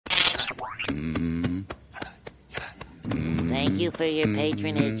Thank you for your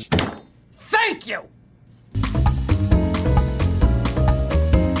patronage. Thank you!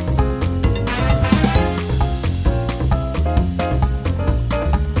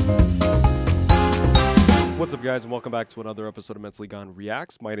 What's up, guys, and welcome back to another episode of Mentally Gone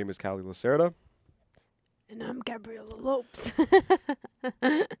Reacts. My name is Callie Lacerda. And I'm Gabriella Lopes.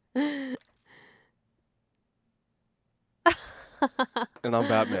 And I'm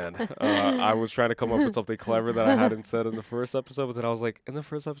Batman. I was trying to come up with something clever that I hadn't said in the first episode, but then I was like, in the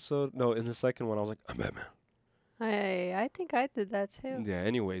second one, I was like, I'm Batman. I think I did that too. Yeah,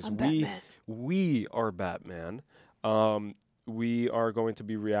 anyways, I'm we Batman. are Batman. We are going to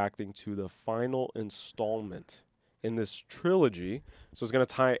be reacting to the final installment in this trilogy. So it's going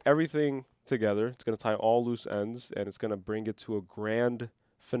to tie everything together. It's going to tie all loose ends, and it's going to bring it to a grand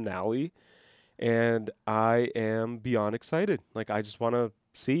finale. And I am beyond excited. Like, I just want to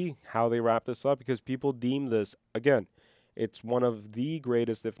see how they wrap this up, because people deem this, again, it's one of the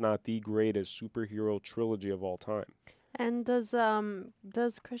greatest, if not the greatest, superhero trilogy of all time. And does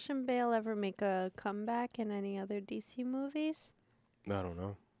Christian Bale ever make a comeback in any other DC movies? I don't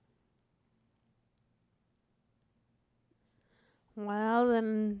know. Well,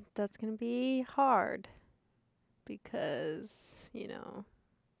 then that's going to be hard. Because, you know,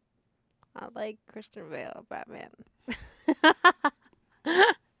 I like Christian Bale, Batman.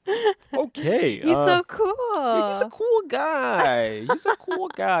 Okay. He's so cool. He's a cool guy. He's a cool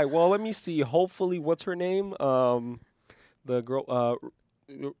guy. Well, let me see. Hopefully, what's her name? The girl,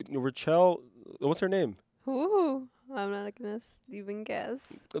 Rachel. What's her name? Ooh, I'm not going to even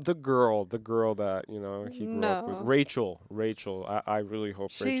guess. The girl that, you know, he grew up with. Rachel. I really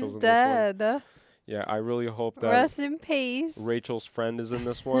hope Rachel's in dead. this one. Yeah, I really hope that Rest in peace. Rachel's friend is in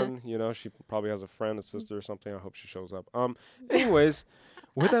this one. You know, she probably has a friend, a sister or something. I hope she shows up. Anyways,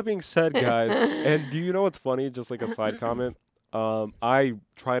 with that being said, guys, and do you know what's funny? Just like a side comment. I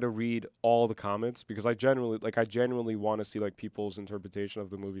try to read all the comments because I genuinely want to see like people's interpretation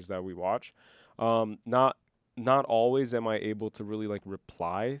of the movies that we watch. Not always am I able to really like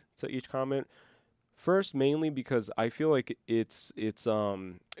reply to each comment. First, mainly because I feel like it's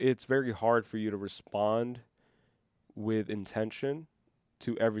very hard for you to respond with intention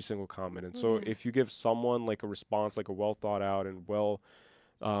to every single comment. And so if you give someone like a response, like a well thought out and well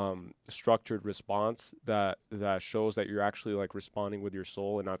structured response that shows that you're actually like responding with your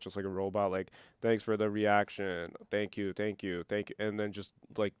soul and not just like a robot, like thanks for the reaction, thank you, and then just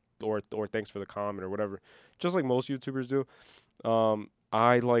like or thanks for the comment or whatever, just like most YouTubers do.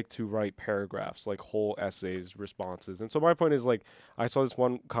 I like to write paragraphs, like whole essays, responses. And so my point is, like, I saw this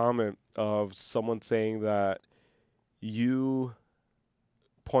one comment of someone saying that you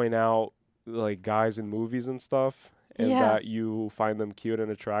point out like guys in movies and stuff, and that you find them cute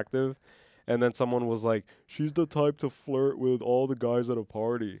and attractive. And then someone was like, she's the type to flirt with all the guys at a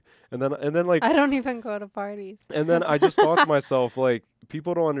party. And then like, I don't even go to parties. And then I just thought to myself, like,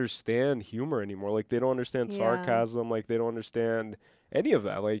 people don't understand humor anymore. Like, they don't understand sarcasm. Like, they don't understand any of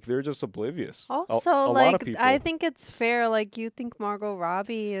that. Like, they're just oblivious. Also, a like, lot of people. I think it's fair. Like, you think Margot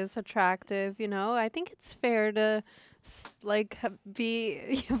Robbie is attractive, you know? I think it's fair to like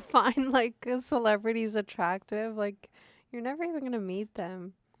find like celebrities attractive. Like, you're never even gonna meet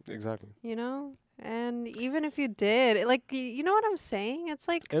them. Exactly. You know? And even if you did, like, you know what I'm saying? It's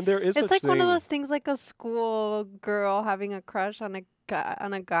like, and there is it's like one of those things, like a school girl having a crush on a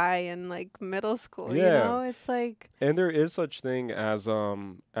guy in like middle school. Yeah. You know, it's like, and there is such thing as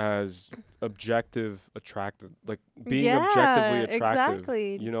objective attractive, like being objectively attractive.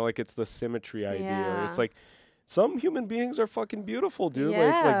 Exactly. You know, like it's the symmetry idea. Yeah. It's like some human beings are fucking beautiful, dude.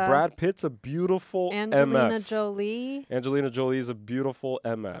 Yeah. Like Brad Pitt's a beautiful Angelina MF. Jolie. Angelina Jolie is a beautiful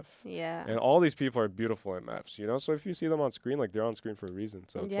MF. Yeah. And all these people are beautiful MFs, you know? So if you see them on screen, like, they're on screen for a reason.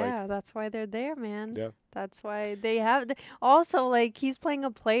 So it's yeah, that's why they're there, man. Yeah. That's why they have... also, like, he's playing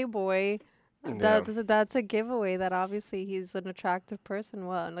a playboy. That's a giveaway that obviously he's an attractive person.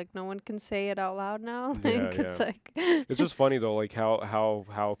 Well, like, no one can say it out loud now. Like, it's like... It's just funny, though, like,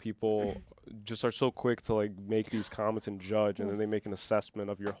 how people just are so quick to, like, make these comments and judge, and then they make an assessment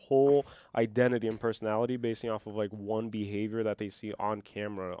of your whole identity and personality basing off of, like, one behavior that they see on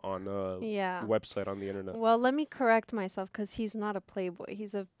camera on a website on the internet. Well, let me correct myself, because he's not a playboy.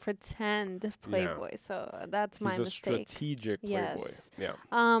 He's a pretend playboy. Yeah. So that's my mistake. He's a strategic playboy. Yes. Yeah.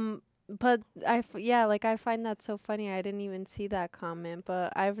 But I find that so funny. I didn't even see that comment,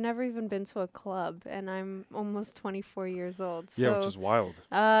 but I've never even been to a club, and I'm almost 24 years old. So, yeah, which is wild.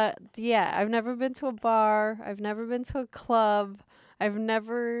 Yeah, I've never been to a bar. I've never been to a club. I've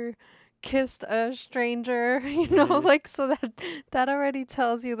never kissed a stranger, you know, Mhm. like so that already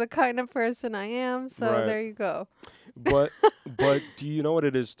tells you the kind of person I am. So Right. there you go. But do you know what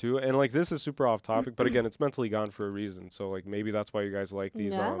it is too? And like this is super off topic, but again, it's mentally gone for a reason. So like maybe that's why you guys like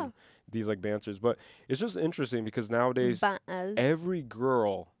Yeah. these like banters. But it's just interesting because nowadays Buzz. every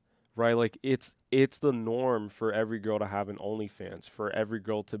girl, right? Like it's the norm for every girl to have an OnlyFans, for every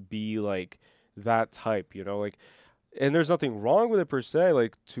girl to be like that type, you know, like and there's nothing wrong with it per se,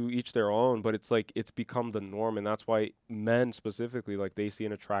 like to each their own, but it's like it's become the norm, and that's why men specifically, like they see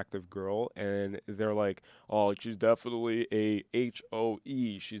an attractive girl and they're like, oh, she's definitely a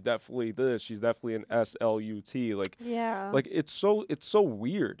HOE, she's definitely this, she's definitely an SLUT, Yeah. like it's so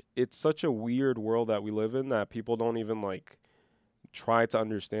weird. It's such a weird world that we live in that people don't even like try to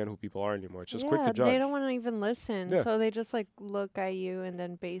understand who people are anymore. It's just quick to judge. They don't want to even listen. Yeah. So they just like look at you and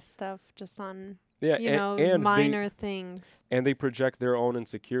then base stuff just on Yeah, you know, and minor things. and they project their own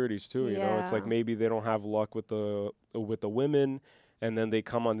insecurities too. You know, it's like Yeah. maybe they don't have luck with the women, and then they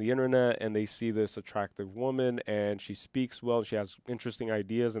come on the internet and they see this attractive woman and she speaks well, she has interesting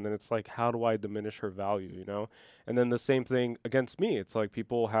ideas, and then it's like, how do I diminish her value? You know, and then the same thing against me. It's like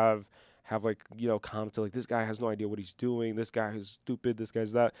people have like, you know, commented like, this guy has no idea what he's doing, this guy is stupid, this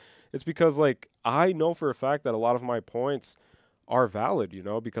guy's that. It's because like I know for a fact that a lot of my points are valid, you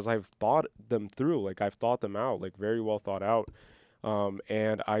know, because I've thought them through, like I've thought them out, like very well thought out.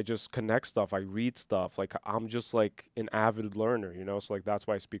 And I just connect stuff, I read stuff, like I'm just like an avid learner, you know, so like that's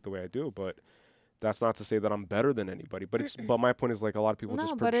why I speak the way I do. But that's not to say that I'm better than anybody, but it's but my point is like a lot of people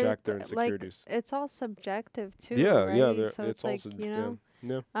just project their insecurities. Like it's all subjective too, Yeah, right? yeah, So it's like, you know.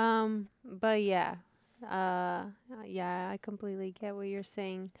 yeah. But yeah. Yeah, I completely get what you're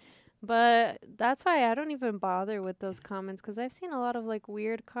saying. But that's why I don't even bother with those comments, because I've seen a lot of like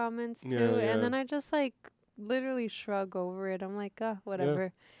weird comments too, Yeah, yeah. and then I just like literally shrug over it. I'm like,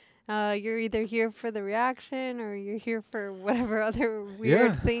 whatever. You're either here for the reaction or you're here for whatever other weird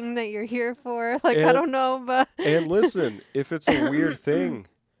Yeah. thing that you're here for. Like, I And- don't know, but And listen, if it's a weird thing,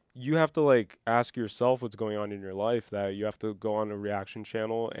 you have to like ask yourself what's going on in your life, that you have to go on a reaction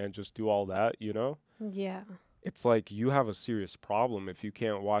channel and just do all that, you know? yeah. It's like you have a serious problem if you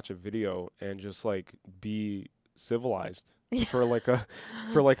can't watch a video and just like be civilized for like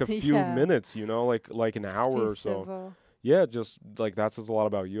a few Yeah. minutes, you know, like an Just hour be or so. civil. Yeah, just like that says a lot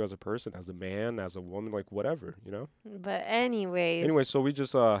about you as a person, as a man, as a woman, like whatever, you know. But anyways. Anyway, so we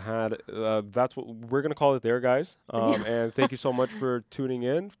just had that's what we're gonna call it there, guys. And thank you so much for tuning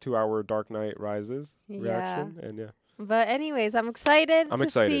in to our Dark Knight Rises reaction. And yeah, But anyways, I'm excited I'm to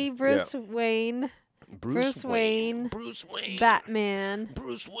excited, see yeah. Bruce Wayne, Bruce Wayne, Wayne, Batman,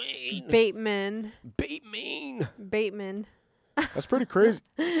 Bruce Wayne, Bateman, Bateman. That's pretty crazy.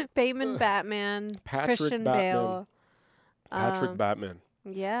 Bateman, Batman, Patrick Christian Batman. Bale. Patrick Batman.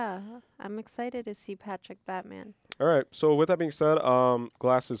 Yeah, I'm excited to see Patrick Batman. All right. So with that being said,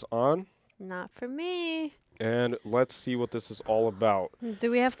 glasses on, Not for me. and let's see what this is all about.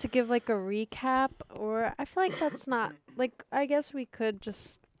 Do we have to give like a recap, or I feel like that's not like, I guess we could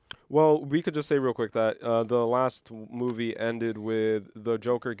just. Well, we could just say real quick that the last movie ended with the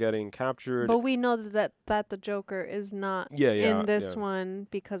Joker getting captured. But we know that the Joker is not in this yeah. one,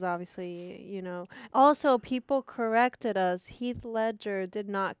 because obviously, you know. Also, people corrected us. Heath Ledger did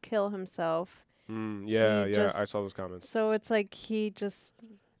not kill himself. Yeah, He yeah, just- I saw those comments. So it's like he just,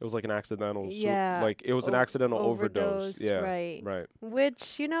 It was like an accidental, Yeah, like it was an accidental overdose. Yeah, right. right.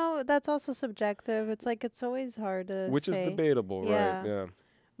 which, you know, that's also subjective. It's like, it's always hard to Which say. is debatable, Yeah. right? Yeah.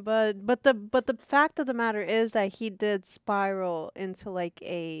 But the fact of the matter is that he did spiral into like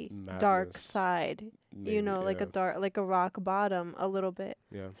a dark Madness, side, maybe, you know, like a rock bottom a little bit.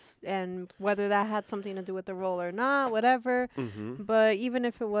 Yeah. And whether that had something to do with the role or not, whatever. Mm-hmm. But even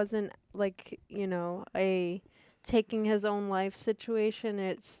if it wasn't like, you know, a taking his own life situation,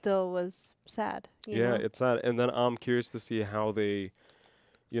 it still was sad. You know? It's sad. And then I'm curious to see how they,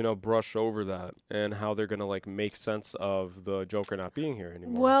 you know, brush over that and how they're gonna like make sense of the Joker not being here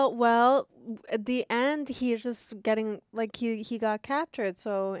anymore. Well, at the end, he's just getting like he got captured.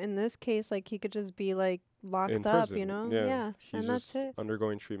 So in this case, like he could just be like locked In up, prison, you know? yeah. He's And that's just it.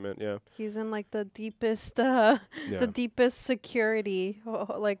 undergoing treatment. Yeah. He's in like the deepest, Yeah. the deepest security,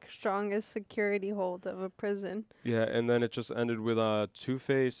 like strongest security hold of a prison. Yeah, and then it just ended with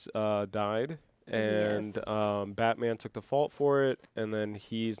Two-Face died, and Batman took the fault for it, and then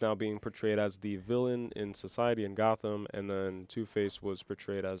he's now being portrayed as the villain in society in Gotham, and then Two-Face was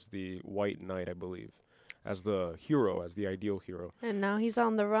portrayed as the White Knight, I believe, as the hero, as the ideal hero. And now he's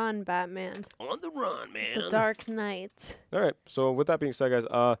on the run, Batman. On the run, man. The Dark Knight. All right, so with that being said, guys,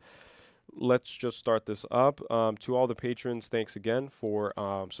 let's just start this up. To all the patrons, thanks again for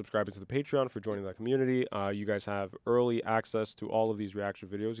subscribing to the Patreon, for joining the community. You guys have early access to all of these reaction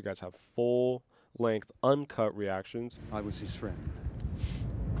videos. You guys have full-length, uncut reactions. I was his friend.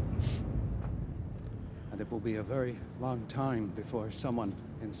 And it will be a very long time before someone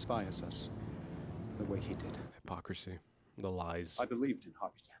inspires us the way he did. Hypocrisy. The lies. I believed in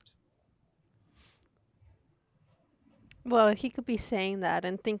Harvey Dent. Well, he could be saying that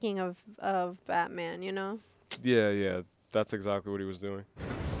and thinking of Batman, you know? Yeah. That's exactly what he was doing.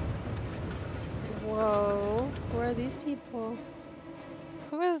 Whoa. Who are these people?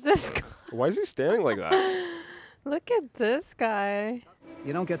 Who is this guy? Why is he standing like that? Look at this guy.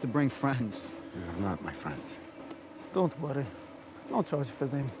 You don't get to bring friends. They're not my friends. Don't worry. No choice for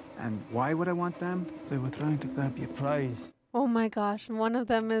them. And why would I want them? They were trying to grab your prize. Oh my gosh. One of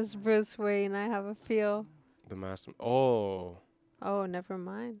them is Bruce Wayne, I have a feel. The master. Oh. Oh, never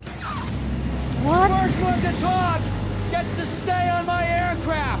mind. What? First one to talk gets to stay on my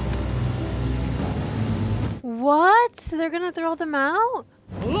aircraft. What? They're gonna throw them out?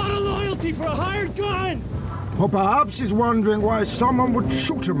 A lot of loyalty for a hired gun. Or perhaps he's wondering why someone would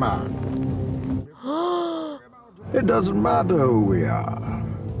shoot a man. It doesn't matter who we are.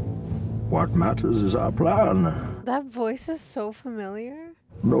 What matters is our plan. That voice is so familiar.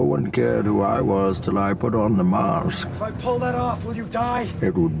 No one cared who I was till I put on the mask. If I pull that off, will you die?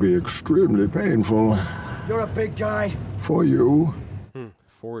 It would be extremely painful. You're a big guy. For you.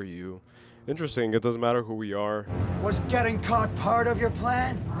 For you. Interesting. It doesn't matter who we are. Was getting caught part of your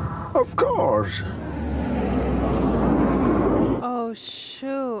plan? Of course. Oh,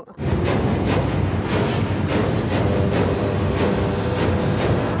 shoot.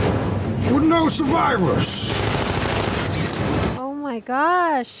 With no survivors. Oh my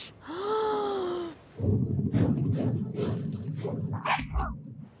gosh.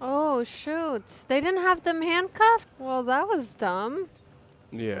 Oh, shoot. They didn't have them handcuffed? Well, that was dumb.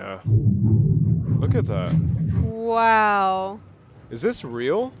 Yeah. Look at that. Wow. Is this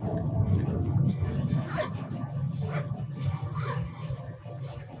real?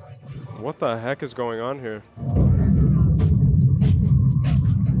 What the heck is going on here?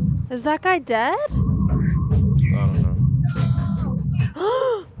 Is that guy dead? I don't know.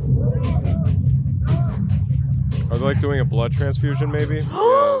 Are they like doing a blood transfusion maybe?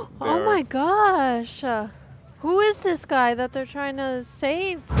 Oh my gosh. Who is this guy that they're trying to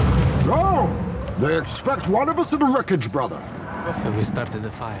save? No! They expect one of us in the wreckage, brother. Have we started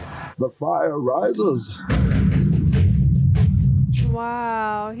the fire? The fire rises.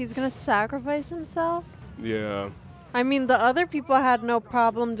 Wow. He's gonna sacrifice himself? Yeah. I mean, the other people had no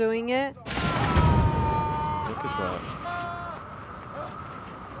problem doing it. Look at that.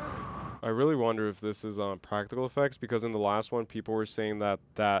 I really wonder if this is practical effects, because in the last one, people were saying that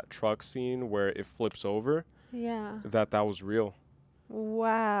that truck scene where it flips over, Yeah. that was real.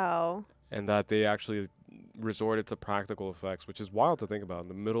 Wow. And that they actually resorted to practical effects, which is wild to think about. In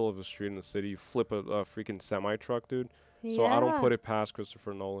the middle of a street in the city, you flip a freaking semi-truck, dude. So I don't put it past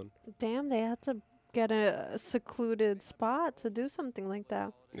Christopher Nolan. Damn, they had to get a secluded spot to do something like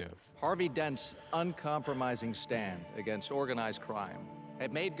that. Yeah. Harvey Dent's uncompromising stand against organized crime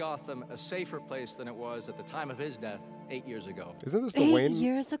had made Gotham a safer place than it was at the time of his death 8 years ago. Isn't this the 8 Wayne?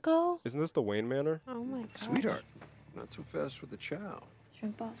 years ago? Isn't this the Wayne Manor? Oh my god. Sweetheart, not so fast with the chow.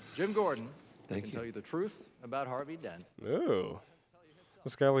 Jim Gordon Thank can you. tell you the truth about Harvey Dent. Ew.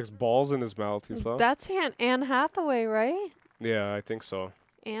 This guy likes balls in his mouth, you saw? That's Anne Hathaway, right? Yeah, I think so.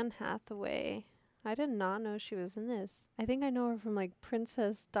 Anne Hathaway. I did not know she was in this. I think I know her from like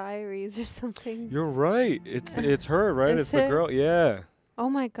Princess Diaries or something. You're right. It's her, right? Is It's the it? girl. Yeah. Oh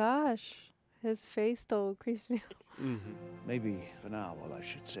my gosh. His face still creeps me out. Mm-hmm. Maybe for now, all I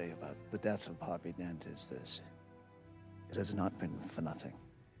should say about the death of Harvey Dent is this. It has not been for nothing.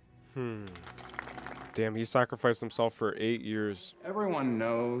 Damn, he sacrificed himself for 8 years. Everyone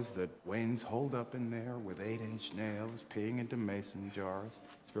knows that Wayne's holed up in there with 8-inch nails, peeing into mason jars.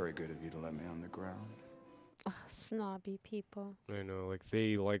 It's very good of you to let me on the ground. Ugh, snobby people. I know, like,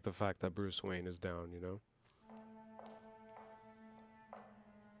 they like the fact that Bruce Wayne is down, you know?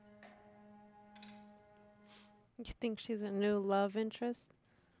 You think she's a new love interest?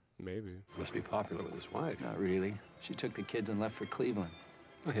 Maybe. Must be popular with his wife. Not really. She took the kids and left for Cleveland.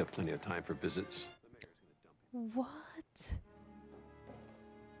 I have plenty of time for visits. What?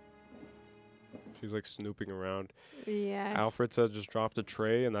 She's like snooping around. Yeah. Alfred said just dropped a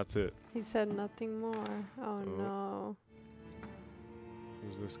tray and that's it. He said nothing more. Oh no.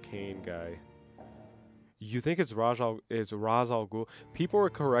 Who's this Kane guy? You think it's Ra's al Ghul? People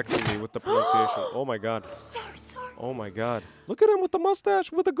are correcting me with the pronunciation. Oh my god. Sorry. Oh my god. Look at him with the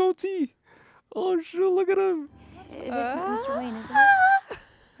mustache, with the goatee. Oh shoot! Look at him. It is Mr. Wayne, isn't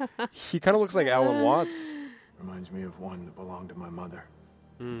it? He kind of looks like Alan Watts. Reminds me of one that belonged to my mother.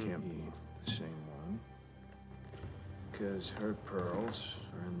 Can't be the same one. Because her pearls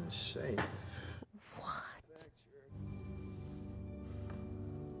are in the safe. What?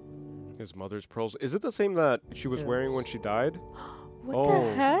 His mother's pearls. Is it the same that she was wearing when she died? What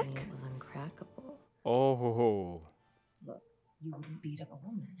the heck? It was uncrackable. Oh. Look, you wouldn't beat up a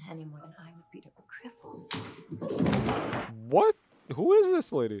woman any more than I would beat up a cripple. What? Who is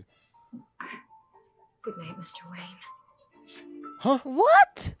this lady? Good night, Mr. Wayne. Huh?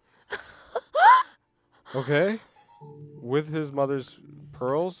 What? Okay. With his mother's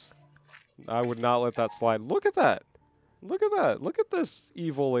pearls? I would not let that slide. Look at that. Look at that. Look at this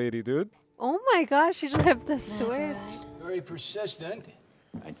evil lady, dude. Oh my gosh, she flipped the switch. Very persistent.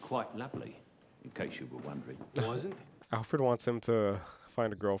 And quite lovely, in case you were wondering. Wasn't? Alfred wants him to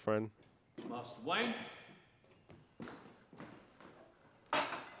find a girlfriend. Master Wayne?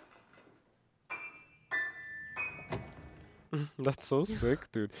 That's so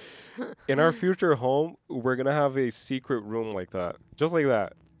sick, dude. In our future home, we're gonna have a secret room like that. Just like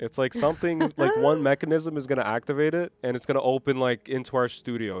that. It's like something, like one mechanism is gonna activate it, and it's gonna open like into our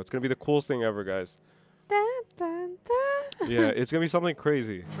studio. It's gonna be the coolest thing ever, guys. Dun, dun, dun. Yeah, it's gonna be something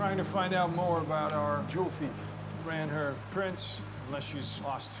crazy. Trying to find out more about our jewel thief. Ran her prints, unless she's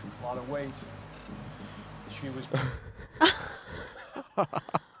lost a lot of weight. She was...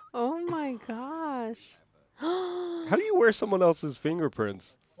 Oh my gosh. How do you wear someone else's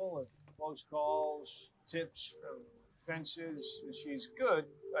fingerprints? full of close calls, tips from fences. She's good,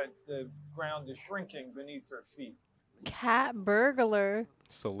 but the ground is shrinking beneath her feet. Cat burglar.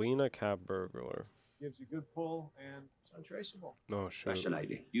 Selena Cat Burglar. Gives a good pull and it's untraceable. Oh, sure. That's a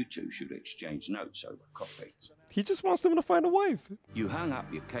lady. You two should exchange notes over coffee. He just wants them to find a wife. You hung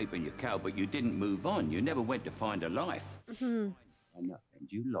up your cape and your cow, but you didn't move on. You never went to find a life. Hmm. I know,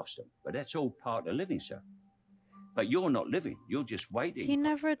 and you lost them. But that's all part of living, sir. But you're not living. You're just waiting. He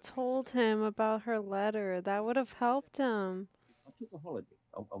never told him about her letter. That would have helped him. I took a holiday.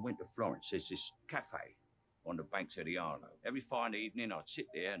 I went to Florence. There's this cafe on the banks of the Arno. Every fine evening, I'd sit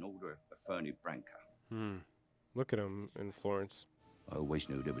there and order a Fernet Branca. Hmm. Look at him in Florence. I always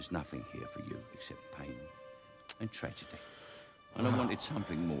knew there was nothing here for you except pain and tragedy. And I wanted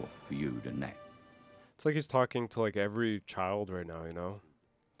something more for you than that. It's like he's talking to like every child right now, you know?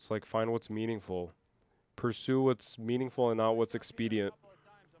 It's like find what's meaningful. Pursue what's meaningful and not what's expedient.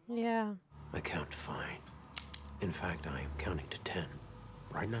 Yeah. I count fine. In fact, I am counting to 10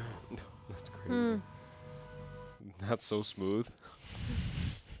 right now. That's crazy. That's so smooth.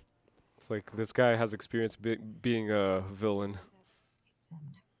 It's like this guy has experience being a villain.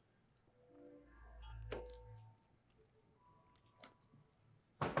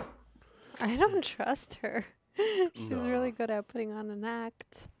 I don't trust her. She's No. really good at putting on an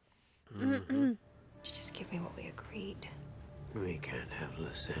act. Just give me what we agreed. We can't have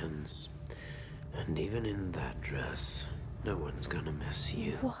loose ends. And even in that dress, no one's gonna miss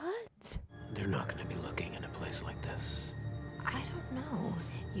you. What? They're not gonna be looking in a place like this. I don't know.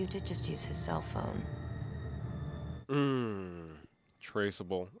 You did just use his cell phone.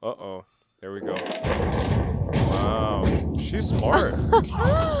 Traceable. Uh-oh. There we go. Wow. She's smart.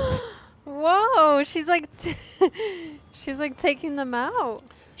 Whoa, she's like she's like taking them out.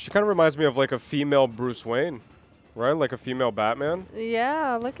 She kind of reminds me of like a female Bruce Wayne, right? Like a female Batman.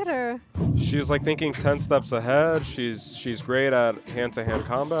 Yeah, look at her. She's like thinking 10 steps ahead. She's great at hand-to-hand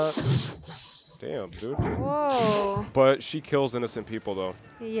combat. Damn, dude. Whoa. But she kills innocent people though.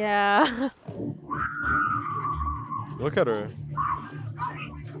 Yeah. Look at her.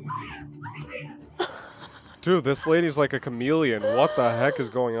 Dude, this lady's like a chameleon. What the heck is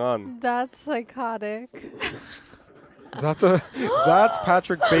going on? That's psychotic. That's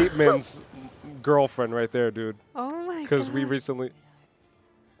Patrick Bateman's girlfriend right there, dude. Oh my god. Because we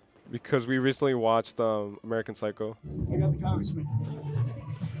recently watched American Psycho. I got the congressman.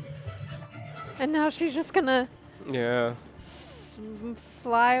 And now she's just gonna Yeah.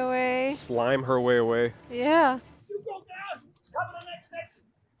 slime away. Slime her way away. Yeah. You go down. Cover the next.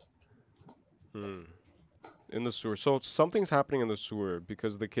 In the sewer. So something's happening in the sewer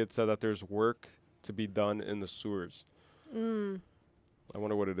because the kid said that there's work to be done in the sewers. I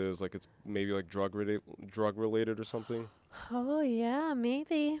wonder what it is. Like it's maybe like drug related or something. Oh yeah,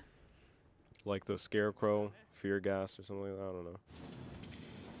 maybe. Like the scarecrow, fear gas or something like that. I don't know.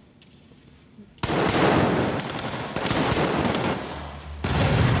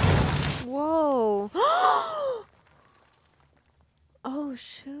 Whoa. Oh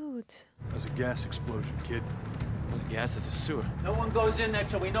shoot. There's a gas explosion, kid. The gas is a sewer. No one goes in there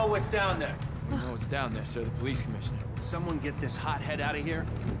till we know what's down there. know what's down there, sir. The police commissioner. Someone get this hothead out of here.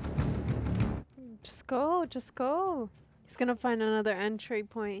 Just go, just go. He's gonna find another entry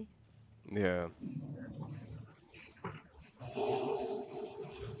point. Yeah.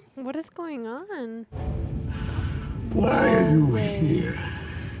 What is going on? Why are you here?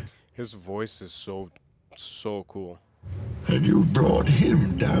 His voice is so cool. And you brought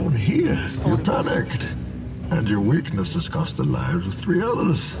him down here. You panicked. And your weakness has cost the lives of 3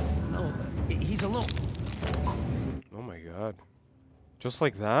 others. No, he's alone. Oh my god. Just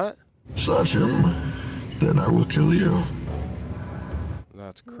like that? Search him, then I will kill you.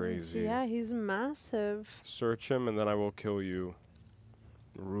 That's crazy. Yeah, he's massive. Search him and then I will kill you.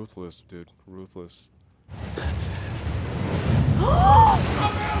 Ruthless, dude. Ruthless.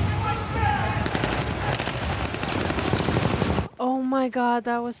 Oh my god,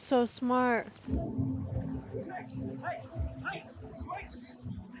 that was so smart.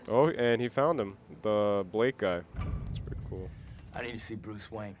 Oh, and he found him. The Blake guy. That's pretty cool. I need to see Bruce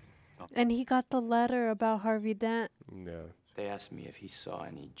Wayne. And he got the letter about Harvey Dent. Yeah. They asked me if he saw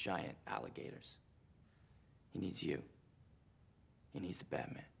any giant alligators. He needs you. He needs the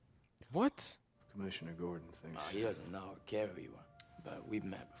Batman. What? Commissioner Gordon thinks. Oh, he doesn't know or care who you are, but we've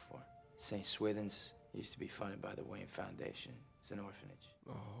met before. St. Swithin's used to be funded by the Wayne Foundation. It's an orphanage.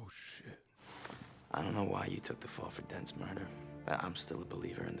 Oh, shit. I don't know why you took the fall for Dent's murder, but I'm still a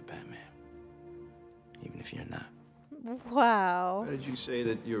believer in the Batman. Even if you're not. Wow. How did you say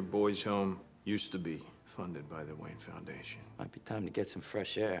that your boy's home used to be funded by the Wayne Foundation? Might be time to get some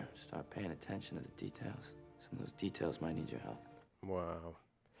fresh air. Start paying attention to the details. Some of those details might need your help. Wow.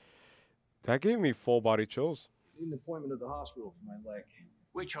 That gave me full body chills. Need an appointment at the hospital for my leg.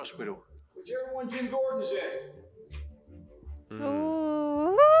 Which hospital? Whichever one Jim Gordon's in.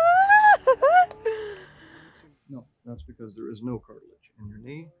 Ooh. No, that's because there is no cartilage in your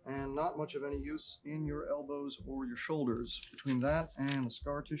knee and not much of any use in your elbows or your shoulders. Between that and the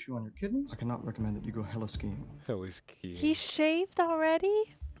scar tissue on your kidneys, I cannot recommend that you go heli skiing. Heli skiing. He shaved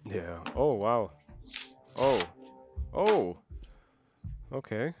already? Yeah. Oh, wow. Oh. Oh.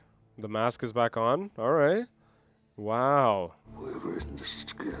 Okay. The mask is back on. All right. Wow. We've written this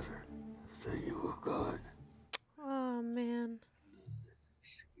together. That you were gone. Oh, man.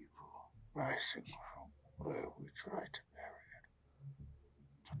 Rising from where we tried to bury it.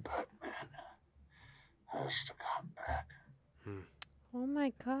 The Batman has to come back. Oh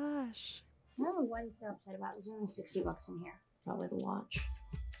my gosh. I don't know what he's so upset about. There's only $60 in here. Probably the watch.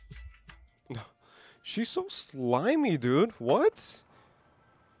 She's so slimy, dude. What?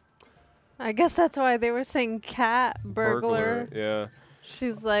 I guess that's why they were saying cat burglar. Yeah.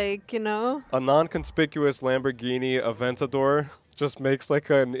 She's like, you know. A non-conspicuous Lamborghini Aventador just makes like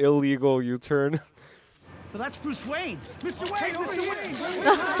an illegal U-turn. But that's Bruce Wayne. Mr. Wayne,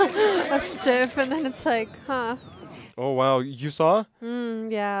 Mr. Wayne. A stiff, and then it's like, huh. Oh, wow. You saw?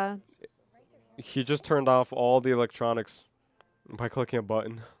 Yeah. He just turned off all the electronics by clicking a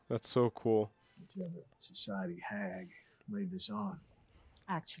button. That's so cool. Society hag laid this on.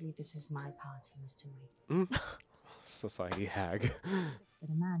 Actually, this is my party, Mr. Wayne. Society hag. But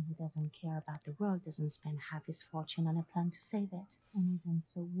a man who doesn't care about the world doesn't spend half his fortune on a plan to save it, and isn't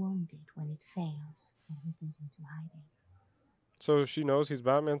so wounded when it fails that he goes into hiding. So she knows he's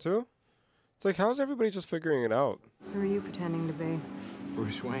Batman too? It's like, how's everybody just figuring it out? Who are you pretending to be?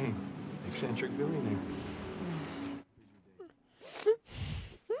 Bruce Wayne, eccentric billionaire.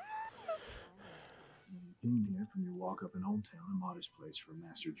 In here from your walk-up in hometown, a modest place for a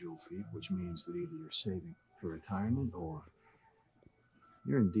master jewel thief, which means that either you're saving for retirement or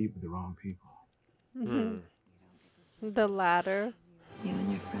you're in deep with the wrong people. The latter. You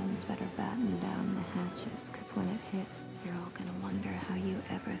and your friends better batten down the hatches, because when it hits, you're all gonna wonder how you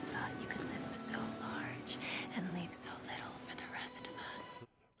ever thought you could live so large and leave so little for the rest of us.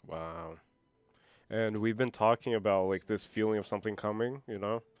 Wow. And we've been talking about like this feeling of something coming, you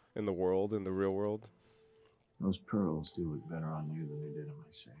know, in the world, in the real world. Those pearls do look better on you than they did on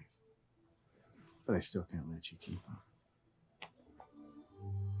my safe. But I still can't let you keep them.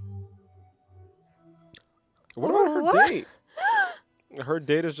 What about her date? Her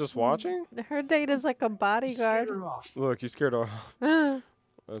date is just watching? Her date is like a bodyguard. Scared her off. Look, you scared her off.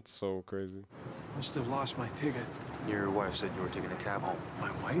 That's so crazy. Must have lost my ticket. Your wife said you were taking a cab home.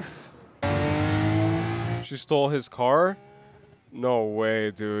 My wife? She stole his car? No way,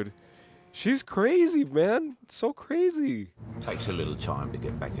 dude. She's crazy, man. It's so crazy. Takes a little time to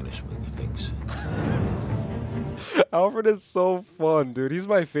get back in the swing of things. Alfred is so fun, dude. He's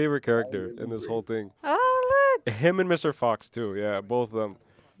my favorite character in this whole thing. Oh, look. Him and Mr. Fox, too. Yeah, both of them.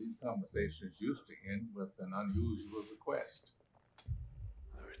 These conversations used to end with an unusual request.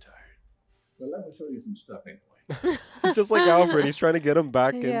 I'm retired. Well, let me show you some stuff anyway. It's just like Alfred. He's trying to get him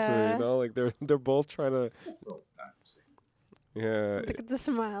back into it, Yeah. you know? Like they're both trying to. Yeah. Look at the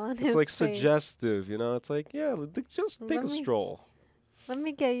smile on It's his like face. suggestive, you know? It's like, yeah, just take Let a me- stroll. Let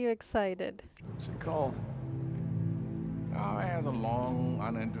me get you excited. What's it called? Oh, it has a long,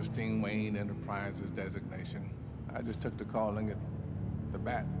 uninteresting Wayne Enterprises designation. I just took the call and get the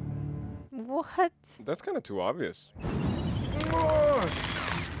bat. What? That's kind of too obvious.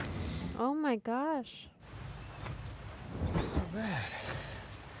 Oh my gosh.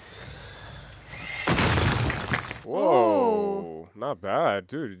 Whoa, not bad,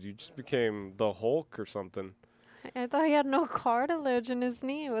 dude. You just became the Hulk or something. I thought he had no cartilage in his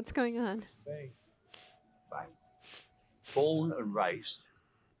knee. What's going on? Bane. Born and raised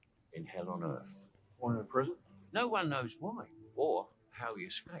in hell on earth. Born in a prison? No one knows why or how he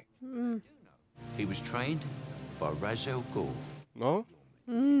escaped. Mm. He was trained by Ra's al Ghul. No?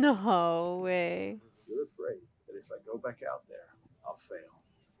 No way. You're afraid that if I go back out there, I'll fail.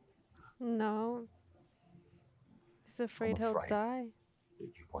 No. He's afraid he'll afraid. die.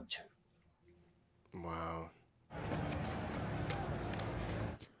 Did you want to? Wow.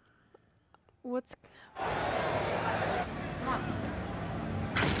 What's...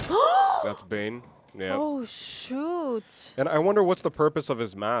 That's Bane. Yeah. Oh, shoot. And I wonder what's the purpose of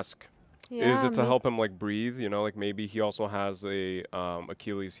his mask. Is Yeah, it to me- help him like breathe? You know, like maybe he also has a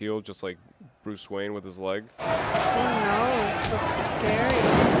Achilles heel, just like Bruce Wayne with his leg. Who knows? Looks scary. Look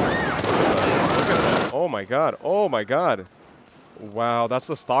at that. Oh my god. Oh my god. Wow, that's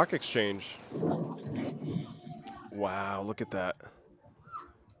the stock exchange. Wow, look at that.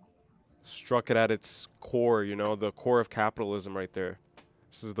 Struck it at its core, you know, the core of capitalism right there.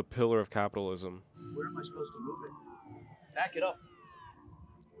 This is the pillar of capitalism. Where am I supposed to move it? Back it up.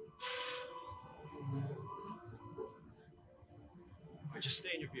 Or just stay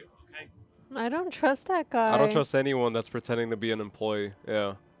in your vehicle, okay? I don't trust that guy. I don't trust anyone that's pretending to be an employee.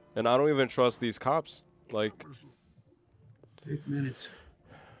 Yeah. And I don't even trust these cops. Like 8 minutes.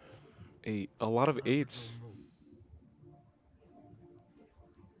 8. A lot of 8s.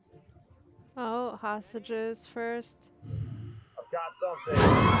 Oh, hostages first. I've got something.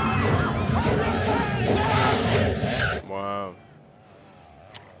 Wow.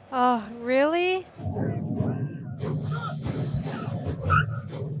 Oh, really?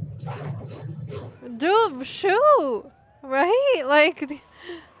 Dude, shoot! Right? Like,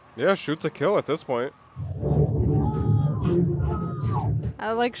 Yeah, shoot to kill at this point.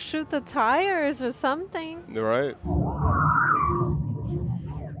 I like shoot the tires or something. You're right.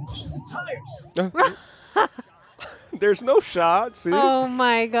 Shoot the tires. There's no shot, see? Oh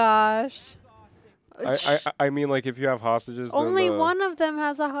my gosh. I mean, like, if you have hostages, then Only the- one of them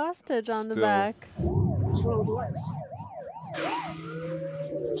has a hostage on the Still. back. What's wrong with the lights?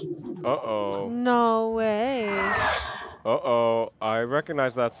 Uh-oh. No way. Uh-oh. I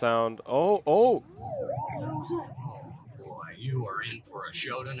recognize that sound. Oh, oh. Boy, you are in for a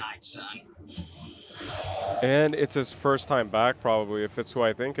show tonight, son. And it's his first time back, probably, if it's who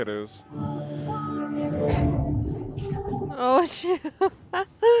I think it is. Oh, shoot.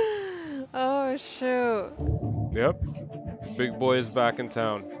 Oh, shoot. Yep. Big boy is back in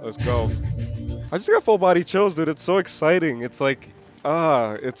town. Let's go. I just got full body chills, dude. It's so exciting. It's like,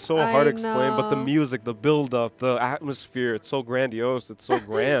 it's so hard to I explain. But the know. music, the build-up, the atmosphere, it's so grandiose. It's so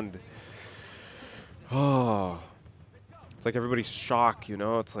grand. Oh. It's like everybody's shocked, you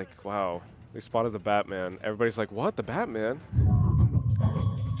know? It's like, wow. They spotted the Batman. Everybody's like, what? The Batman?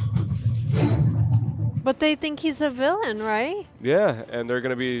 But they think he's a villain, right? Yeah, and they're going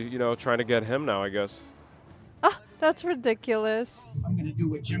to be, you know, trying to get him now, I guess. That's ridiculous. I'm gonna do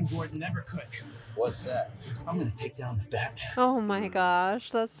what Jim Gordon never could. What's that? I'm gonna take down the Batman. Oh my gosh,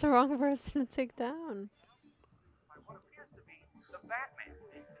 that's the wrong person to take down.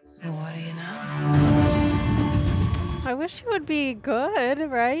 And what do you know? I wish it would be good,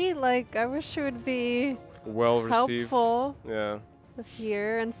 right? Like, I wish it would be Well received. helpful Yeah.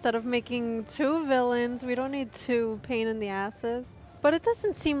 here. Instead of making 2 villains, we don't need 2 pain in the asses. But it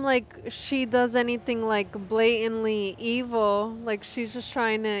doesn't seem like she does anything like blatantly evil. Like she's just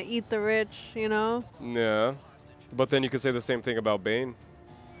trying to eat the rich, you know? Yeah. But then you could say the same thing about Bane.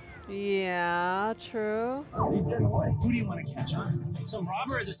 Yeah, true. He's getting away. Who do you want to catch, huh? Some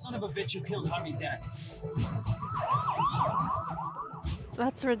robber or the son of a bitch who killed Harvey Dent?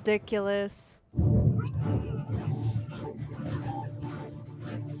 That's ridiculous.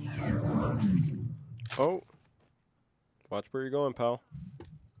 Oh. Watch where you're going, pal.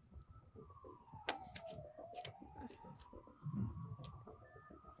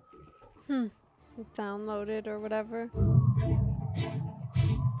 Downloaded or whatever.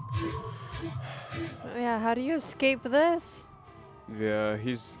 Yeah, how do you escape this? Yeah,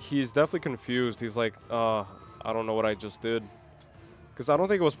 he's definitely confused. He's like, I don't know what I just did. Because I don't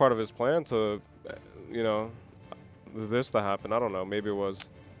think it was part of his plan to, you know, this to happen. I don't know. Maybe it was.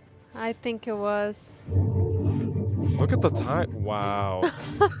 I think it was. Look at the time. Wow.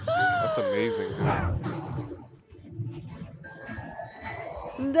 That's amazing,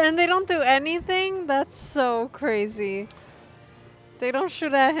 dude. And they don't do anything? That's so crazy. They don't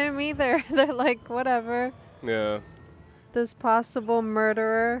shoot at him either. They're like, whatever. Yeah. This possible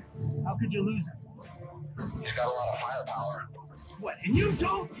murderer. How could you lose him? He's got a lot of firepower. What, and you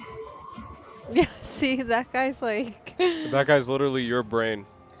don't? Yeah, see, that guy's like... That guy's literally your brain.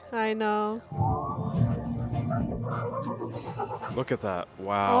 I know. Look at that.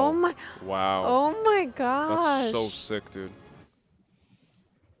 Wow. Oh my... Wow. Oh my gosh. That's so sick, dude.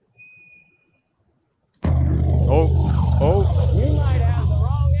 Oh. You might have the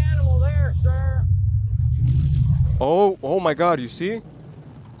wrong animal there, sir. Oh my god, you see?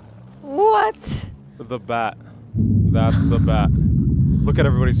 What? The bat. That's the bat. Look at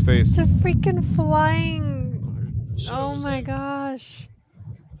everybody's face. It's a freaking flying... Oh my gosh.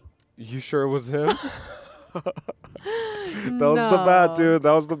 You sure it was him? That was the bat, dude.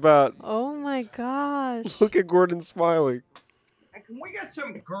 That was the bat. Oh my gosh. Look at Gordon smiling. Hey, can we get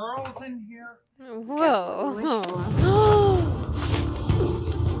some girls in here? Whoa.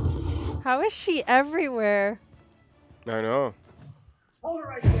 How is she everywhere? I know. Hold it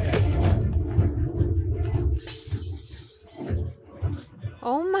right there.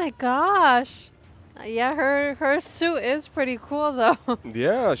 Oh my gosh. Yeah, her suit is pretty cool though.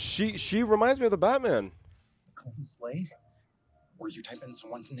 Yeah, she reminds me of the Batman. Clean slate, where you type in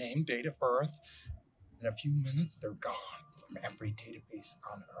someone's name, date of birth, in a few minutes they're gone from every database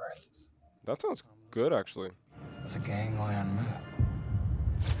on Earth. That sounds good, actually. It's a gangland map.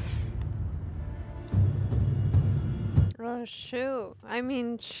 Oh shoot. I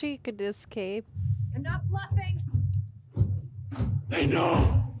mean, she could escape. I'm not bluffing. They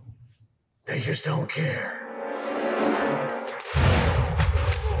know. They just don't care.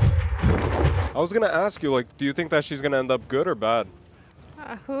 I was gonna ask you, like, do you think that she's gonna end up good or bad?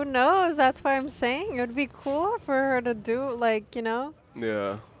 Who knows? That's why I'm saying it would be cool for her to do, like, you know,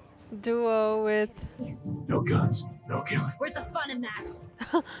 Yeah. duo with. No guns, no killing. Where's the fun in that?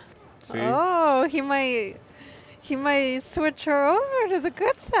 See? Oh, he might switch her over to the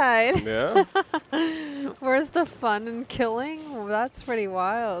good side. Yeah. Where's the fun in killing? Well, that's pretty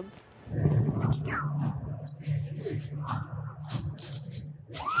wild.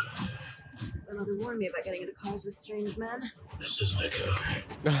 My mother warned me about getting into cars with strange men. This isn't a car.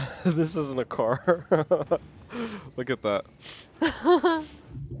 This isn't a car. Look at that.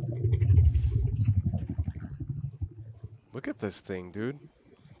 Look at this thing, dude.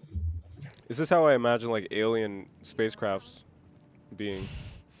 Is this how I imagine, like, alien spacecrafts being?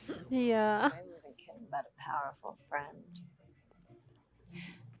 Yeah. I wasn't kidding about a powerful friend.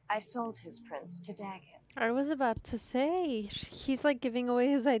 I sold his prince to Daggett. I was about to say, he's like giving away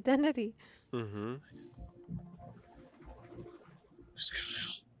his identity. Mm-hmm.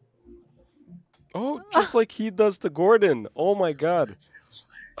 Oh, just like he does to Gordon. Oh my god.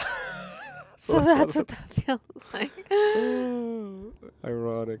 So that's what that feels like.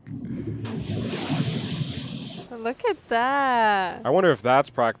 Ironic. Look at that. I wonder if that's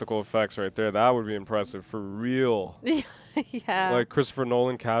practical effects right there. That would be impressive for real. Yeah. Like Christopher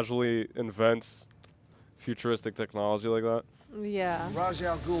Nolan casually invents futuristic technology like that. Yeah. Ra's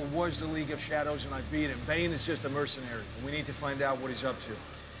al Ghul was the League of Shadows and I beat him. Bane is just a mercenary, and we need to find out what he's up to.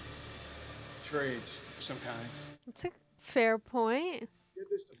 Trades of some kind. That's a fair point. Get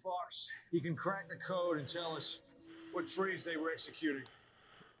this to Fox. He can crack the code and tell us what trades they were executing.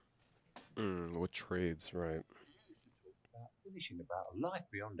 What trades, right? Finishing about a life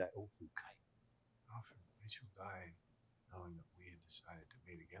beyond that awful cave. Often Rachel died knowing that we had decided to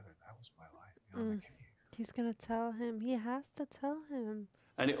be together. That was my life beyond the cave. He's gonna tell him. He has to tell him.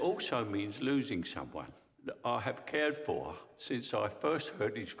 And it also means losing someone that I have cared for since I first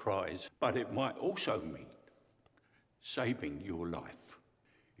heard his cries. But it might also mean saving your life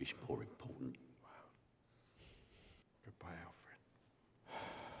is more important. Goodbye, Alfred.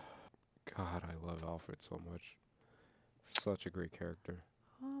 God, I love Alfred so much. Such a great character.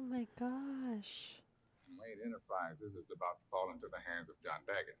 Oh my gosh. Late Enterprises is about to fall into the hands of John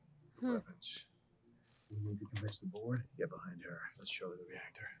Daggett. Weapons. We need to convince the board. Get behind her. Let's show her the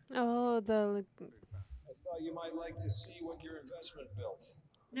reactor. Oh, the. I thought you might like to see what your investment built.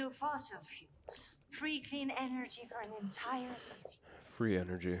 No fossil fuels. Free clean energy for an entire city. Free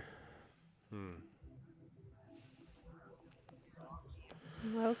energy.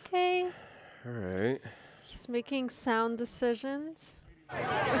 Okay. Alright. He's making sound decisions.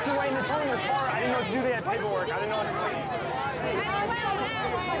 Mr. Wayne, they told me your car. I didn't know what to do. They had paperwork. I didn't know what to say.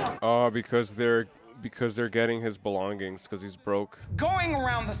 Oh, because they're getting his belongings because he's broke. Going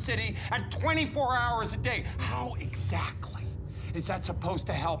around the city at 24 hours a day. How exactly is that supposed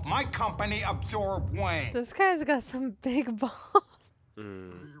to help my company absorb Wayne? This guy's got some big balls.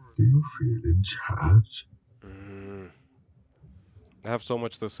 Do you feel in charge? I have so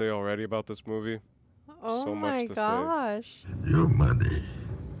much to say already about this movie. Oh so my much to gosh. Your money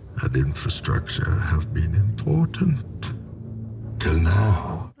and infrastructure have been important. Till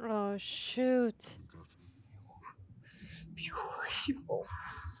now. Oh shoot. Evil.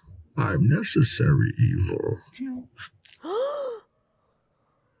 I'm necessary evil.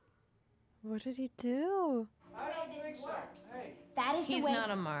 What did he do? That is He's the way.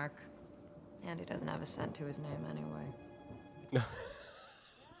 not a mark. And he doesn't have a cent to his name anyway.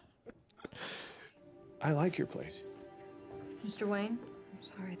 I like your place. Mr. Wayne, I'm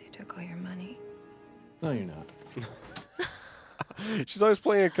sorry they took all your money. No, you're not. She's always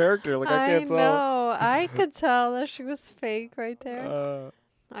playing a character. Like, I can't tell. I know. I could tell that she was fake right there.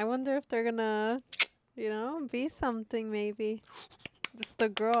 I wonder if they're gonna, you know, be something maybe. Just the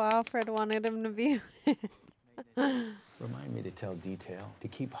girl Alfred wanted him to be. Remind me to tell detail, to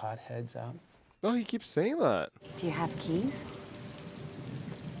keep hotheads out. No, he keeps saying that. Do you have keys?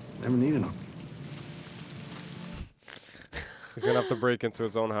 Never needed them. He's gonna have to break into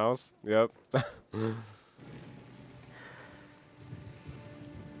his own house. Yep.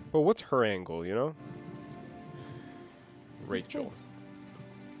 But what's her angle, you know? Rachel.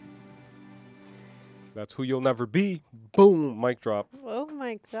 That's who you'll never be. Boom, mic drop. Oh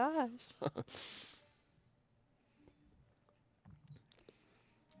my gosh.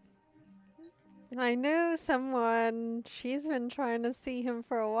 I knew someone. She's been trying to see him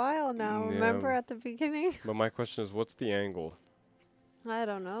for a while now. Yeah. Remember at the beginning? But my question is, what's the angle? I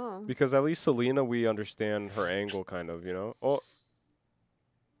don't know. Because at least Selena, we understand her angle, kind of, you know? Oh,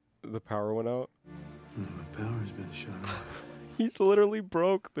 the power went out. The power's been shut off. He's literally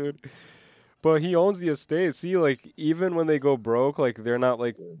broke, dude. But he owns the estate. See, like, even when they go broke, like, they're not,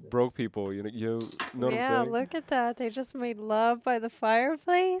 like, broke people. You know what I'm Yeah, saying? look at that. They just made love by the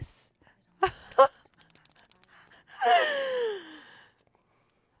fireplace.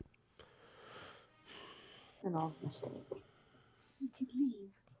 An old mistake. We could leave.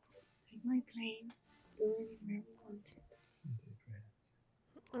 Take my plane. Go anywhere we wanted.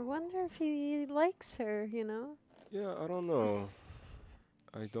 I wonder if he likes her, you know? Yeah, I don't know.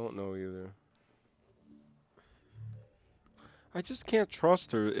 I don't know either. I just can't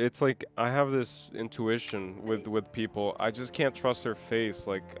trust her. It's like I have this intuition with people. I just can't trust her face.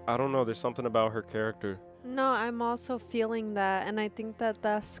 Like, I don't know. There's something about her character. No, I'm also feeling that, and I think that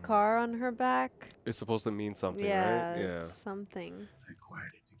the scar on her back. It's supposed to mean something, Yeah, right? Yeah. it's something. I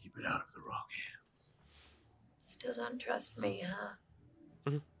acquired it to keep it out of the wrong hands. Still don't trust me, huh?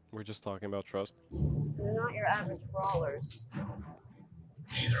 We're just talking about trust. They're not your average brawlers.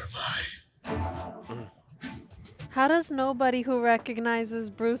 How does nobody who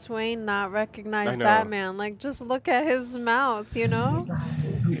recognizes Bruce Wayne not recognize I know. Batman? Like, just look at his mouth, you know?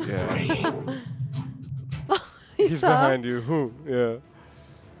 Yeah. You He's saw? behind you. Who? Yeah.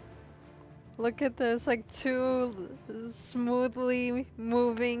 Look at this, like two smoothly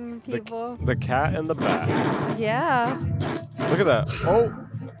moving people. The cat and the bat. Yeah. Look at that. Oh.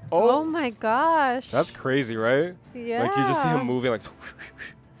 Oh my gosh. That's crazy, right? Yeah. Like, you just see him moving like...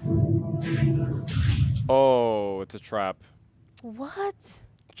 Oh, it's a trap. What?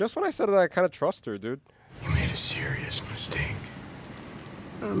 Just when I said that, I kind of trust her, dude. You made a serious mistake.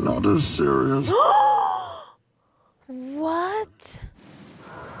 Not as serious. What?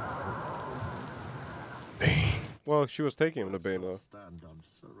 Well, she was taking him to Bane, though.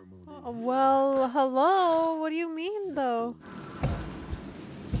 Well, hello. What do you mean, though?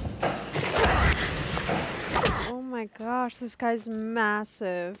 Oh my gosh, this guy's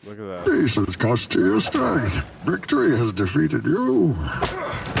massive. Look at that. Peace has cost you your strength. Victory has defeated you.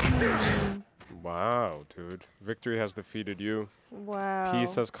 Wow, dude. Victory has defeated you. Wow.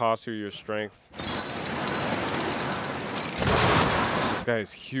 Peace has cost you your strength. This guy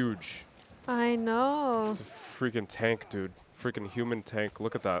is huge. I know. He's a freaking tank, dude. Freaking human tank.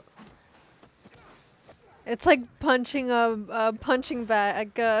 Look at that. It's like punching a punching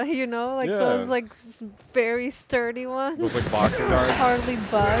bag, you know, like Yeah. those like very sturdy ones. Those like boxing guards. Hardly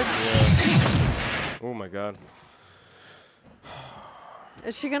budge. Yeah. Oh my god.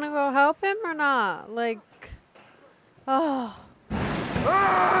 Is she gonna go help him or not? Like, oh.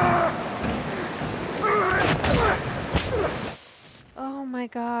 Oh my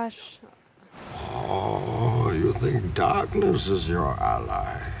gosh. Oh, you think darkness is your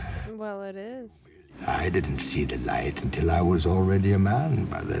ally? Well, it is. I didn't see the light until I was already a man.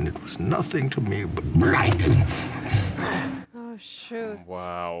 By then it was nothing to me but blinding. Oh, shoot.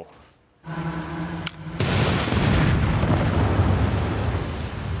 Wow.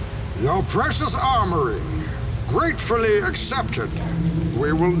 Your precious armory, gratefully accepted.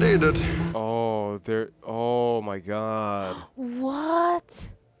 We will need it. Oh, there. Oh my God. What?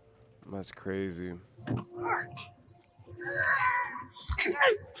 That's crazy.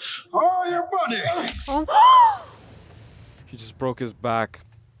 Oh, your buddy. Oh. He just broke his back.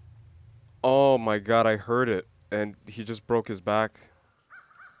 Oh my God, I heard it. And he just broke his back.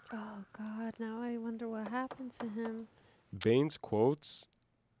 Oh, God. Now I wonder what happened to him. Bane's quotes,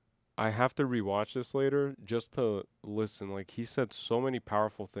 I have to rewatch this later just to listen. Like, he said so many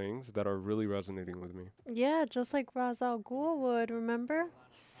powerful things that are really resonating with me. Yeah, just like Ra's al Ghul would, remember?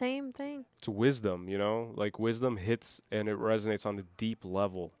 Same thing. It's wisdom, you know? Like, wisdom hits and it resonates on a deep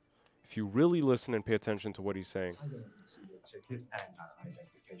level. If you really listen and pay attention to what he's saying. Ticket and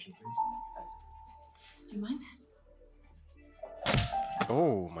identification, please. Do you mind?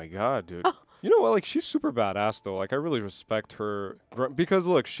 Oh my God, dude. You know what? Like, she's super badass, though. Like, I really respect her. Because,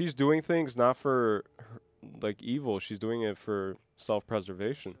 look, she's doing things not for, like, evil. She's doing it for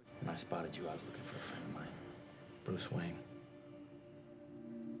self-preservation. When I spotted you, I was looking for a friend of mine, Bruce Wayne.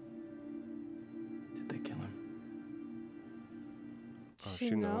 Did they kill him? Oh,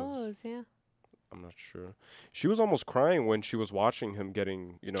 She knows, yeah. I'm not sure. She was almost crying when she was watching him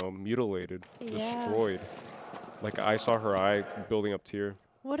getting, you know, mutilated, destroyed. Like, I saw her eye building up tear.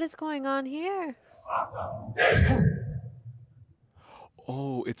 What is going on here?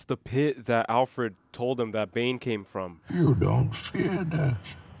 Oh, it's the pit that Alfred told him that Bane came from. You don't fear death.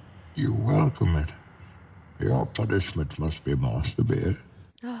 You welcome it. Your punishment must be more severe.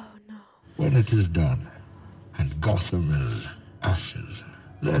 Oh, no. When it is done, and Gotham is ashes,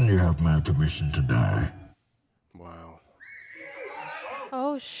 then you have my permission to die. Wow.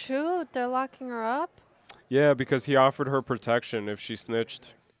 Oh, shoot. They're locking her up? Yeah, because he offered her protection if she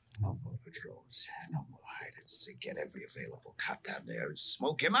snitched. No more patrols. No more hide and seek. Get every available cop down there and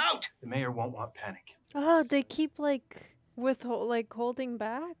smoke him out. The mayor won't want panic. Oh, they keep, like, holding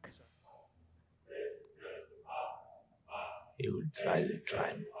back? He will try the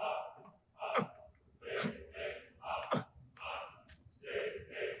crime.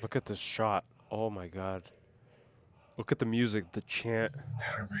 Look at this shot. Oh my God. Look at the music, the chant.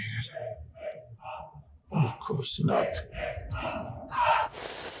 Never made it. Of course not.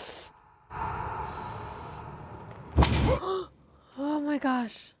 Oh my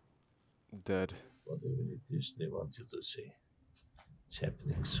gosh. Dead. Whatever it is they want you to see, it's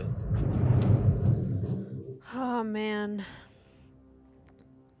happening soon. Oh, man.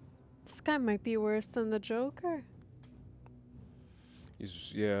 This guy might be worse than the Joker.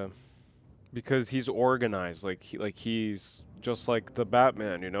 Yeah. Because he's organized. He's just like the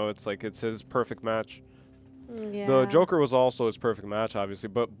Batman, you know? It's like it's his perfect match. Yeah. The Joker was also his perfect match, obviously,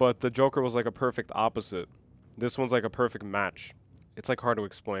 but the Joker was like a perfect opposite. This one's like a perfect match. It's like hard to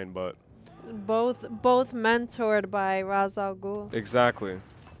explain, but Both mentored by Ra's al Ghul. exactly.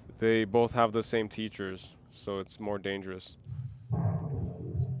 They both have the same teachers, so it's more dangerous.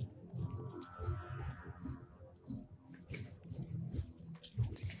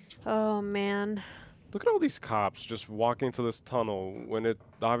 Oh, man. Look at all these cops just walking to this tunnel when it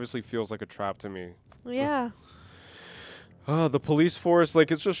obviously feels like a trap to me. Yeah. The police force,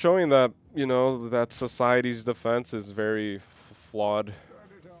 like, it's just showing that, you know, that society's defense is very flawed.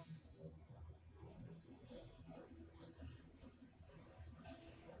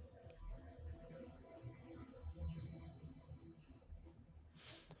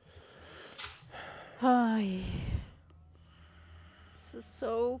 Ay. This is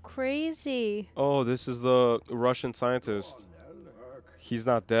so crazy. Oh, this is the Russian scientist. He's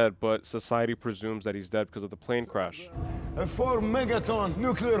not dead, but society presumes that he's dead because of the plane crash. A 4-megaton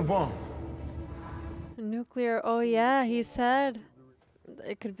nuclear bomb. Nuclear, oh yeah, he said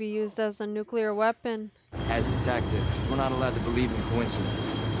it could be used as a nuclear weapon. As detective, we're not allowed to believe in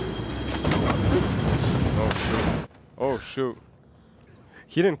coincidence. Oh, shoot. Oh, shoot.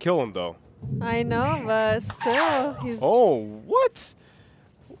 He didn't kill him, though. I know, but still, he's... Oh, what?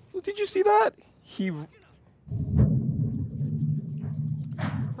 Did you see that?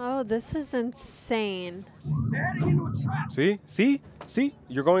 Oh, this is insane. See? See? See?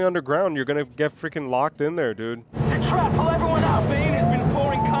 You're going underground. You're gonna get freaking locked in there, dude. They're trapped. Pull everyone out. Bane has been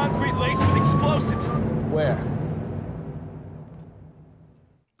pouring concrete laced with explosives. Where?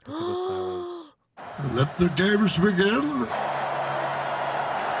 Look at the silence. Let the games begin.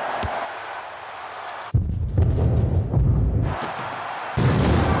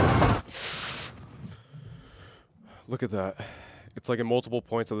 Look at that. It's like in multiple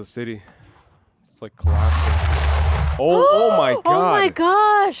points of the city. It's like collapsing. Oh my god. Oh my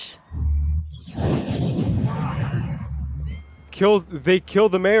gosh. They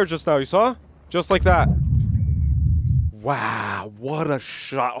killed the mayor just now, you saw? Just like that. Wow, what a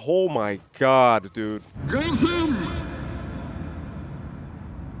shot. Oh my god, dude. Gotham!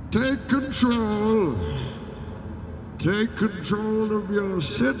 Take control. Take control of your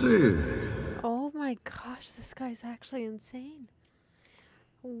city. Oh my gosh, this guy's actually insane.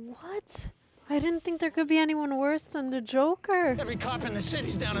 What? I didn't think there could be anyone worse than the Joker. Every cop in the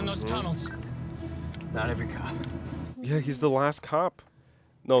city's down in those tunnels. Not every cop. Yeah, he's the last cop.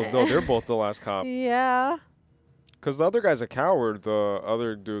 No, they're both the last cop. Yeah. Because the other guy's a coward, the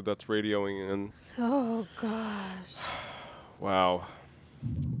other dude that's radioing in. Oh gosh. Wow.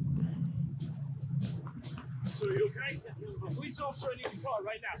 So you okay? A police officer needs your car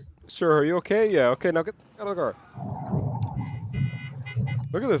right now. Sir, are you okay? Yeah, okay, now get out of the car.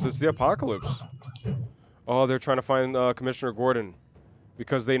 Look at this, it's the apocalypse. Oh, they're trying to find Commissioner Gordon.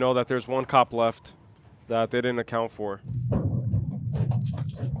 Because they know that there's one cop left that they didn't account for.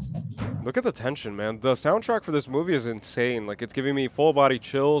 Look at the tension, man. The soundtrack for this movie is insane. Like, it's giving me full body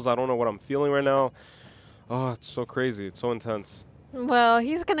chills. I don't know what I'm feeling right now. Oh, it's so crazy. It's so intense. Well,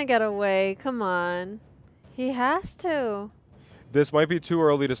 he's gonna get away. Come on. He has to. This might be too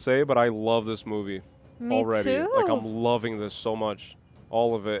early to say, but I love this movie already. Too. Like, I'm loving this so much.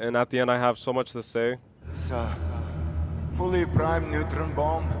 All of it. And at the end, I have so much to say. It's a fully primed neutron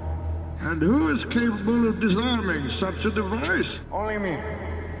bomb. And who is capable of disarming such a device? Only me.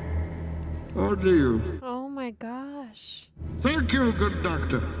 Only you. Oh my gosh. Thank you, good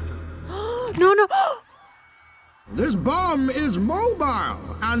doctor. No, no. This bomb is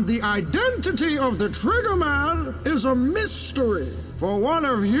mobile, and the identity of the triggerman is a mystery. For one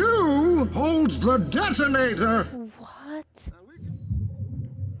of you holds the detonator. What?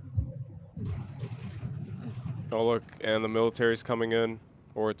 Oh, look, and the military's coming in,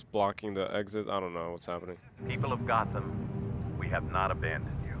 or it's blocking the exit. I don't know what's happening. People of Gotham, we have not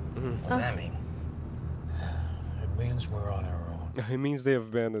abandoned you. What does that mean? It means we're on our own. It means they have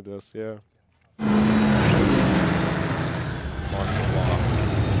abandoned us, yeah.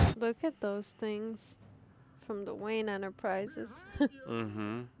 Look at those things from the Wayne Enterprises.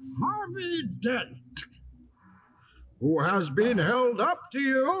 Harvey Dent, who has been held up to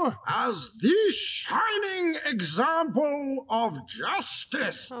you as the shining example of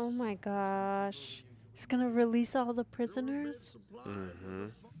justice. Oh my gosh. He's gonna release all the prisoners?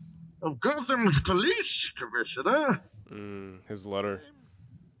 Of Gotham's police commissioner. His letter.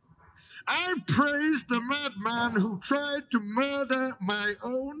 I praise the madman who tried to murder my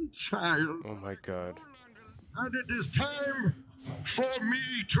own child. Oh my god. And it is time for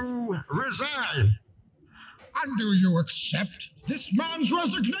me to resign. And do you accept this man's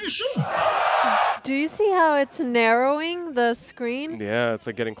resignation? Do you see how it's narrowing the screen? Yeah, it's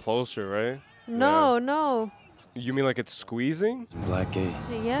like getting closer, right? No, no. You mean like it's squeezing? Blackgate.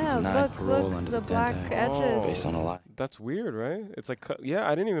 Yeah, Denied parole look, under the black Dent Act. edges. Based on a lie. That's weird, right? It's like, yeah,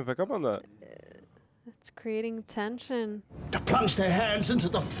 I didn't even pick up on that. It's creating tension. To plunge their hands into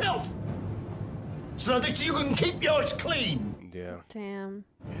the filth so that you can keep yours clean. Yeah. Damn.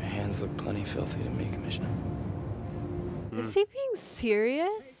 Your hands look plenty filthy to me, Commissioner. Is he being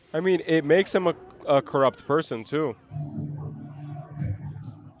serious? I mean, it makes him a corrupt person, too.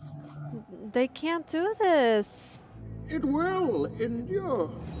 They can't do this. It will endure.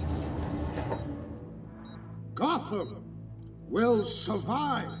 Gotham will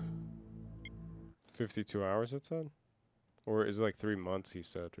survive. 52 hours, it said? Or is it like 3 months, he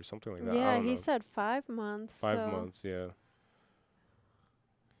said, or something like that? I Yeah, don't he know. said 5 months. 5 so months, yeah.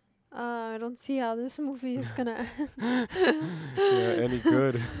 I don't see how this movie is gonna Yeah, any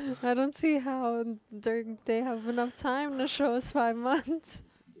good. I don't see how they have enough time to show us 5 months.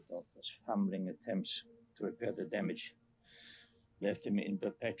 The doctor's fumbling attempts to repair the damage left him in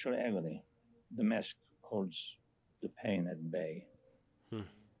perpetual agony. The mask holds the pain at bay. The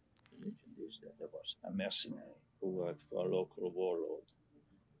legend is that there was a mercenary who worked for a local warlord.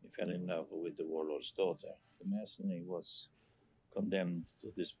 He fell in love with the warlord's daughter. The mercenary was condemned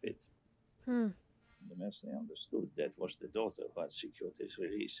to this pit. The mercenary understood that was the daughter who had secured his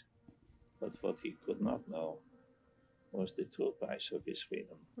release. But what he could not know was the true price of his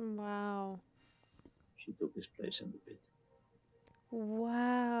freedom. Wow. She took his place in the pit.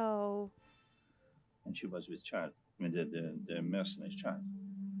 Wow. And she was with child. I mean, the mercenary's child.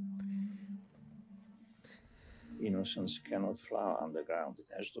 Innocence cannot flower underground. It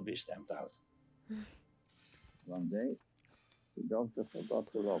has to be stamped out. One day, the doctor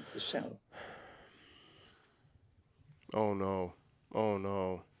forgot to lock the cell. Oh no. Oh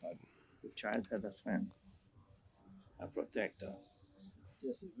no. But the child had a friend, a protector.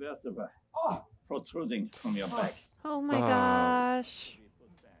 There's a vertebra protruding from your back. Oh my gosh.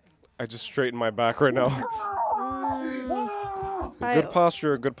 I just straightened my back right now. Good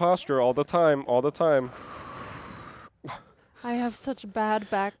posture all the time, all the time. I have such bad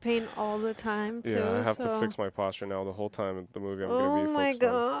back pain all the time too. Yeah, I have to fix my posture now the whole time in the movie. I'm gonna be focused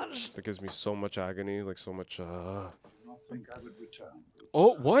on. That gives me so much agony, like so much. I don't think I would return.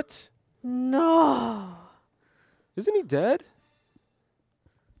 Oh, what? No. Isn't he dead?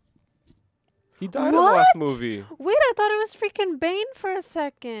 He died in the last movie. Wait, I thought it was freaking Bane for a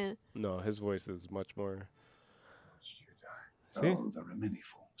second. No, his voice is much more. See? Oh, there are many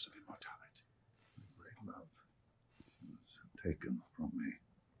forms of immortality. Great love was taken from me.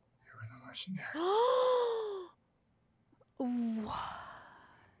 You're in a mercenary.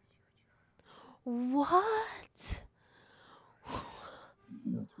 What?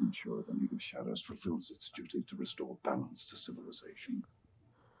 You have to ensure the League of Shadows fulfills its duty to restore balance to civilization.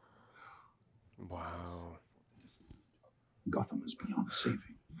 Wow. Gotham is beyond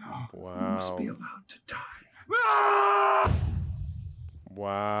saving. Wow. You must be allowed to die.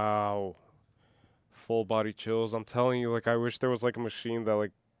 Wow. Full body chills. I'm telling you, like, I wish there was like a machine that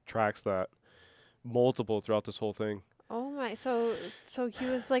like tracks that multiple throughout this whole thing. Oh my, so he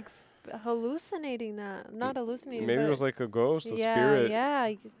was like hallucinating that. Not hallucinating. Maybe it was like a ghost, a spirit.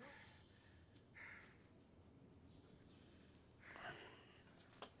 Yeah.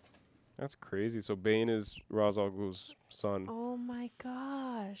 That's crazy. So Bane is Ra's al Ghul's son. Oh my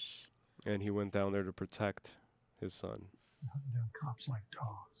gosh. And he went down there to protect his son. Hunting down cops like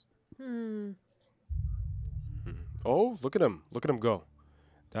dogs. Oh, look at him. Look at him go.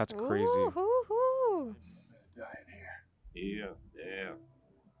 That's crazy. Ooh. Here, there.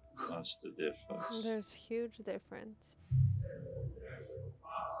 What's the difference? There's huge difference.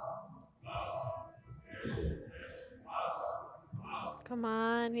 Come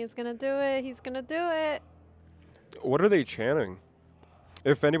on, he's gonna do it. He's gonna do it. What are they chanting?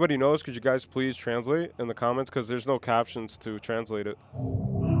 If anybody knows, could you guys please translate in the comments? Because there's no captions to translate it.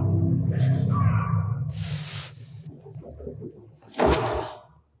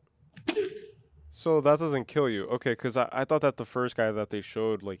 So that doesn't kill you. Okay, because I thought that the first guy that they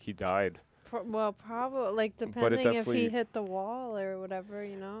showed, like, he died. Well, probably, like, depending if he hit the wall or whatever,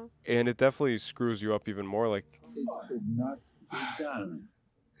 you know? And it definitely screws you up even more, like... It could not be done.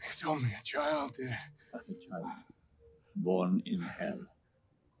 It's only a child, dear. A child born in hell.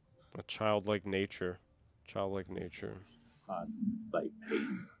 A childlike nature. Childlike nature. Hardened by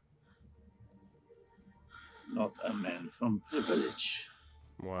pain. Not a man from privilege.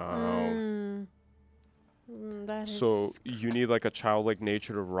 Wow. That So you need like a childlike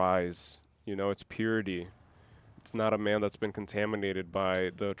nature to rise. You know, it's purity. It's not a man that's been contaminated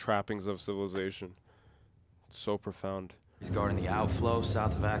by the trappings of civilization. It's so profound. He's guarding the outflow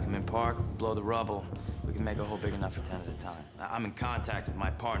south of Ackerman Park. Blow the rubble. We can make a hole big enough for 10 at a time. I'm in contact with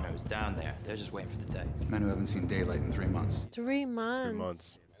my partner who's down there. They're just waiting for the day. Men who haven't seen daylight in 3 months. 3 months. 3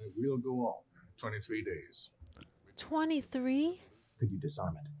 months. And it will go off in 23 days. 23? Could you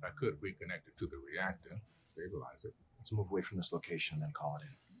disarm it? I could reconnect it to the reactor, stabilize it. Let's move away from this location and then call it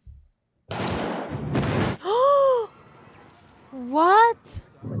in. What?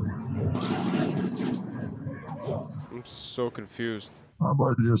 I'm so confused. How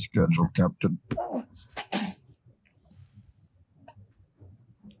about your schedule, Captain?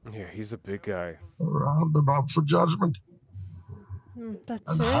 Yeah, he's a big guy. Round about for judgment. That's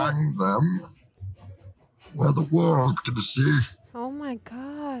and it? hang them where the world can see. Oh my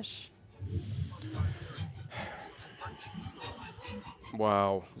gosh.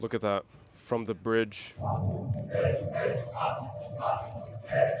 Wow, look at that. From the bridge.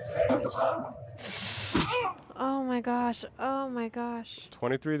 Oh my gosh. Oh my gosh.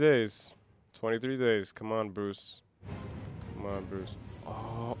 23 days. 23 days. Come on, Bruce. Come on, Bruce.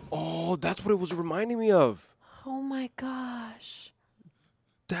 Oh, that's what it was reminding me of. Oh my gosh.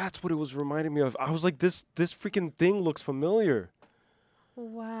 That's what it was reminding me of. I was like, this freaking thing looks familiar.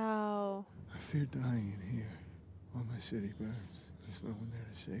 Wow. I fear dying in here while my city burns. There's no one there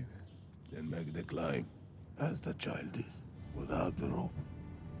to save it. Then make the climb, as the child is, without the rope.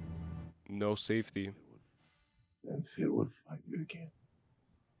 No safety. Then fear will find you again.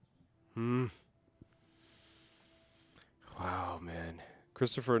 Wow, man.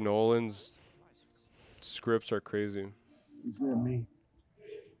 Christopher Nolan's scripts are crazy. Is that me?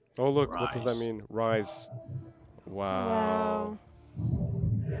 Oh, look, what does that mean? Rise. Wow.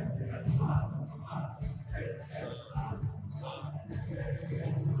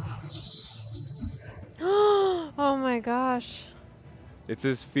 Oh my gosh. It's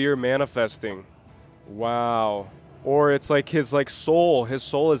his fear manifesting. Wow. Or it's like his soul. His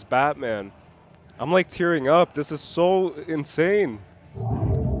soul is Batman. I'm like tearing up. This is so insane.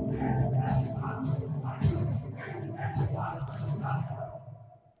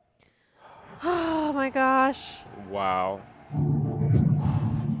 Oh my gosh. Wow.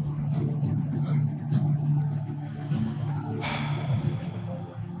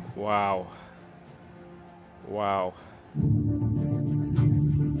 Wow. Wow.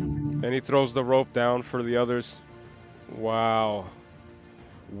 And he throws the rope down for the others. Wow.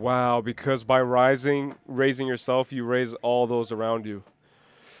 Wow, because by raising yourself, you raise all those around you.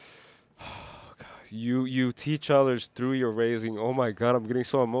 Oh, God. You teach others through your raising. Oh my God, I'm getting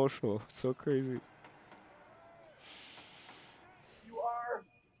so emotional. It's so crazy. You are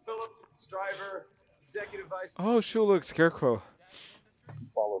Philip Stryver, Executive Vice. Oh, shoot, look, Scarecrow. You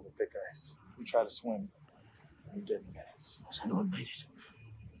follow the thick ice. You try to swim. You did in minutes. I know I made it.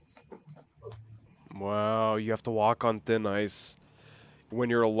 Wow, you have to walk on thin ice when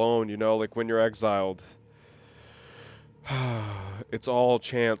you're alone, you know, like when you're exiled. It's all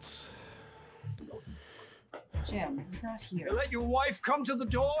chance. Jim, he's not here. You let your wife come to the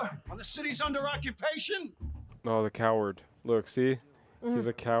door when the city's under occupation? Oh, the coward. Look, see? He's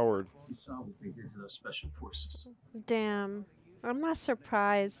a coward. You saw what they did to those special forces. Damn. I'm not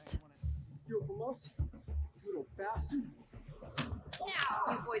surprised. You're Velocity, little bastard.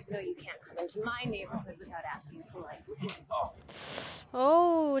 Now, you boys know you can't come into my neighborhood without asking politely.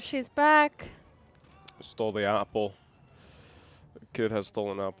 Oh, she's back. Stole the apple. The kid has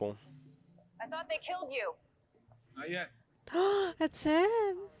stolen an apple. I thought they killed you. Not yet. It's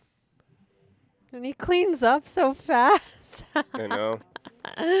him. And he cleans up so fast. I know.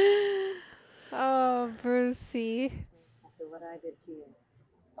 Oh, Brucey. After what I did to you.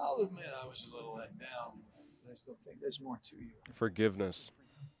 I'll admit I was a little let down. I still think there's more to you. Forgiveness.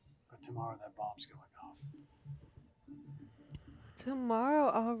 But tomorrow that bomb's going off. Tomorrow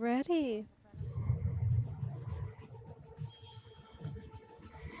already.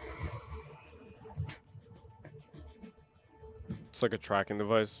 It's like a tracking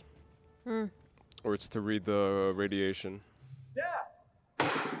device. Hmm. Or it's to read the radiation. Yeah.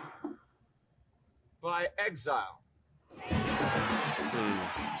 By exile.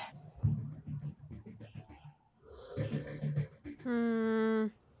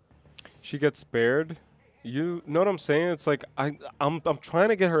 She gets spared. You know what I'm saying? It's like I'm trying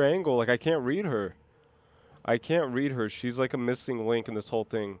to get her angle. Like I can't read her. I can't read her. She's like a missing link in this whole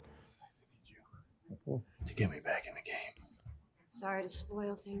thing. To get me back in the game. Sorry to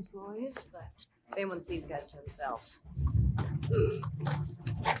spoil things, boys, but Bane wants these guys to himself.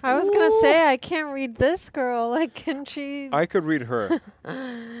 I was gonna say I can't read this girl. Like, can she? I could read her.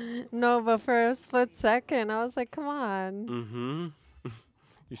 No, but for a split second, I was like, come on. Mm-hmm.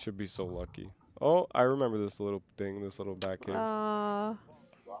 You should be so lucky. Oh, I remember this little thing, this little back cave.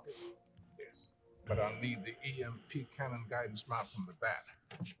 Yes, but I'll need the EMP cannon guidance mount from the bat.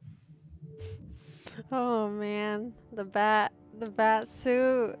 Oh man, the bat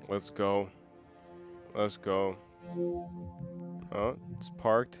suit. Let's go. Let's go. Oh, it's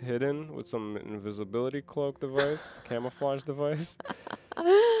parked, hidden with some invisibility cloak device, camouflage device.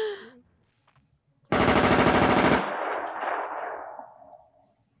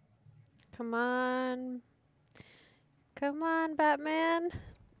 Come on. Come on, Batman.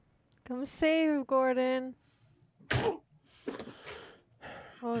 Come save Gordon.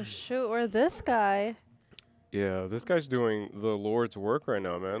 Oh shoot, or this guy. Yeah, this guy's doing the Lord's work right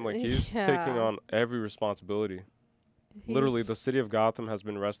now, man. Like, he's taking on every responsibility. Literally, the city of Gotham has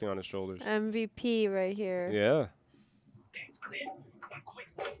been resting on his shoulders. MVP right here. Yeah.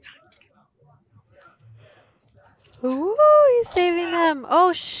 Ooh, he's saving them.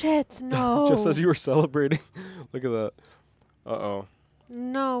 Oh shit, no. Just as you were celebrating. Look at that. Uh-oh.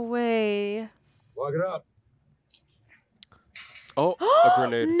 No way. Lock it up. Oh, a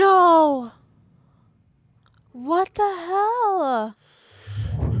grenade. No. What the hell?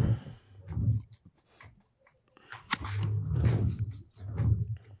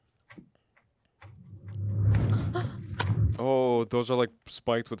 Oh, those are like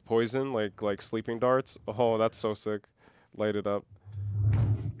spiked with poison, like sleeping darts. Oh, that's so sick. Light it up.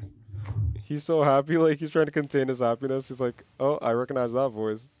 He's so happy, like he's trying to contain his happiness. He's like, oh, I recognize that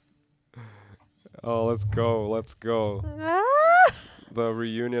voice. Oh, let's go, let's go. The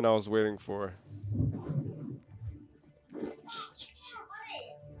reunion I was waiting for.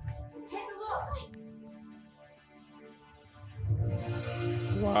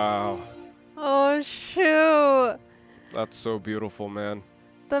 Wow. Oh shoot. That's so beautiful, man.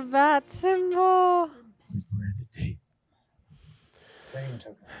 The bat symbol. Bane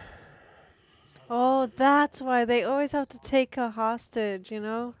took her. Oh, that's why they always have to take a hostage, you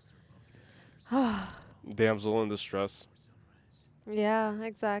know? Damsel in distress. Yeah,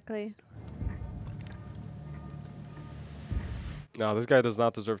 exactly. No, this guy does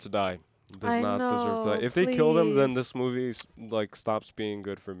not deserve to die. Does I not deserve to die. know, If they killed him, then please. this movie like stops being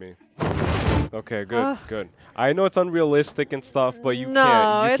good for me. Okay, good, Ugh. good. I know it's unrealistic and stuff, but you No,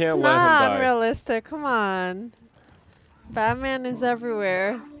 can't let it's him not die. unrealistic. Come on. Batman is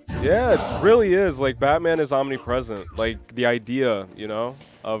everywhere. Yeah, it really is. Like Batman is omnipresent. Like the idea, you know,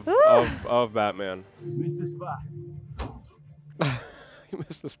 of Batman. Missed the spot. You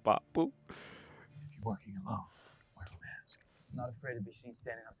missed the spot. Boop. If you're working alone, wear a mask. I'm not afraid to be seen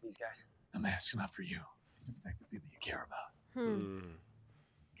standing up to these guys. The mask's not for you. It's to protect the people you care about.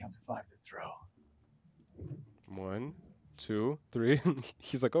 Count to 5, then throw. 1, 2, 3.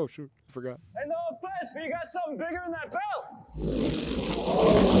 He's like, oh shoot, I forgot. Hey, no offense, but you got something bigger in that belt.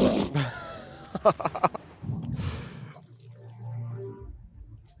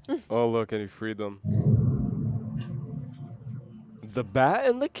 Oh look, and he freed them. The bat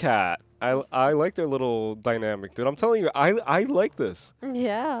and the cat. I like their little dynamic, dude. I'm telling you, I like this.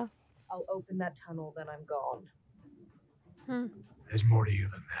 Yeah. I'll open that tunnel, then I'm gone. There's more to you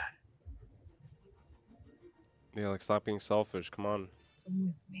than that. Yeah, like stop being selfish. Come on. Come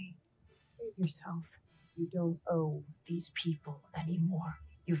with me. Save yourself. You don't owe these people anymore.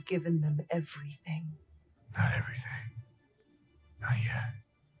 You've given them everything. Not everything. Not yet.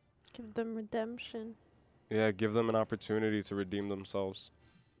 Give them redemption. Yeah, give them an opportunity to redeem themselves.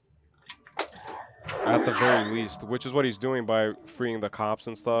 At the very least, which is what he's doing by freeing the cops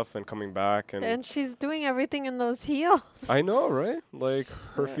and stuff and coming back. And she's doing everything in those heels. I know, right? Like,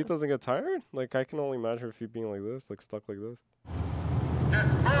 her feet doesn't get tired? Like, I can only imagine her feet being like this, like stuck like this.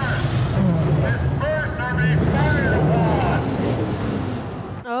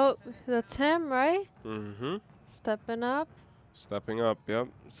 Oh, that's him, right? Mm-hmm. Stepping up. Stepping up, yep.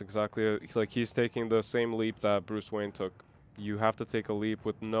 It's exactly like he's taking the same leap that Bruce Wayne took. You have to take a leap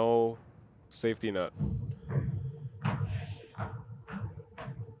with no safety net.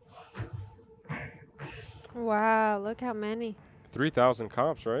 Wow, look how many. 3,000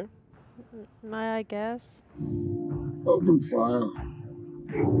 cops, right? I guess. Open fire.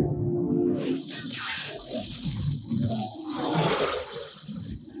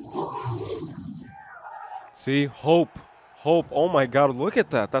 See, hope. Hope. Oh my God, look at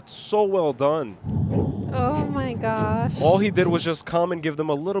that. That's so well done. Oh my gosh. All he did was just come and give them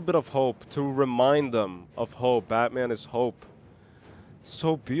a little bit of hope to remind them of hope. Batman is hope.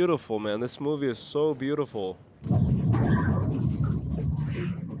 So beautiful, man. This movie is so beautiful.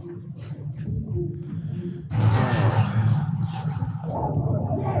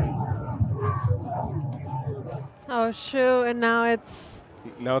 Oh shoot, and now it's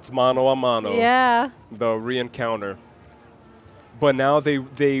mano a mano. Yeah. The re-encounter. But now they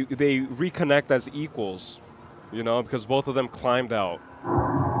reconnect as equals, you know, because both of them climbed out.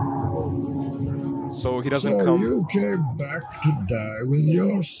 So he doesn't so come. you came back to die with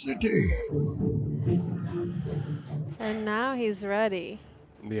your city. And now he's ready.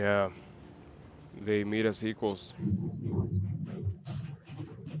 Yeah. They meet as equals.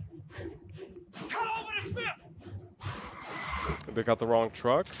 They got the wrong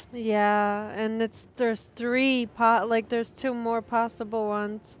truck. Yeah, and there's there's 2 more possible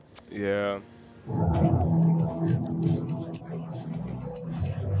ones. Yeah.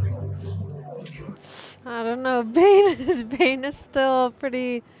 I don't know. Bane is still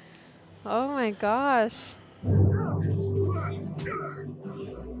pretty. Oh my gosh.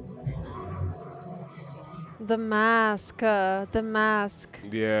 The mask.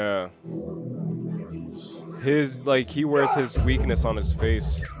 Yeah. He wears his weakness on his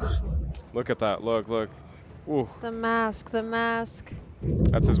face. Look at that. Look. Ooh. The mask.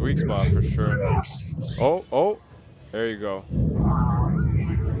 That's his weak spot for sure. Oh. There you go.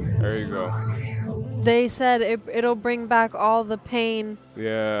 They said it'll bring back all the pain.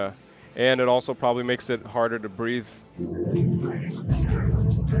 Yeah. And it also probably makes it harder to breathe.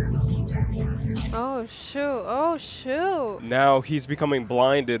 Oh shoot. Now he's becoming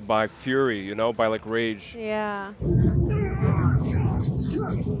blinded by fury, you know, by like rage. Yeah.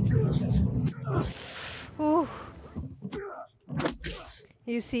 Ooh.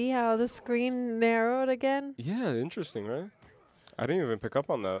 You see how the screen narrowed again? Yeah, interesting, right? I didn't even pick up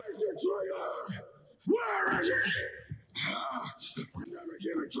on that. Where is it? We'll never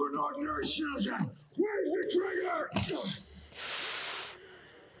give it to an ordinary citizen. Where's the trigger?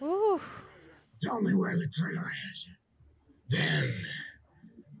 Ooh. Tell me where the trigger is. Then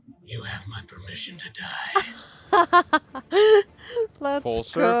you have my permission to die. Let's Full go.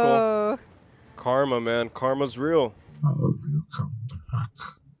 circle. Karma, man. Karma's real. I hope you come back.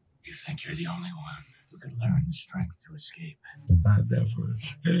 You think you're the only one who can learn the strength to escape? I never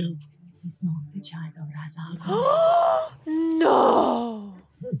escaped. He's not the child of Razal. No.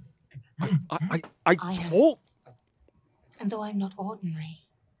 I told. And though I'm not ordinary,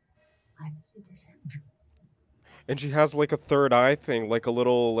 I'm a citizen. And she has like a third eye thing, like a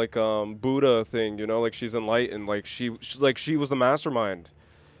little like Buddha thing, you know, like she's enlightened, like she was the mastermind.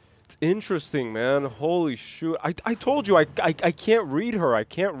 It's interesting, man. Holy shoot! I told you I can't read her. I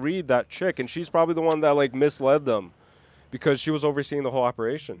can't read that chick, and she's probably the one that like misled them, because she was overseeing the whole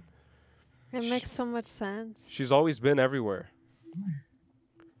operation. It makes so much sense. She's always been everywhere.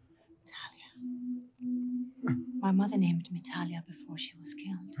 My mother named me Talia before she was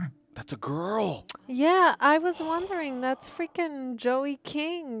killed. That's a girl. Yeah, I was wondering. That's freaking Joey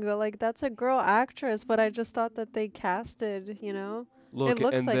King. Like, that's a girl actress, but I just thought that they casted, you know? Look, it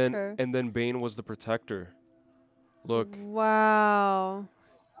looks and like then her. and then Bane was the protector. Look. Wow.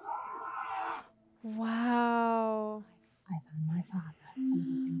 Wow. I found my father and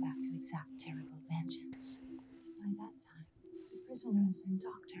brought him back to exact terrible vengeance. By that time, the prisoners and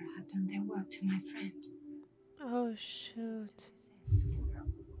doctor had done their work to my friend. Oh, shoot.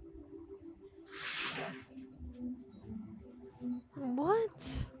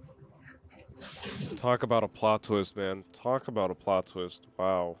 What? Talk about a plot twist, man. Talk about a plot twist.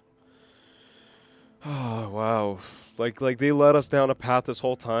 Wow. Oh, wow. Like they led us down a path this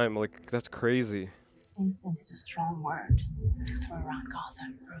whole time. Like, that's crazy. Innocent is a strong word to throw around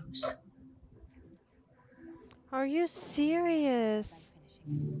Gotham, Bruce. Are you serious?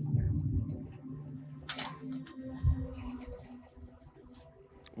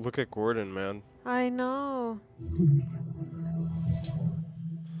 Look at Gordon, man. I know.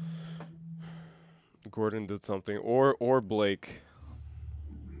 Gordon did something, or Blake.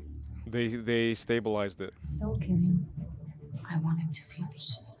 They stabilized it. Don't kill him. I want him to feel the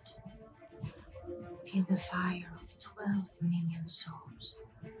heat. Feel the fire of 12 million souls.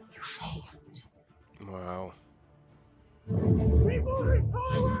 You failed. Wow. Keep moving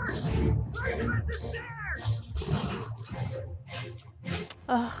forward! Bring him at the stairs!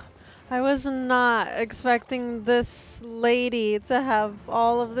 Ugh, I was not expecting this lady to have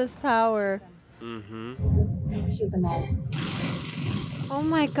all of this power. Mm-hmm. Shoot them all. Oh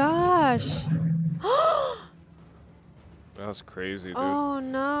my gosh. That's crazy, dude. Oh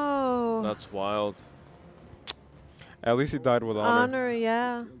no. That's wild. At least he died with honor. Honor,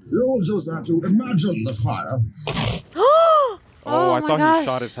 yeah. You'll just have to imagine the fire. Oh, I my thought gosh. he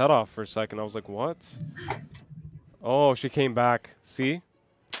shot his head off for a second. I was like, what? Oh, she came back. See?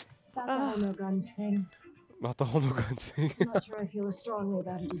 About the whole no guns thing. About the whole no guns thing. I'm not sure I feel as strongly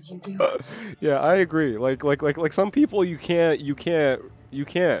about it as you do. Yeah, I agree. Like some people you can't. You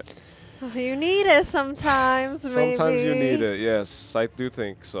need it sometimes, maybe. Sometimes you need it. Yes, I do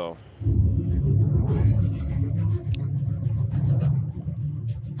think so.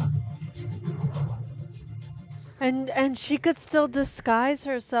 And she could still disguise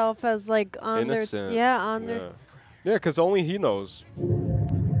herself as like on Innocent. their on their. Yeah, because only he knows.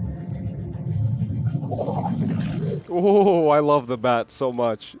 Oh, I love the bat so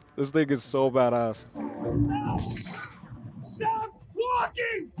much. This thing is so badass. Stop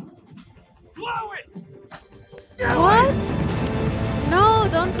walking! Blow it! What? No,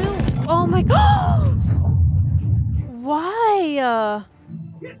 don't do. Oh my god! Why?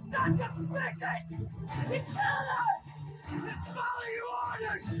 You're not gonna fix it! You killed her! Then follow your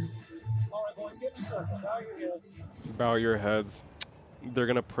orders! All right, boys, get in a circle. Bow your heads. Bow your heads. They're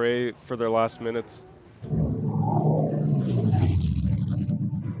gonna pray for their last minutes.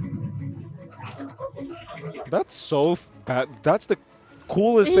 That's so bad. That's the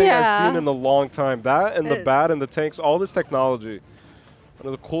coolest thing I've seen in a long time. That and the bat and the tanks, all this technology.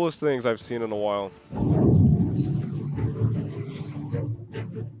 One of the coolest things I've seen in a while.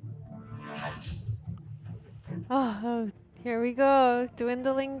 Oh, here we go,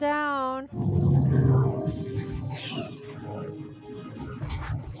 dwindling down.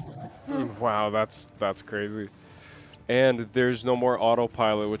 Wow, that's crazy. And there's no more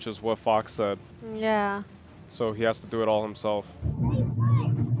autopilot, which is what Fox said. Yeah. So he has to do it all himself.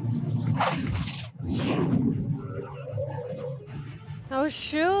 Oh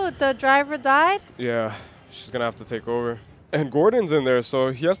shoot, the driver died? Yeah, she's gonna have to take over. And Gordon's in there, so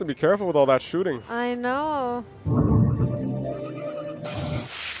he has to be careful with all that shooting. I know.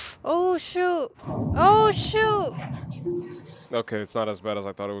 Oh shoot. Oh shoot. Okay, it's not as bad as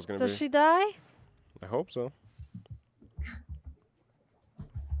I thought it was gonna be. Does she die? I hope so.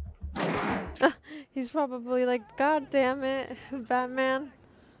 He's probably like, God damn it, Batman.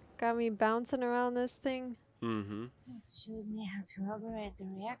 Got me bouncing around this thing. Mm-hmm. It showed me how to operate the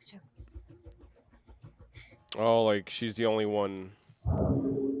reactor. Oh, like she's the only one.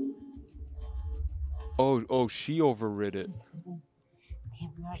 Oh, she overrid it. The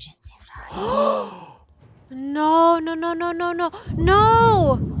emergency flight. No, no, no, no, no, no,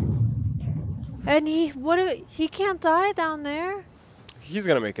 no! And he can't die down there. He's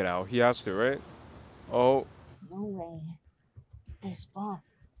gonna make it out. He has to, right? Oh. No way. This bomb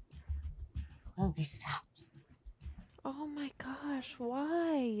will be stopped. Oh my gosh,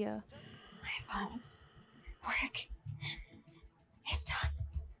 why? My father's work is done.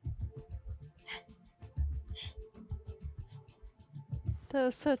 That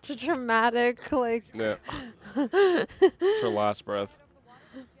was such a dramatic, like... Yeah. It's her last breath.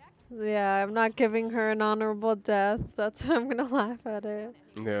 Yeah, I'm not giving her an honorable death. That's why I'm gonna laugh at it.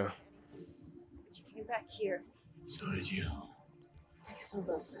 Yeah. You came back here. So did you. I guess we're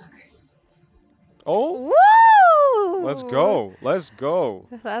both suckers. Oh. Woo! Let's go. Let's go.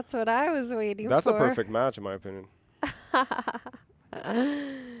 That's what I was waiting That's for. a perfect match, in my opinion.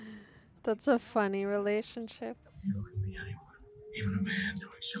 That's a funny relationship. You can be anyone. Even a man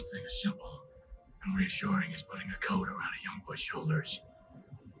doing something as simple and reassuring as putting a coat around a young boy's shoulders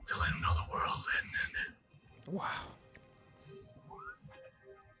to let him know the world hadn't ended. Wow.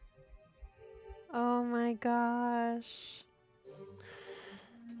 Oh my gosh.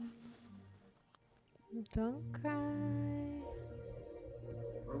 Don't cry.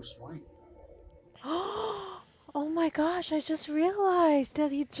 Bruce Wayne. Oh my gosh, I just realized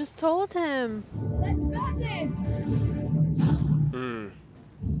that he just told him. That's Batman!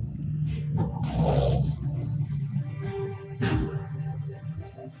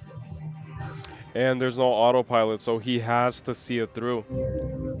 And there's no autopilot, so he has to see it through.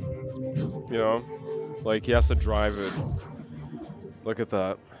 You know? Like, he has to drive it. Look at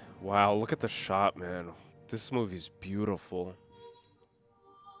that. Wow, look at the shot, man. This movie's beautiful.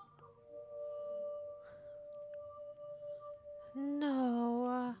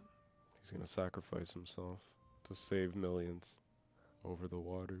 No. He's gonna sacrifice himself to save millions over the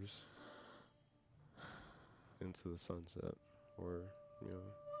waters into the sunset, or, you know.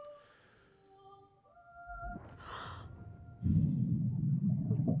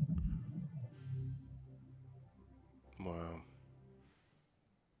 Wow.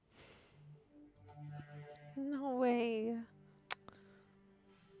 No way.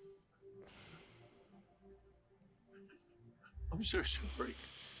 I'm so sorry.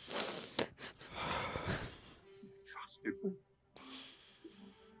 Trusted me.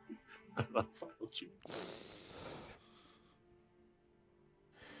 And I followed you.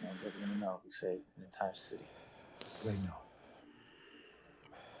 Now they're gonna know who saved an entire city. They know.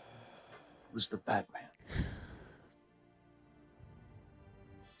 It was the Batman.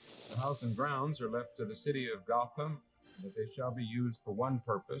 The house and grounds are left to the city of Gotham, but they shall be used for one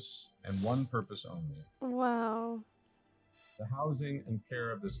purpose, and one purpose only. Wow. The housing and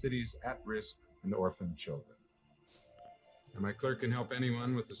care of the city's at-risk and orphan children. And my clerk can help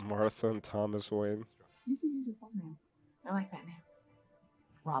anyone with this. Martha and Thomas Wayne. You can use your full name. I like that name.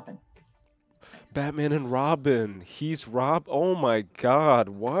 Robin. Batman and Robin. He's Rob. Oh my God.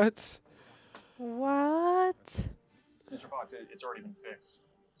 What? What? Mr. Fox, it's already been fixed.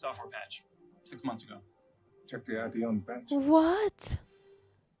 Software patch. 6 months ago. Check the ID on the patch. What?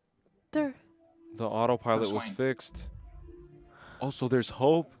 There. The autopilot was fixed. Oh, so there's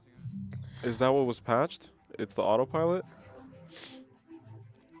hope. Is that what was patched? It's the autopilot?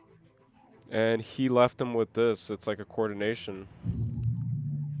 And he left him with this. It's like a coordination.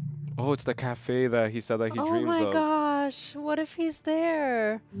 Oh, it's the cafe that he said that he dreams of. Oh my gosh. What if he's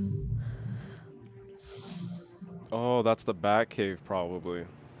there? Oh, that's the Batcave probably.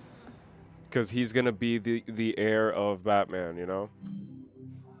 Because he's going to be the heir of Batman, you know?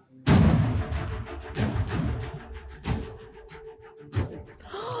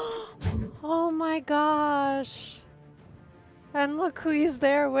 Oh my gosh. And look who he's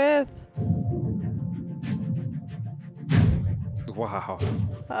there with. Wow.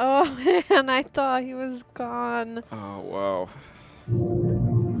 Oh man, I thought he was gone. Oh, wow.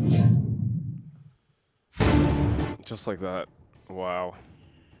 Just like that. Wow.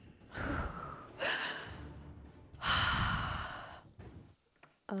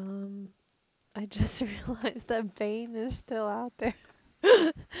 I just realized that Bane is still out there.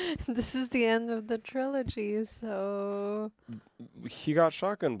 This is the end of the trilogy, so... He got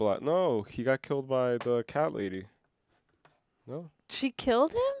shotgun blast. No, he got killed by the cat lady. No. She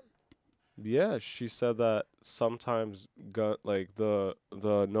killed him? Yeah, she said that sometimes gun like the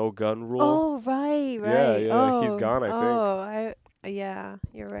no gun rule. Oh, right, Yeah, right. yeah, he's gone, I think. Oh, yeah,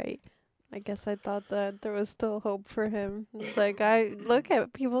 you're right. I guess I thought that there was still hope for him. Like, I look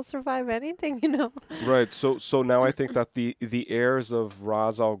at people survive anything, you know. Right. So now I think that the heirs of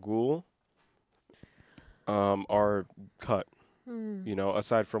Ra's al Ghul are cut. Hmm. You know,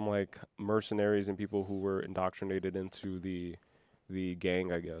 aside from like mercenaries and people who were indoctrinated into the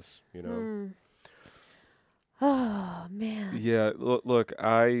gang, I guess, you know. Hmm. Oh, man. Yeah, look,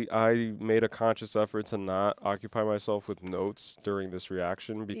 I made a conscious effort to not occupy myself with notes during this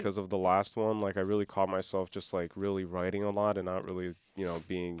reaction because of the last one. Like, I really caught myself just like really writing a lot and not really, you know,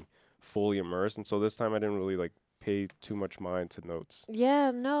 being fully immersed. And so this time I didn't really like pay too much mind to notes. Yeah,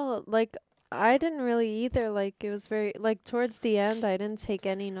 no, like I didn't really either. Like it was very like towards the end, I didn't take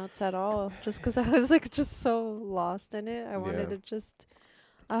any notes at all, just 'cause I was like just so lost in it. I wanted Yeah. to just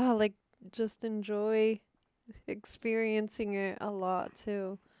like just enjoy experiencing it a lot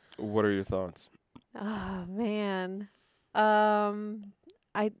too. What are your thoughts? Oh man.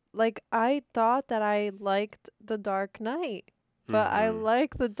 I thought that I liked The Dark Knight, but I Mhm.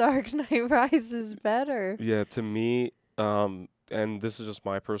 like The Dark Knight Rises better. Yeah, to me, and this is just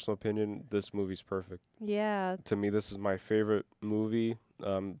my personal opinion, this movie's perfect. Yeah. To me, this is my favorite movie.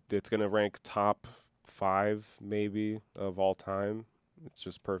 It's gonna rank top 5 maybe of all time. It's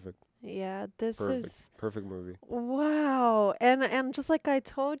just perfect. Yeah, this Perfect. is Perfect movie. wow. And just like I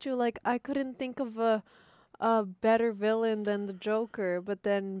told you, like I couldn't think of a better villain than the Joker, but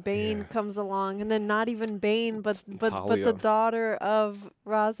then Bane comes along, and then not even Bane, but the Talia. daughter of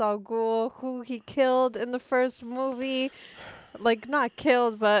Ra's al Ghul, who he killed in the first movie. Like not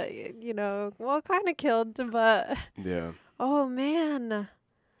killed, but you know, well, kind of killed, but Yeah. oh man.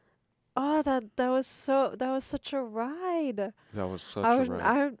 Oh, that was such a ride. That was such a ride.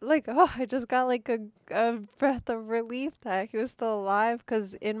 I like, I just got like a breath of relief that he was still alive,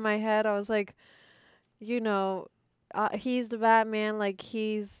 'cause in my head I was like, you know, he's the Batman, like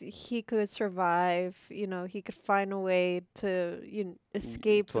he could survive, you know, he could find a way to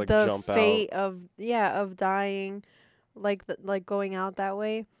escape to, like, the jump out. fate of dying, like like going out that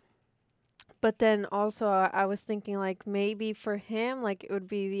way. But then also I was thinking like maybe for him like it would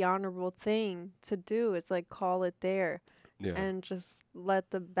be the honorable thing to do. It's like call it there. Yeah. And just let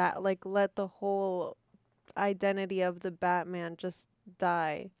let the whole identity of the Batman just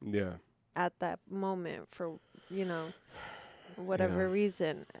die Yeah. at that moment for, you know, whatever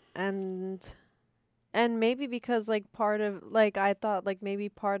reason. And maybe because like part of like I thought like maybe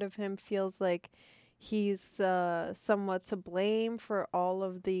part of him feels like he's somewhat to blame for all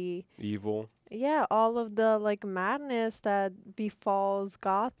of the Evil. yeah, all of the like madness that befalls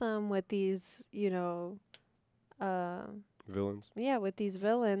Gotham with these, you know, Villains. yeah, with these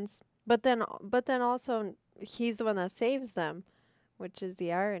villains. But then also he's the one that saves them, which is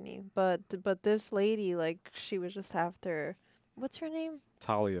the irony. But this lady, like, she was just after, what's her name?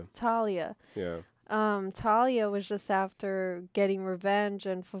 Talia. Talia. Yeah. Talia was just after getting revenge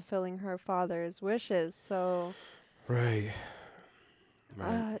and fulfilling her father's wishes. So, Right.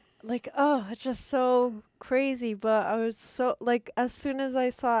 Right. it's just so crazy. But I was so, like, as soon as I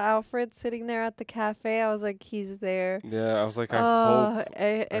saw Alfred sitting there at the cafe, I was like, he's there. Yeah, I was like, I hope.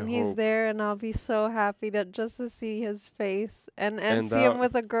 And he's hope. there, and I'll be so happy just to see his face and And see him that-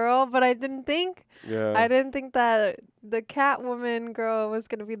 with a girl. But I didn't think Yeah. that the Catwoman girl was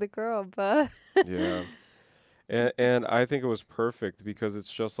gonna be the girl. But Yeah. And I think it was perfect because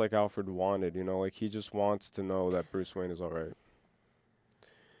it's just like Alfred wanted, you know, like he just wants to know that Bruce Wayne is all right.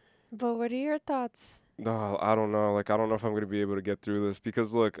 but what are your thoughts? No, I don't know. Like, I don't know if I'm going to be able to get through this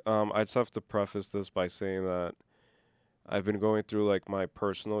because, look, I just have to preface this by saying that I've been going through, like, my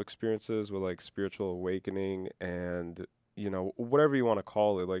personal experiences with, like, spiritual awakening and, you know, whatever you want to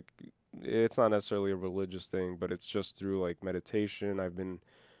call it. Like, it's not necessarily a religious thing, but it's just through, like, meditation. I've been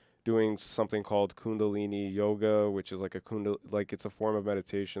doing something called Kundalini yoga, which is like it's a form of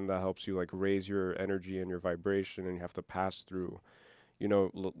meditation that helps you, like, raise your energy and your vibration, and you have to pass through, you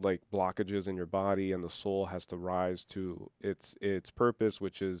know, like blockages in your body, and the soul has to rise to its purpose,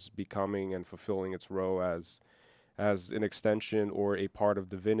 which is becoming and fulfilling its role as an extension or a part of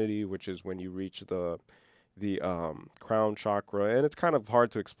divinity, which is when you reach the crown chakra. And it's kind of hard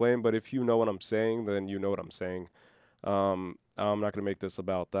to explain, but if you know what I'm saying, then you know what I'm saying. I'm not going to make this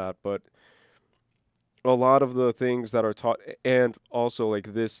about that, but a lot of the things that are taught, and also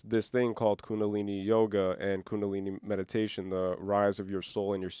like this thing called Kundalini yoga and Kundalini meditation, the rise of your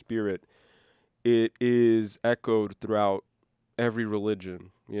soul and your spirit, it is echoed throughout every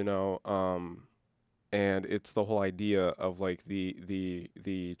religion, you know. and it's the whole idea of like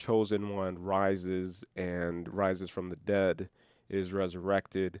the chosen one rises from the dead, is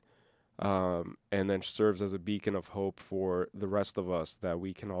resurrected, and then serves as a beacon of hope for the rest of us, that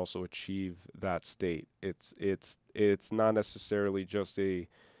we can also achieve that state. It's not necessarily just a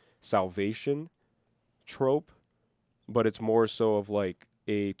salvation trope, but it's more so of like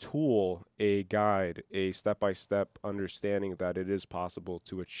a tool, a guide, a step-by-step understanding that it is possible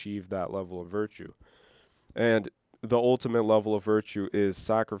to achieve that level of virtue. And the ultimate level of virtue is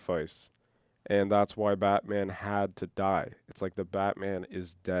sacrifice. And that's why Batman had to die. It's like the Batman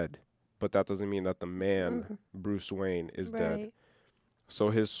is dead, but that doesn't mean that the man, Bruce Wayne, is dead. So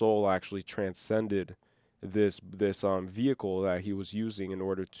his soul actually transcended this vehicle that he was using in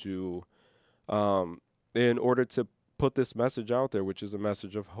order to put this message out there, which is a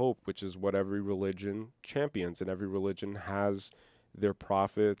message of hope, which is what every religion champions, and every religion has their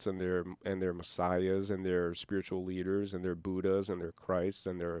prophets and their messiahs and their spiritual leaders and their Buddhas and their Christs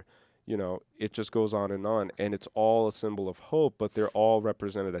and their, you know, it just goes on, and it's all a symbol of hope, but they're all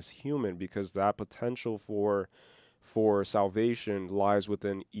represented as human, because that potential for salvation lies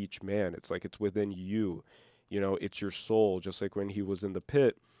within each man. It's like it's within you, you know, it's your soul. Just like when he was in the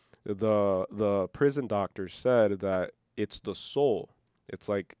pit, the prison doctor said that it's the soul. It's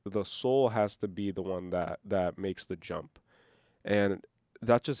like the soul has to be the one that makes the jump. And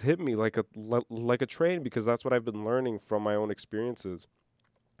that just hit me like a train, because that's what I've been learning from my own experiences.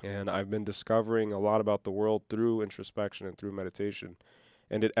 And I've been discovering a lot about the world through introspection and through meditation.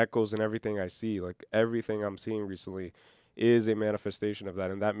 And it echoes in everything I see. Like everything I'm seeing recently is a manifestation of that.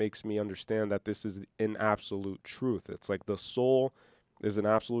 And that makes me understand that this is an absolute truth. It's like the soul is an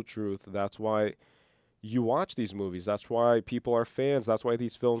absolute truth. That's why you watch these movies. That's why people are fans. That's why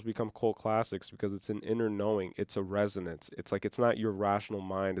these films become cult classics, because it's an inner knowing. It's a resonance. It's like it's not your rational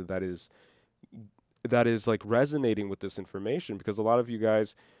mind that is like resonating with this information, because a lot of you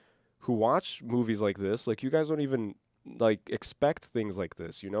guys who watch movies like this, like you guys don't even like expect things like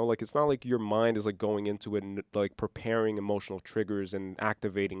this, you know? Like it's not like your mind is like going into it and like preparing emotional triggers and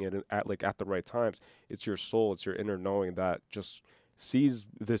activating it at the right times. It's your soul, it's your inner knowing that just sees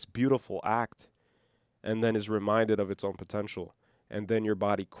this beautiful act and then is reminded of its own potential. And then your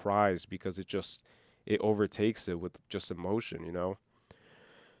body cries because it overtakes it with just emotion, you know?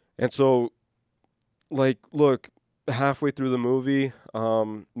 And so, like, look, halfway through the movie,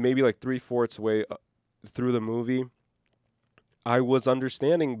 maybe like 3/4 way through the movie, I was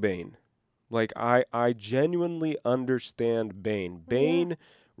understanding Bane. Like, I genuinely understand Bane. Bane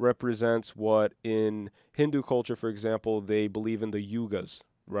represents what in Hindu culture, for example, they believe in the yugas,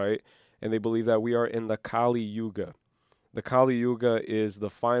 right? And they believe that we are in the Kali Yuga. The Kali Yuga is the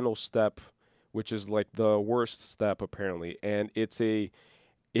final step, which is like the worst step apparently. And it's a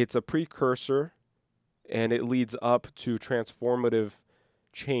precursor, and it leads up to transformative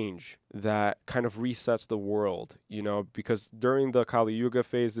change that kind of resets the world, you know, because during the Kali Yuga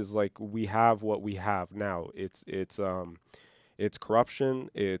phase is like we have what we have now. It's corruption,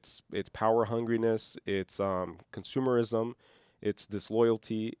 it's power hungriness, it's consumerism, it's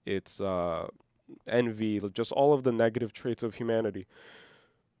disloyalty, it's envy, just all of the negative traits of humanity.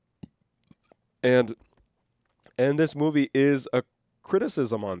 And this movie is a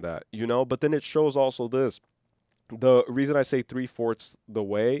criticism on that, you know, but then it shows also this. The reason I say 3/4 the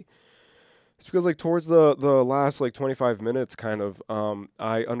way is because like towards the last like 25 minutes kind of,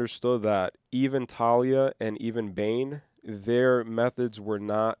 I understood that even Talia and even Bane, their methods were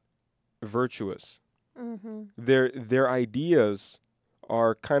not virtuous. Mm-hmm. Their ideas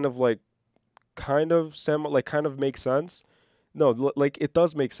are kind of make sense. No, like it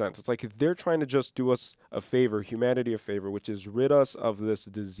does make sense. It's like they're trying to just do us a favor, humanity a favor, which is rid us of this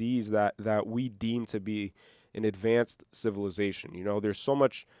disease that we deem to be an advanced civilization. You know, there's so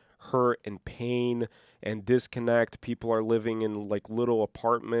much hurt and pain and disconnect. People are living in like little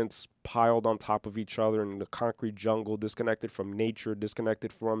apartments piled on top of each other in the concrete jungle, disconnected from nature,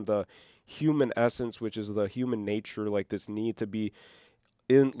 disconnected from the human essence, which is the human nature, like this need to be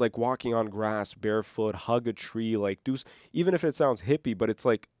in like walking on grass barefoot, hug a tree, like even if it sounds hippie, but it's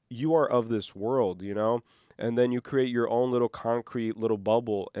like you are of this world, you know? And then you create your own little concrete little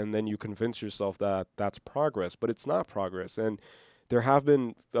bubble, and then you convince yourself that that's progress, but it's not progress. And there have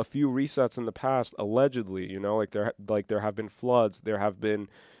been a few resets in the past, allegedly, you know, like there have been floods, there have been,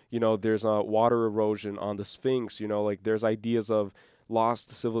 you know, there's water erosion on the Sphinx, you know, like there's ideas of lost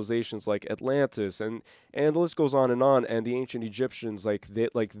civilizations like Atlantis, and the list goes on, and the ancient Egyptians,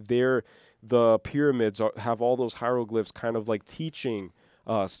 the pyramids have all those hieroglyphs kind of like teaching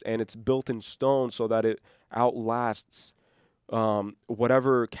us, and it's built in stone so that it outlasts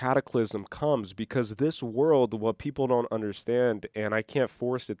whatever cataclysm comes, because this world, what people don't understand, and I can't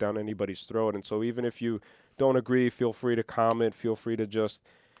force it down anybody's throat. And so even if you don't agree, feel free to comment, feel free to just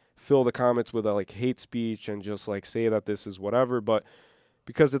fill the comments with like hate speech and just like say that this is whatever, but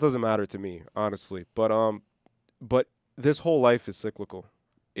because it doesn't matter to me, honestly. But this whole life is cyclical.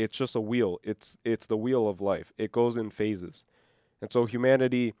 It's just a wheel. It's the wheel of life. It goes in phases. And so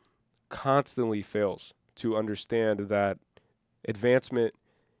humanity constantly fails to understand that advancement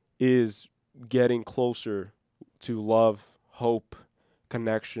is getting closer to love, hope,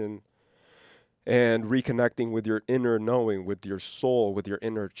 connection, and reconnecting with your inner knowing, with your soul, with your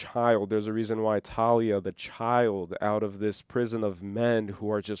inner child. There's a reason why Talia, the child, out of this prison of men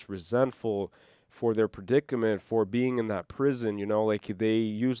who are just resentful for their predicament, for being in that prison, you know, like they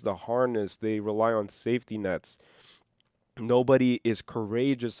use the harness, they rely on safety nets. Nobody is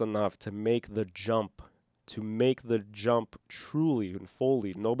courageous enough to make the jump truly and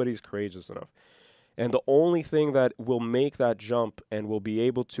fully. Nobody's courageous enough. And the only thing that will make that jump and will be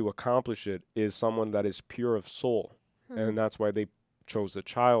able to accomplish it is someone that is pure of soul. And that's why they chose a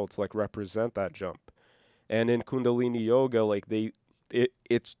child to like represent that jump. And in Kundalini yoga, like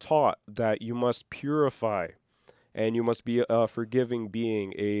it's taught that you must purify and you must be a forgiving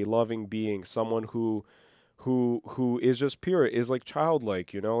being, a loving being, someone who is just pure, is like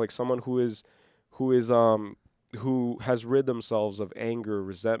childlike, you know, like someone who has rid themselves of anger,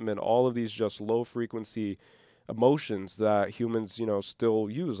 resentment, all of these just low frequency emotions that humans, you know, still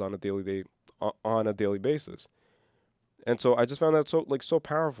use on a daily basis. And so I just found that so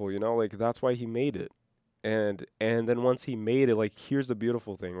powerful, you know, like that's why he made it. And then once he made it, like here's the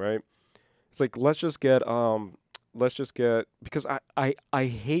beautiful thing, right? It's like let's just get because I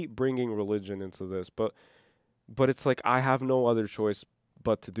hate bringing religion into this, but it's like I have no other choice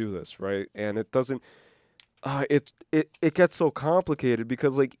but to do this, right? And it doesn't it gets so complicated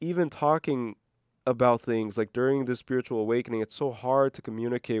because like even talking about things like during the spiritual awakening, it's so hard to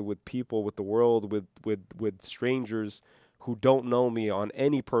communicate with people, with the world, with strangers who don't know me on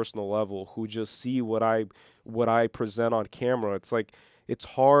any personal level, who just see what I present on camera. It's like it's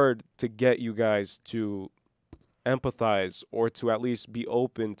hard to get you guys to empathize or to at least be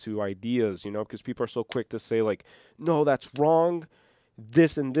open to ideas, you know, because people are so quick to say like, no, that's wrong,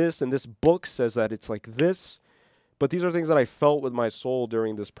 this and this book says that it's like this. But these are things that I felt with my soul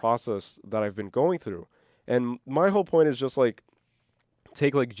during this process that I've been going through. And my whole point is just like,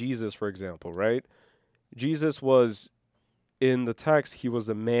 take like Jesus, for example, right? Jesus was, in the text, he was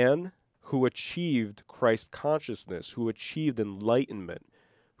a man who achieved Christ consciousness, who achieved enlightenment,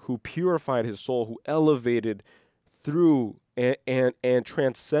 who purified his soul, who elevated through and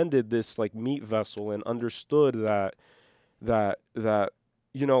transcended this like meat vessel and understood that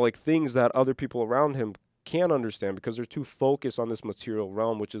you know, like things that other people around him can't understand because they're too focused on this material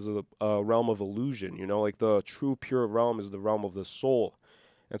realm, which is a realm of illusion. You know, like the true pure realm is the realm of the soul.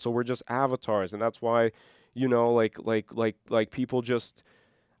 And so we're just avatars, and that's why, you know, like people just,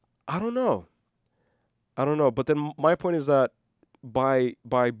 I don't know. But then my point is that by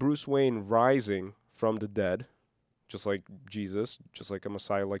Bruce Wayne rising from the dead, just like Jesus, just like a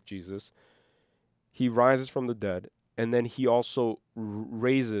Messiah like Jesus, he rises from the dead, and then he also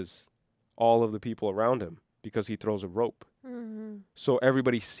raises all of the people around him because he throws a rope. Mm-hmm. So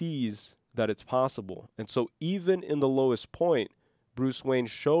everybody sees that it's possible. And so even in the lowest point, Bruce Wayne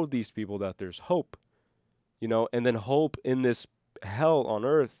showed these people that there's hope, you know, and then hope in this hell on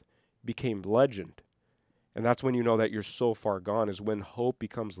earth became legend. And that's when you know that you're so far gone, is when hope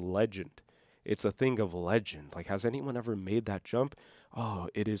becomes legend. It's a thing of legend. Like, has anyone ever made that jump? Oh,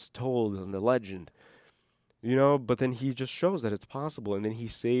 it is told in the legend, you know, but then he just shows that it's possible. And then he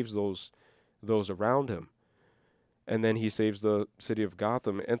saves those around him. And then he saves the city of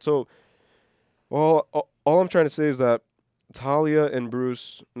Gotham. And so all I'm trying to say is that Talia and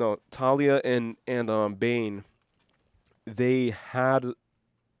Bane, they had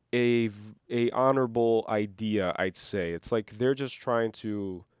a honorable idea, I'd say. It's like they're just trying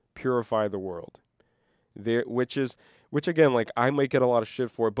to purify the world. Which again, like I might get a lot of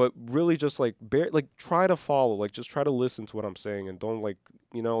shit for it, but really just like try to follow, like just try to listen to what I'm saying and don't like,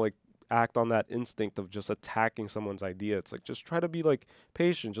 you know, like act on that instinct of just attacking someone's idea. It's like just try to be like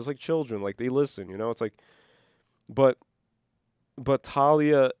patient, just like children, like they listen, you know. It's like but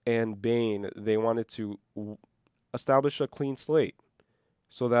Talia and Bane, they wanted to establish a clean slate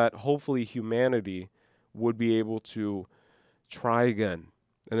so that hopefully humanity would be able to try again,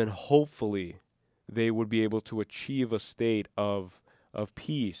 and then hopefully they would be able to achieve a state of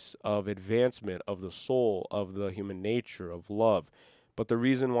peace, of advancement, of the soul, of the human nature, of love. But the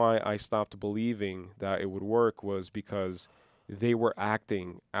reason why I stopped believing that it would work was because they were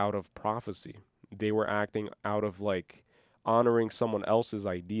acting out of prophecy. They were acting out of like honoring someone else's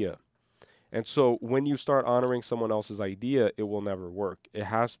idea. And so when you start honoring someone else's idea, it will never work. It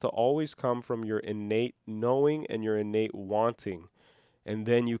has to always come from your innate knowing and your innate wanting. And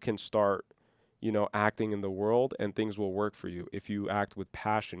then you can start, you know, acting in the world, and things will work for you if you act with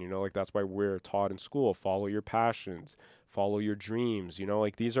passion. You know, like that's why we're taught in school, follow your passions, follow your dreams. You know,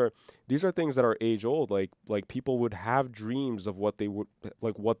 like these are things that are age old. Like people would have dreams of what they would,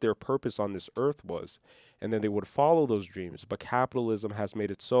 like what their purpose on this earth was, and then they would follow those dreams. But capitalism has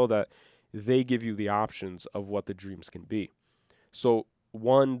made it so that they give you the options of what the dreams can be. So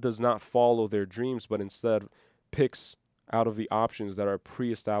one does not follow their dreams, but instead picks out of the options that are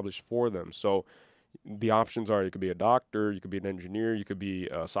pre-established for them. So the options are, you could be a doctor, you could be an engineer, you could be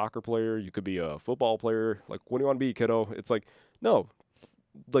a soccer player, you could be a football player. Like, what do you want to be, kiddo? It's like, no,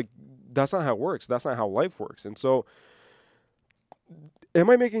 like that's not how it works. That's not how life works. And so, am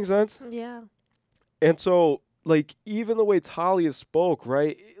I making sense? Yeah. And so, like, even the way Talia spoke,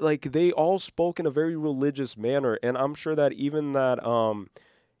 right? Like, they all spoke in a very religious manner. And I'm sure that even that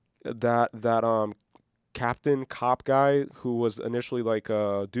captain cop guy who was initially like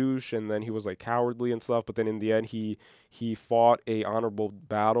a douche, and then he was like cowardly and stuff, but then in the end he fought a honorable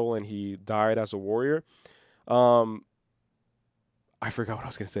battle and he died as a warrior. I forgot what I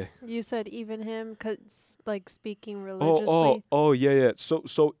was gonna say. You said even him, 'cause like speaking religiously. Oh yeah.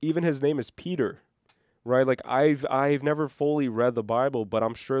 So even his name is Peter, right? Like I've never fully read the Bible, but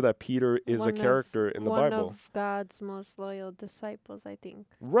I'm sure that Peter is a character in the Bible. One of God's most loyal disciples, I think.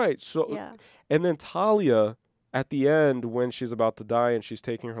 Right. So yeah. And then Talia, at the end, when she's about to die and she's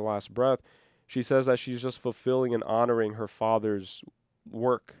taking her last breath, she says that she's just fulfilling and honoring her father's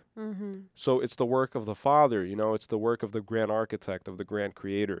work. Mm-hmm. So it's the work of the Father, you know, it's the work of the grand architect, of the grand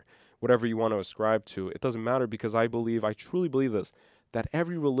creator, whatever you want to ascribe to. It doesn't matter, because I truly believe this, that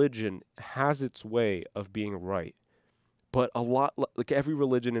every religion has its way of being right. But a lot, like every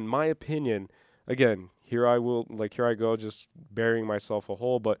religion, in my opinion, again, here I go, just burying myself a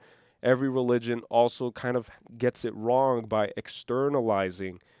hole, but every religion also kind of gets it wrong by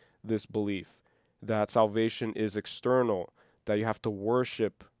externalizing this belief that salvation is external, that you have to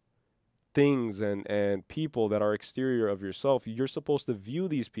worship things and people that are exterior of yourself. You're supposed to view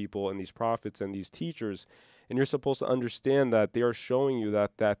these people and these prophets and these teachers, and you're supposed to understand that they are showing you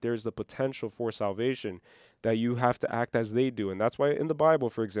that there's the potential for salvation, that you have to act as they do. And that's why in the Bible,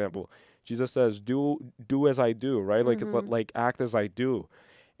 for example, Jesus says, do as I do, right? Like, it's like act as I do.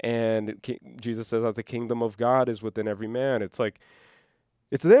 And Jesus says that the kingdom of God is within every man. It's like,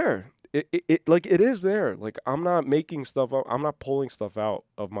 it's there. It like, it is there. Like, I'm not making stuff up. I'm not pulling stuff out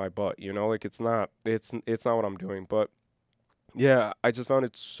of my butt, you know? Like, it's not what I'm doing. But yeah, I just found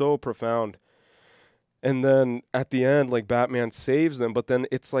it so profound. And then at the end, like, Batman saves them, but then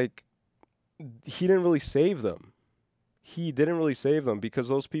it's like, he didn't really save them. He didn't really save them, because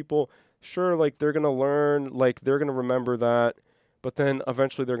those people, sure, like, they're going to learn, like, they're going to remember that, but then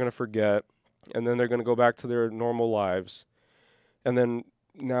eventually they're going to forget, and then they're going to go back to their normal lives. And then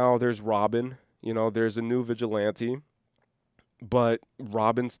now there's Robin, you know, there's a new vigilante, but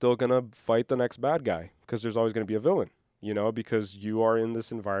Robin's still going to fight the next bad guy, because there's always going to be a villain, you know, because you are in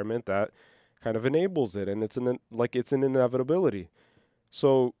this environment that kind of enables it, and it's an inevitability.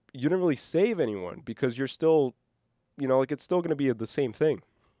 So you didn't really save anyone, because you're still, you know, like, it's still going to be the same thing.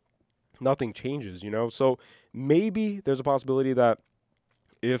 Nothing changes, you know. So maybe there's a possibility that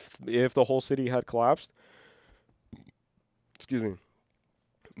if the whole city had collapsed, excuse me,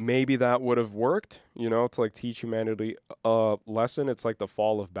 maybe that would have worked, you know, to like teach humanity a lesson. It's like the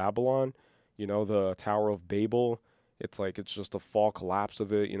fall of Babylon, you know, the Tower of Babel. It's like, it's just a fall collapse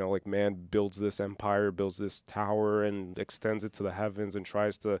of it, you know, like man builds this empire, builds this tower and extends it to the heavens and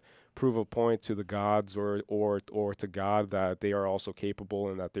tries to prove a point to the gods or to God that they are also capable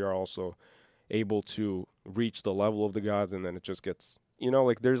and that they are also able to reach the level of the gods. And then it just gets, you know,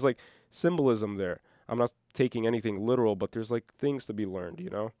 like there's like symbolism there. I'm not taking anything literal, but there's like things to be learned, you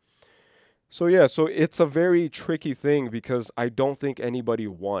know? So yeah, so it's a very tricky thing, because I don't think anybody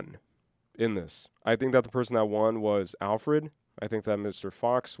won in this. I think that the person that won was Alfred. I think that Mr.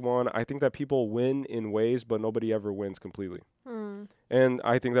 Fox won. I think that people win in ways, but nobody ever wins completely. And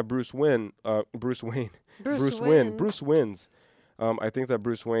I think that Bruce wins. I think that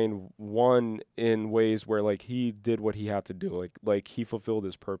Bruce Wayne won in ways where like he did what he had to do. Like he fulfilled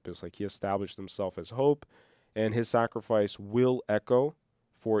his purpose. Like he established himself as hope, and his sacrifice will echo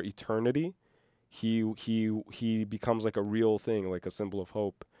for eternity. He becomes like a real thing, like a symbol of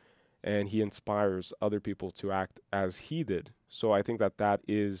hope. And he inspires other people to act as he did. So I think that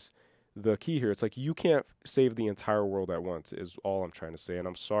is the key here. It's like you can't save the entire world at once is all I'm trying to say. And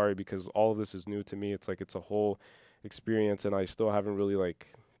I'm sorry because all of this is new to me. It's like it's a whole experience and I still haven't really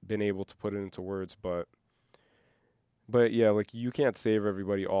like been able to put it into words, but yeah, like you can't save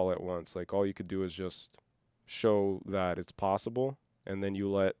everybody all at once. Like all you could do is just show that it's possible, and then you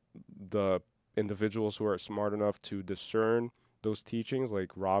let the individuals who are smart enough to discern those teachings,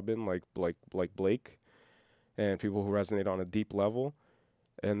 like Robin, like Blake, and people who resonate on a deep level,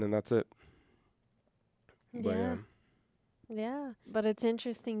 and then that's it. But Yeah. Yeah, but it's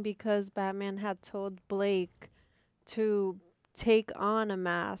interesting because Batman had told Blake to take on a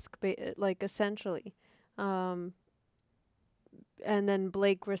mask, like essentially. And then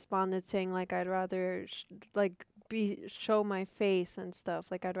Blake responded saying like I'd rather show my face and stuff,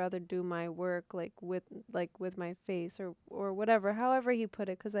 like I'd rather do my work like with my face or whatever, however he put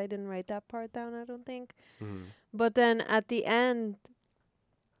it, because I didn't write that part down, I don't think. But then at the end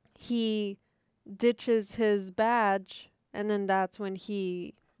he ditches his badge, and then that's when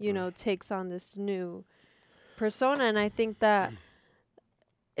he takes on this new persona. And I think that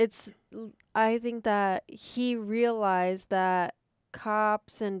he realized that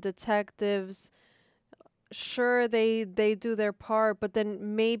cops and detectives, sure they do their part, but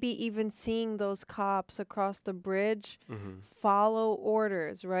then maybe even seeing those cops across the bridge follow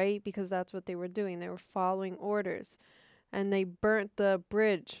orders, right? Because that's what they were doing. They were following orders, and they burnt the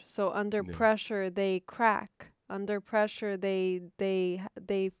bridge. So under pressure they crack. Under pressure they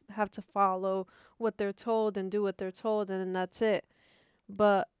have to follow what they're told and do what they're told, and then that's it.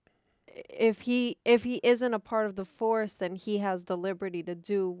 But if he isn't a part of the force, then he has the liberty to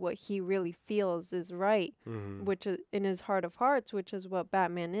do what he really feels is right, which is in his heart of hearts, which is what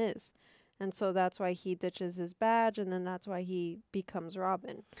Batman is. And so that's why he ditches his badge, and then that's why he becomes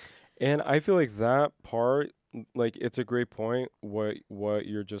Robin. And I feel like that part, like it's a great point what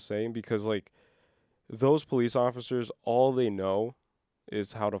you're just saying, because like those police officers, all they know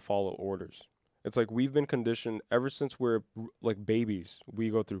is how to follow orders. It's like we've been conditioned ever since we're like babies.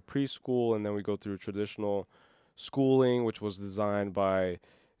 We go through preschool, and then we go through traditional schooling, which was designed by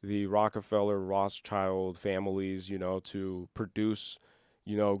the Rockefeller, Rothschild families, to produce,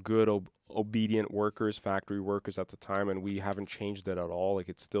 good, obedient workers, factory workers at the time. And we haven't changed it at all. Like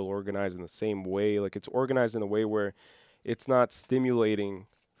it's still organized in the same way. Like it's organized in a way where it's not stimulating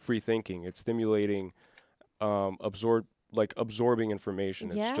free thinking. It's stimulating absorbing information.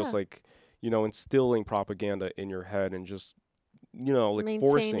 It's just like, instilling propaganda in your head and just, like maintaining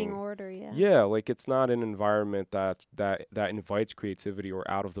forcing order. Yeah. Yeah, like it's not an environment that invites creativity or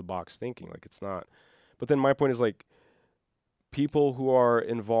out of the box thinking. Like it's not. But then my point is like people who are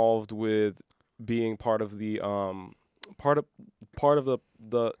involved with being part of the part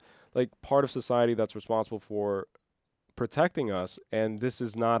of society that's responsible for protecting us, and this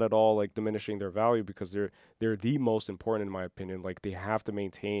is not at all like diminishing their value, because they're the most important in my opinion. Like they have to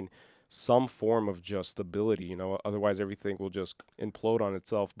maintain some form of just stability, otherwise everything will just implode on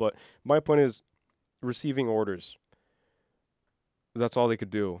itself. But my point is receiving orders. That's all they could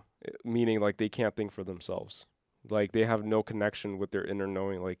do, meaning like they can't think for themselves. Like they have no connection with their inner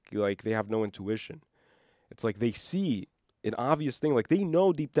knowing, like they have no intuition. It's like they see an obvious thing, like they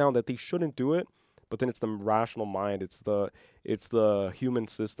know deep down that they shouldn't do it, but then it's the rational mind, it's the human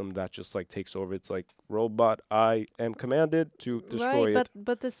system that just like takes over. It's like, robot, I am commanded to destroy it.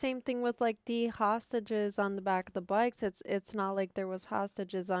 But the same thing with like the hostages on the back of the bikes. It's not like there was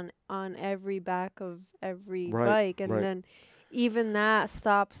hostages on every back of every bike, and then even that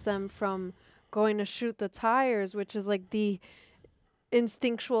stops them from going to shoot the tires, which is like the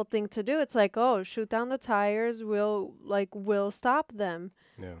instinctual thing to do. It's like, oh, shoot down the tires, we'll stop them.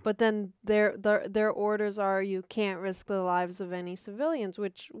 Yeah. But then their orders are you can't risk the lives of any civilians,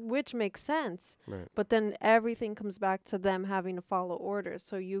 which makes sense. Right. But then everything comes back to them having to follow orders,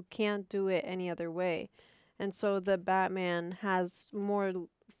 so you can't do it any other way. And so the Batman has more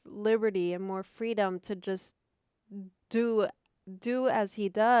liberty and more freedom to just do as he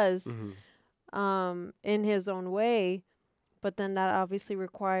does in his own way. But then that obviously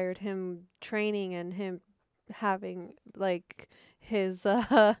required him training and him having like his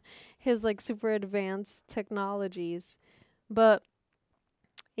like super advanced technologies. But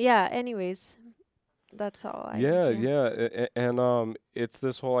yeah, anyways, that's all. And it's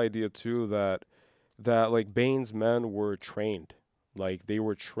this whole idea too that like Bane's men were trained, like they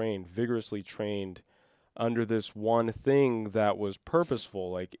were trained, vigorously trained under this one thing that was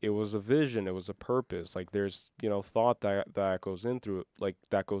purposeful. Like it was a vision, it was a purpose. Like there's thought that goes into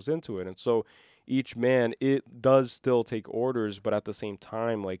it, and so each man, it does still take orders, but at the same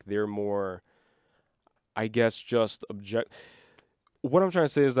time, like they're more, I guess, just what I'm trying to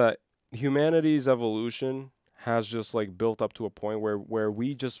say is that humanity's evolution has just like built up to a point where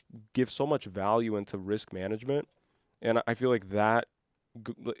we just give so much value into risk management, and I feel like that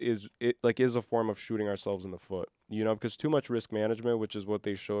is a form of shooting ourselves in the foot, you know, because too much risk management, which is what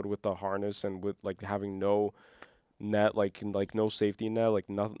they showed with the harness and with like having no net, like no safety net, like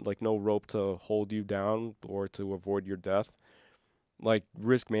nothing, like no rope to hold you down or to avoid your death. Like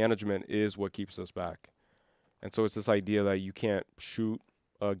risk management is what keeps us back. And so it's this idea that you can't shoot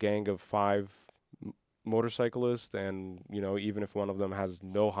a gang of 5 motorcyclists, and you know, even if one of them has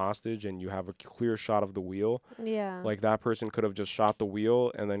no hostage and you have a clear shot of the wheel, Yeah. like that person could have just shot the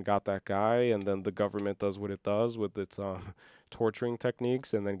wheel and then got that guy, and then the government does what it does with its torturing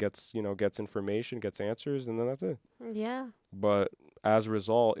techniques, and then gets information, gets answers, and then that's it. Yeah. But as a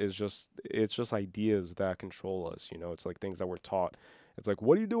result, it's just ideas that control us, you know. It's like things that we're taught. It's like,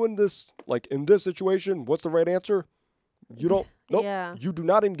 what do you do in this, like in this situation? What's the right answer? You don't. Nope. Yeah. You do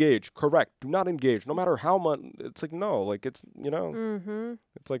not engage. Correct. Do not engage. No matter how much. It's like, no. Like it's, you know. Mm-hmm.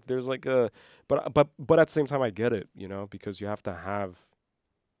 It's like there's like a, but at the same time I get it, you know, because you have to have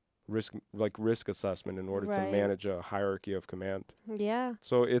risk assessment in order to Right. manage a hierarchy of command. Yeah.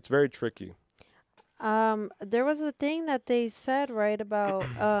 So it's very tricky. There was a thing that they said, right, about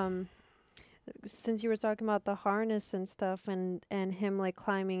since you were talking about the harness and stuff, and him like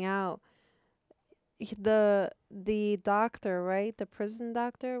climbing out. The doctor, right, the prison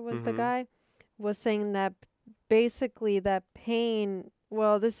doctor was the Mhm. guy, was saying that basically that pain.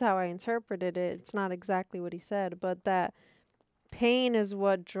 Well, this is how I interpreted it. It's not exactly what he said, but that pain is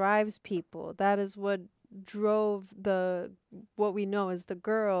what drives people. That is what drove what we know as the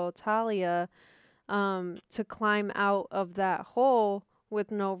girl Talia, to climb out of that hole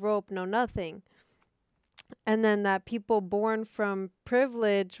with no rope, no nothing. And then that people born from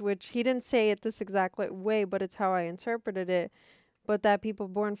privilege, which he didn't say it this exact way, but it's how I interpreted it. But that people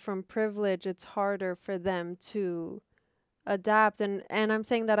born from privilege, it's harder for them to adapt. And I'm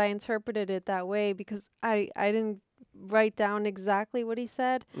saying that I interpreted it that way because I didn't write down exactly what he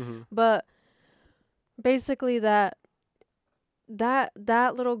said. Mhm. But basically that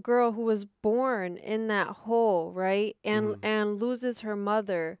little girl who was born in that hole, right? And loses her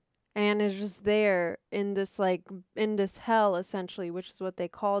mother and is just there in this hell essentially, which is what they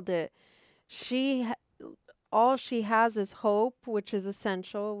called it. All she has is hope, which is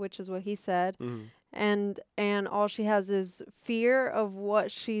essential, which is what he said. Mhm. And all she has is fear of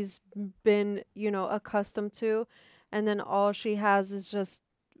what she's been, you know, accustomed to. And then all she has is just,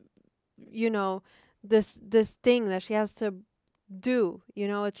 you know, this thing that she has to do, you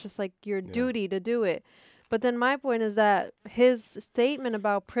know. It's just like your duty to do it. But then my point is that his statement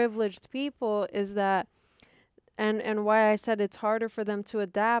about privileged people is that, and why I said it's harder for them to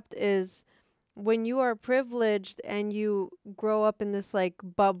adapt is when you are privileged and you grow up in this like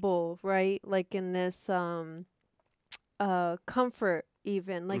bubble, right? Like in this comfort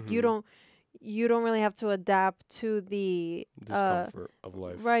even. Like Mhm. you don't really have to adapt to the Discomfort of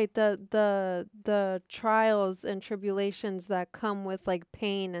life. right, the trials and tribulations that come with like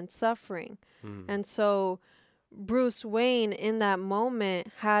pain and suffering. Mhm. And so Bruce Wayne in that moment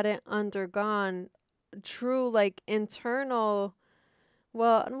hadn't undergone true like internal,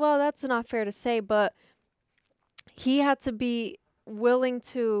 well that's not fair to say, but he had to be willing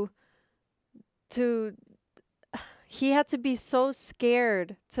to he had to be so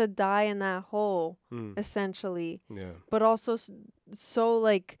scared to die in that hole, essentially. Yeah. But also so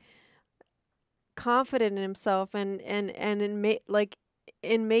like confident in himself and in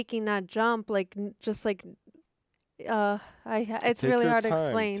making that jump, like just like it's Take really your hard to time.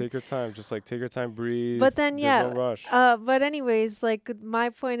 explain. Take your time. Just like take your time, breathe. But then There's no rush. but anyways, like my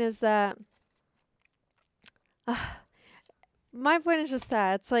point is that my point is just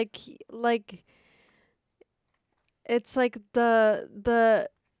that it's like it's like the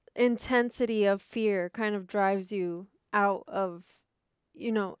intensity of fear kind of drives you out of,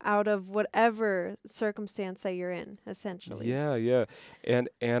 you know, out of whatever circumstance that you're in, essentially. Yeah. And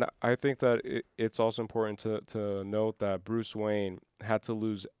I think that it's also important to note that Bruce Wayne had to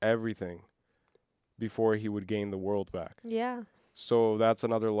lose everything before he would gain the world back. Yeah. So that's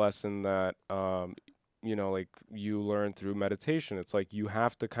another lesson that you know, like you learn through meditation. It's like you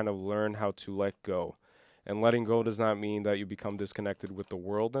have to kind of learn how to let go. And letting go does not mean that you become disconnected with the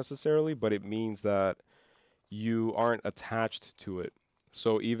world necessarily, but it means that you aren't attached to it.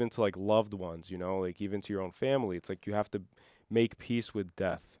 So even to like loved ones, you know, like even to your own family, it's like you have to make peace with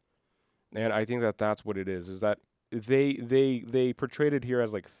death. And I think that that's what it is that they portrayed it here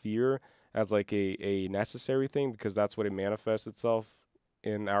as like fear, as like a necessary thing, because that's what it manifests itself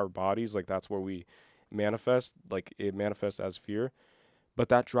in our bodies. Like that's where we manifest, like it manifests as fear. But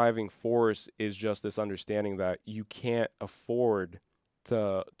that driving force is just this understanding that you can't afford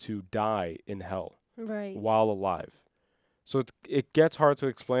to die in hell Right. while alive. So it gets hard to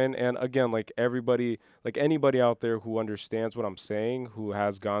explain. And again, like everybody, like anybody out there who understands what I'm saying, who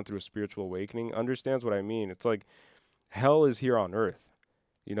has gone through a spiritual awakening, understands what I mean. It's like hell is here on earth.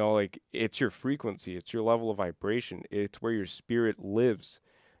 You know, like it's your frequency, it's your level of vibration, it's where your spirit lives.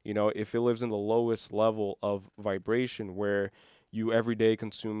 You know, if it lives in the lowest level of vibration where you every day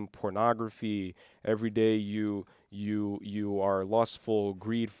consume pornography, every day you are lustful,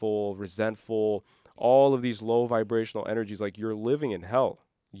 greedful, resentful, all of these low vibrational energies, like you're living in hell.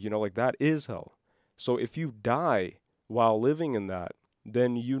 You know, like that is hell. So if you die while living in that,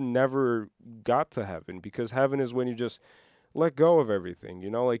 then you never got to heaven, because heaven is when you just let go of everything, you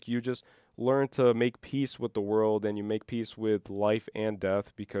know, like you just learn to make peace with the world and you make peace with life and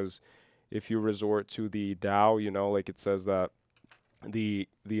death. Because if you resort to the Tao, you know, like it says that the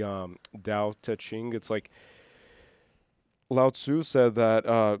Tao Te Ching, it's like Lao Tzu said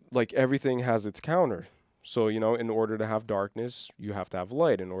that like everything has its counter. So, you know, in order to have darkness, you have to have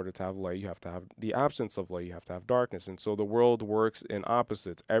light. In order to have light, you have to have the absence of light. You have to have darkness. And so the world works in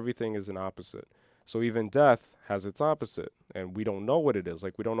opposites. Everything is an opposite. So even death has its opposite. And we don't know what it is.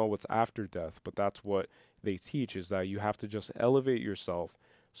 Like, we don't know what's after death. But that's what they teach, is that you have to just elevate yourself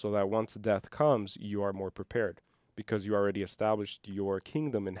so that once death comes, you are more prepared. Because you already established your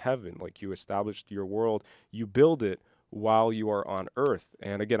kingdom in heaven. Like, you established your world. You build it while you are on earth.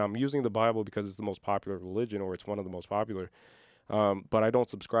 And again, I'm using the Bible because it's the most popular religion, or it's one of the most popular. But I don't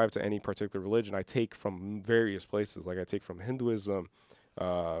subscribe to any particular religion. I take from various places. Like, I take from Hinduism,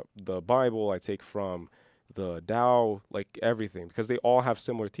 the Bible, I take from the Tao, like everything, because they all have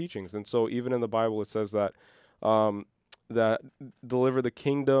similar teachings. And so even in the Bible, it says that that deliver the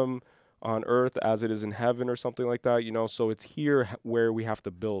kingdom on earth as it is in heaven, or something like that, you know. So it's here where we have to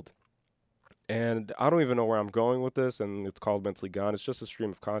build. And I don't even know where I'm going with this, and it's called Mentally Gone. It's just a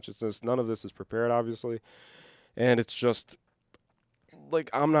stream of consciousness. None of this is prepared, obviously. And it's just, like,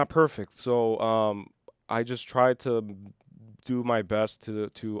 I'm not perfect. So I just try to do my best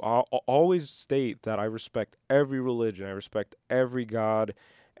to always state that I respect every religion. I respect every God,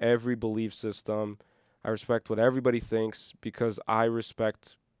 every belief system. I respect what everybody thinks, because I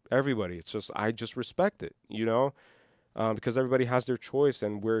respect everybody. It's just, I just respect it, you know? Because everybody has their choice,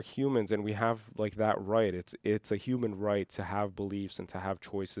 and we're humans, and we have like that right. It's a human right to have beliefs and to have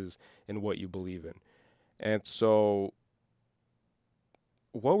choices in what you believe in. And so,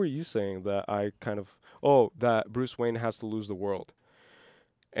 what were you saying that I kind of, that Bruce Wayne has to lose the world.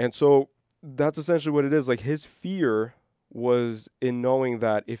 And so that's essentially what it is. Like, his fear was in knowing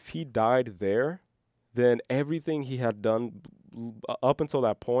that if he died there, then everything he had done up until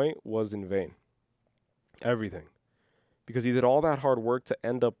that point was in vain. Everything. Because he did all that hard work to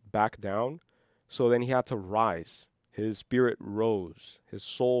end up back down. So then he had to rise. His spirit rose. His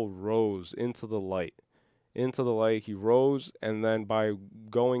soul rose into the light. Into the light, he rose. And then by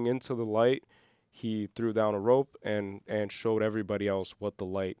going into the light, he threw down a rope and showed everybody else what the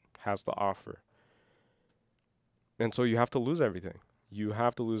light has to offer. And so you have to lose everything. You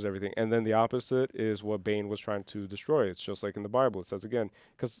have to lose everything. And then the opposite is what Bane was trying to destroy. It's just like in the Bible. It says again,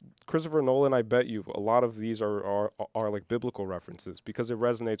 because Christopher Nolan, I bet you, a lot of these are like biblical references, because it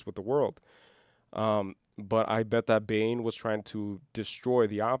resonates with the world. But I bet that Bane was trying to destroy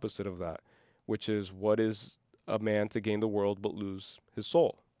the opposite of that, which is, what is a man to gain the world but lose his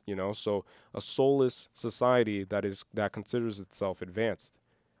soul? You know, so a soulless society that considers itself advanced,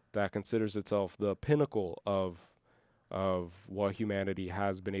 that considers itself the pinnacle of what humanity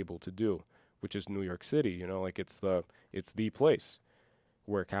has been able to do, which is New York City. You know, like it's the place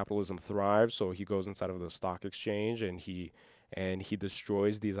where capitalism thrives. So he goes inside of the stock exchange and he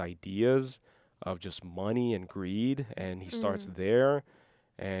destroys these ideas of just money and greed, and he starts there,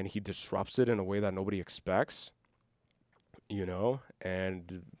 and he disrupts it in a way that nobody expects, you know,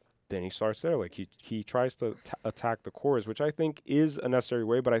 and then he starts there. Like he tries to attack the cores, which I think is a necessary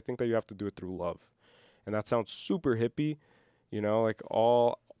way, but I think that you have to do it through love. And that sounds super hippie, you know, like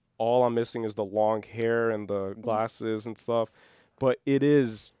all I'm missing is the long hair and the glasses and stuff, but it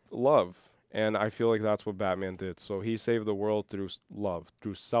is love. And I feel like that's what Batman did. So he saved the world through love,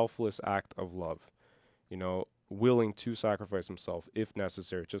 through selfless act of love, you know, willing to sacrifice himself if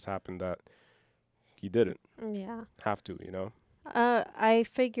necessary. It just happened that he didn't have to, you know. I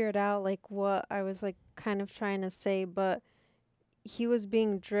figured out like what I was like kind of trying to say, but he was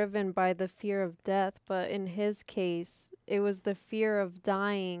being driven by the fear of death, but in his case, it was the fear of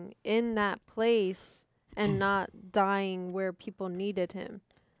dying in that place and not dying where people needed him.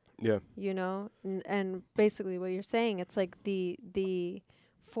 Yeah. You know, and basically what you're saying, it's like the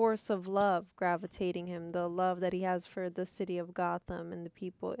force of love gravitating him, the love that he has for the city of Gotham and the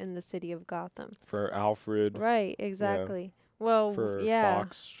people in the city of Gotham. For Alfred. Right, yeah, exactly. Well, For yeah.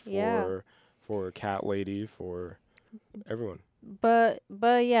 Fox, Yeah. for Cat Lady, for everyone. But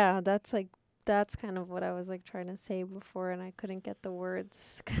yeah, that's kind of what I was like trying to say before, and I couldn't get the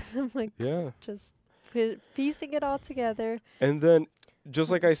words because I'm like Yeah. just piecing it all together. And then,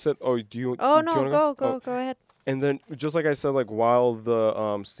 just like I said, oh, do you? Oh do you no, wanna go Oh. ahead. And then, just like I said, like while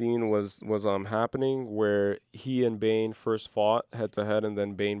the scene was happening, where he and Bane first fought head to head, and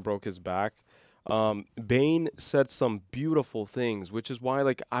then Bane broke his back. Bane said some beautiful things, which is why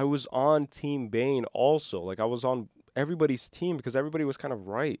like I was on Team Bane also. Like I was on everybody's team because everybody was kind of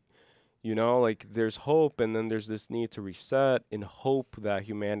right. You know, like there's hope, and then there's this need to reset in hope that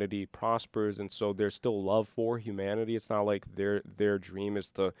humanity prospers, and so there's still love for humanity. It's not like their dream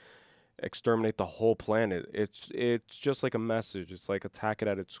is to exterminate the whole planet. It's just like a message. It's like attack it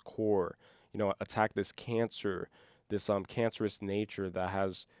at its core. You know, attack this cancer, this cancerous nature that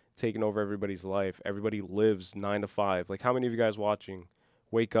has taken over everybody's life. Everybody lives 9 to 5. Like how many of you guys watching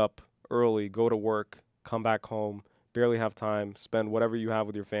wake up early, go to work, come back home, barely have time, spend whatever you have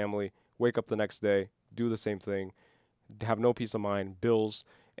with your family, wake up the next day, do the same thing, have no peace of mind, bills,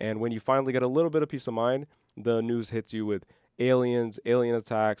 and when you finally get a little bit of peace of mind, the news hits you with aliens, alien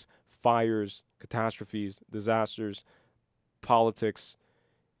attacks, fires, catastrophes, disasters, politics.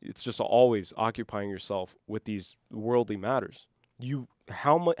 It's just always occupying yourself with these worldly matters.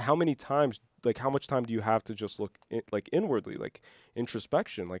 How many times, like how much time do you have to just look like inwardly, like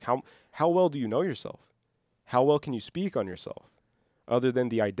introspection? Like how well do you know yourself? How well can you speak on yourself? Other than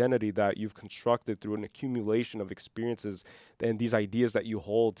the identity that you've constructed through an accumulation of experiences and these ideas that you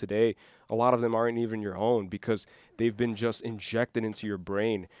hold today, a lot of them aren't even your own because they've been just injected into your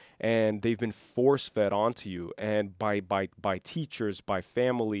brain and they've been force-fed onto you, and by teachers, by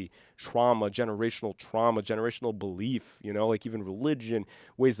family, generational belief, you know, like even religion,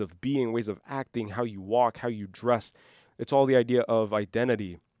 ways of being, ways of acting, how you walk, how you dress. It's all the idea of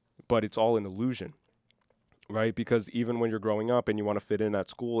identity, but it's all an illusion. Right, because even when you're growing up and you want to fit in at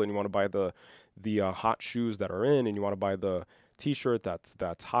school and you want to buy the hot shoes that are in, and you want to buy the T-shirt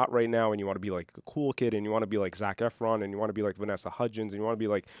that's hot right now, and you want to be like a cool kid, and you want to be like Zac Efron, and you want to be like Vanessa Hudgens, and you want to be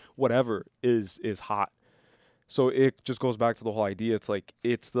like whatever is hot. So it just goes back to the whole idea. It's like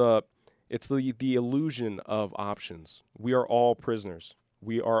it's the illusion of options. We are all prisoners.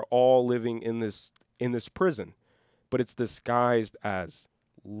 We are all living in this prison, but it's disguised as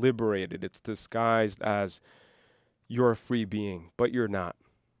liberated. It's disguised as you're a free being, but you're not.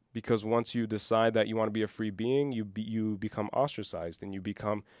 Because once you decide that you want to be a free being, you become ostracized, and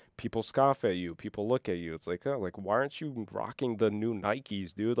people scoff at you, people look at you. It's like, oh, like why aren't you rocking the new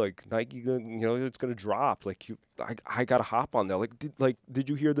Nikes, dude? Like Nike, you know, it's gonna drop. Like I gotta hop on that. Like did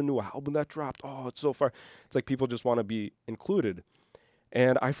you hear the new album that dropped? Oh, it's so far. It's like people just want to be included.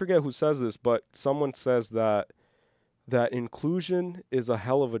 And I forget who says this, but someone says that inclusion is a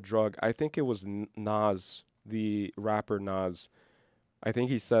hell of a drug. I think it was Nas, the rapper Nas. I think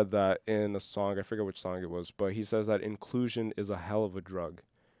he said that in a song. I forget which song it was, but he says that inclusion is a hell of a drug.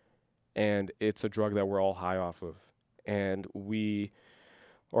 And it's a drug that we're all high off of. And we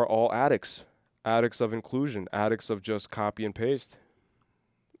are all addicts of inclusion, addicts of just copy and paste.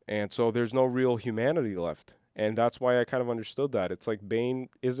 And so there's no real humanity left. And that's why I kind of understood that. It's like Bane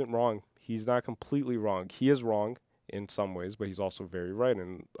isn't wrong. He's not completely wrong. He is wrong in some ways, but he's also very right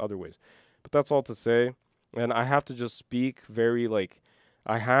in other ways. But that's all to say. And I have to just speak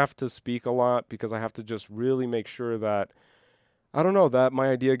I have to speak a lot because I have to just really make sure that, I don't know, that my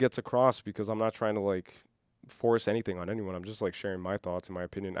idea gets across, because I'm not trying to like force anything on anyone. I'm just like sharing my thoughts and my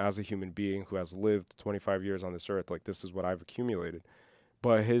opinion as a human being who has lived 25 years on this earth. Like this is what I've accumulated.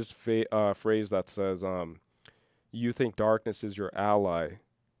 But his phrase that says, you think darkness is your ally.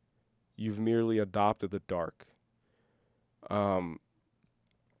 You've merely adopted the dark.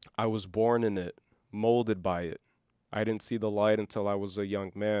 I was born in it, molded by it. I didn't see the light until I was a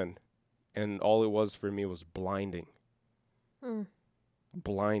young man, and all it was for me was blinding.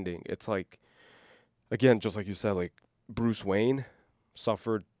 Blinding. It's like, again, just like you said, like Bruce Wayne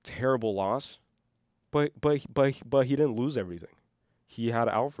suffered terrible loss, but he didn't lose everything. He had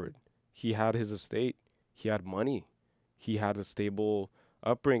Alfred. He had his estate. He had money. He had a stable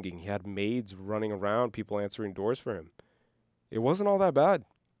upbringing. He had maids running around, people answering doors for him. It wasn't all that bad.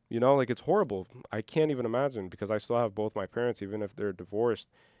 You know, like it's horrible. I can't even imagine, because I still have both my parents, even if they're divorced,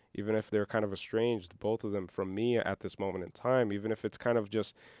 even if they're kind of estranged, both of them from me at this moment in time, even if it's kind of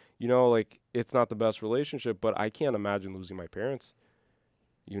just, you know, like it's not the best relationship, but I can't imagine losing my parents.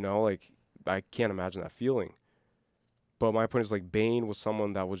 You know, like, I can't imagine that feeling. But my point is, like, Bane was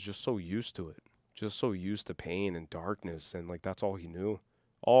someone that was just so used to it. Just so used to pain and darkness. And, like, that's all he knew.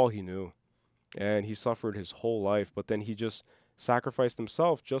 All he knew. And he suffered his whole life. But then he just sacrificed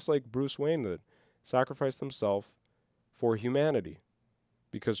himself, just like Bruce Wayne did. Sacrificed himself for humanity.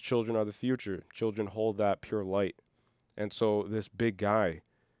 Because children are the future. Children hold that pure light. And so this big guy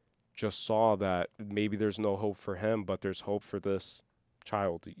just saw that maybe there's no hope for him, but there's hope for this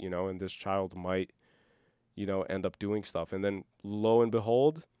child, you know, and this child might, you know, end up doing stuff. And then lo and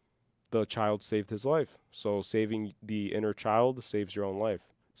behold, the child saved his life. So saving the inner child saves your own life,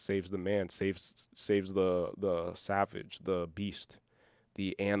 saves the man, saves the savage, the beast,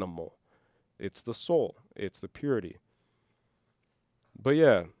 the animal. It's the soul. It's the purity. But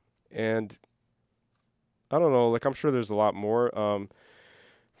yeah, and I don't know, like, I'm sure there's a lot more.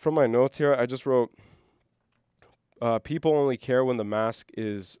 From my notes here, I just wrote, people only care when the mask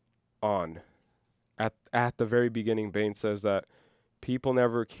is on. At the very beginning, Bane says that people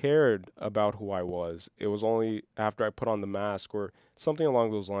never cared about who I was. It was only after I put on the mask or something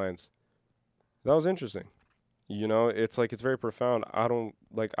along those lines. That was interesting. You know, it's like, it's very profound. I don't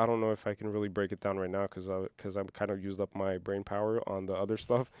know if I can really break it down right now because I've kind of used up my brain power on the other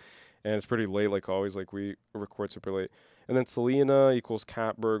stuff. And it's pretty late, like always, like we record super late. And then Selina equals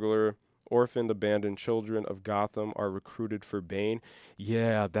cat burglar. Orphaned, abandoned children of Gotham are recruited for Bane.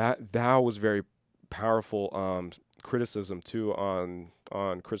 Yeah, that was very powerful criticism too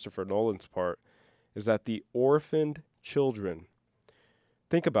on Christopher Nolan's part, is that the orphaned children,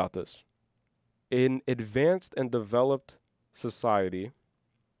 think about this, in advanced and developed society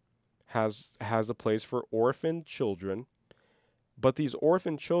has a place for orphaned children, but these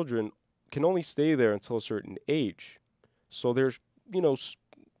orphaned children can only stay there until a certain age. So there's, you know,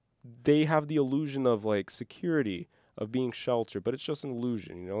 they have the illusion of like security, of being sheltered, but it's just an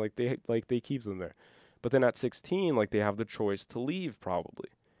illusion, you know, like they keep them there. But then at 16, like, they have the choice to leave probably.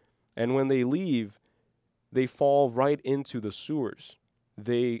 And when they leave, they fall right into the sewers.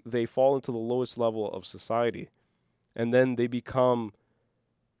 They fall into the lowest level of society. And then they become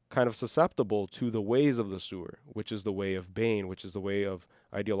kind of susceptible to the ways of the sewer, which is the way of Bane, which is the way of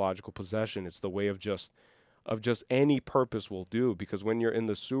ideological possession. It's the way of just any purpose will do, because when you're in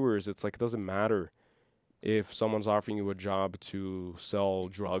the sewers, it's like, it doesn't matter if someone's offering you a job to sell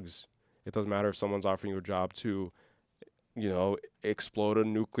drugs. It doesn't matter if someone's offering you a job to, you know, explode a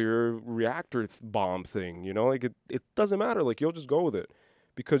nuclear reactor bomb thing, you know, like it doesn't matter. Like, you'll just go with it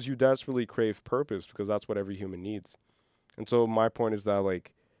because you desperately crave purpose, because that's what every human needs. And so my point is that,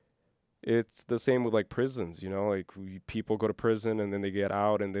 like, it's the same with like prisons, you know, like people go to prison and then they get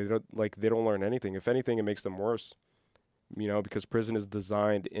out and they don't learn anything. If anything, it makes them worse, you know, because prison is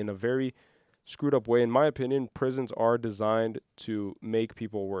designed in a very screwed up way. In my opinion, prisons are designed to make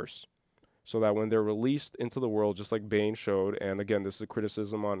people worse, so that when they're released into the world, just like Bane showed, and again, this is a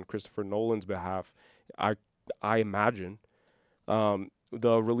criticism on Christopher Nolan's behalf, I imagine,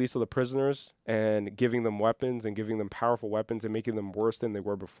 the release of the prisoners and giving them weapons and giving them powerful weapons and making them worse than they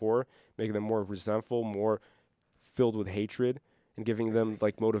were before, making them more resentful, more filled with hatred, and giving them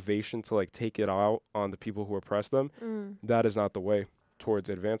like motivation to like take it out on the people who oppress them, that is not the way towards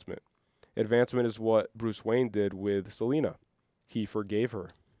advancement. Advancement is what Bruce Wayne did with Selina. He forgave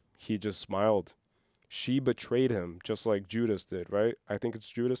her. He just smiled. She betrayed him just like Judas did, right? I think it's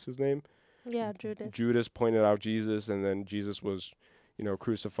Judas, his name. Yeah, Judas. Judas pointed out Jesus, and then Jesus was, you know,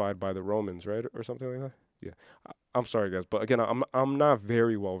 crucified by the Romans, right? Or something like that. Yeah. I'm sorry, guys. But again, I'm not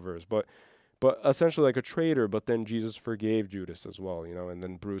very well versed. But essentially like a traitor, but then Jesus forgave Judas as well, you know, and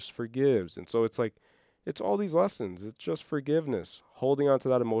then Bruce forgives. And so it's like, it's all these lessons. It's just forgiveness. Holding on to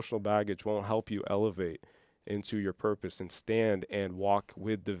that emotional baggage won't help you elevate into your purpose and stand and walk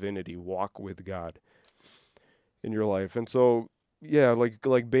with divinity, walk with God in your life. And so, yeah,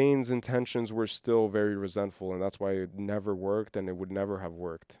 like Bane's intentions were still very resentful, and that's why it never worked, and it would never have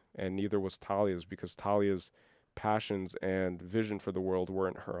worked. And neither was Talia's, because Talia's passions and vision for the world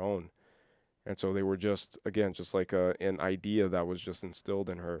weren't her own. And so they were just, again, just like an idea that was just instilled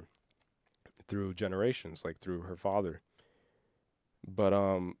in her through generations, like through her father. But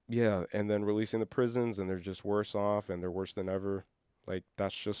yeah, and then releasing the prisons, and they're just worse off, and they're worse than ever. Like,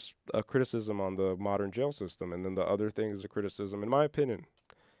 that's just a criticism on the modern jail system. And then the other thing is a criticism, in my opinion,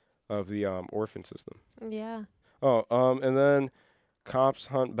 of the orphan system. Yeah. Oh, and then cops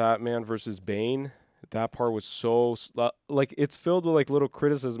hunt Batman versus Bane. That part was so, like, it's filled with like little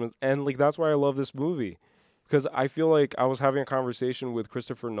criticisms, and like that's why I love this movie, because I feel like I was having a conversation with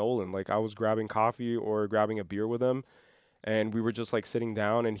Christopher Nolan. Like, I was grabbing coffee or grabbing a beer with him, And we were just like sitting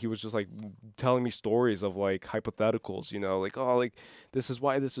down, and he was just like telling me stories of like hypotheticals, you know, like, oh, like this is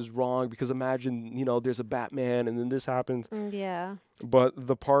why this is wrong, because imagine, you know, there's a Batman and then this happens. Yeah. But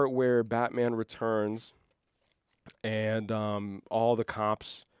the part where Batman returns and all the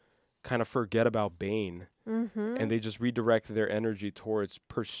cops kind of forget about Bane, and they just redirect their energy towards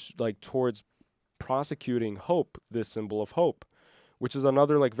towards prosecuting Hope, this symbol of hope, which is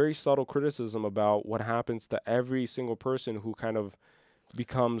another like very subtle criticism about what happens to every single person who kind of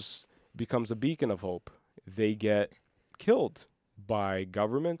becomes a beacon of hope. They get killed by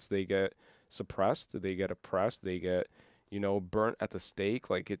governments, they get suppressed, they get oppressed, they get, you know, burnt at the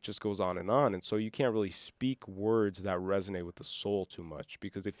stake. Like, it just goes on. And so you can't really speak words that resonate with the soul too much,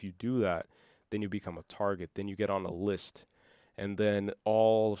 because if you do that, then you become a target, then you get on a list, and then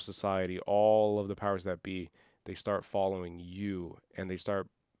all of society, all of the powers that be, they start following you, and they start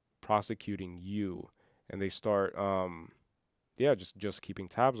prosecuting you, and they start, just keeping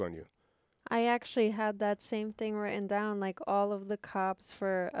tabs on you. I actually had that same thing written down, like all of the cops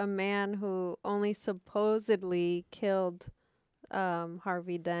for a man who only supposedly killed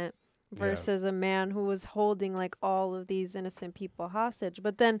Harvey Dent versus a man who was holding like all of these innocent people hostage.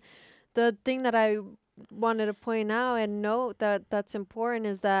 But then the thing that I wanted to point out and note that's important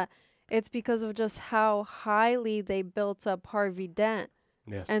is that it's because of just how highly they built up Harvey Dent.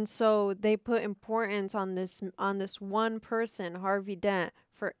 Yes. And so they put importance on this one person, Harvey Dent,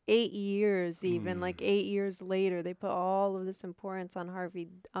 for 8 years. Even like 8 years later, they put all of this importance on Harvey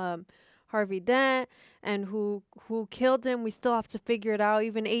Dent and who killed him. We still have to figure it out.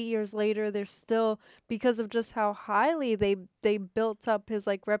 Even 8 years later, they're still, because of just how highly they built up his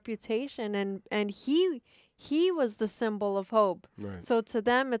like reputation, and he was the symbol of hope. Right. So to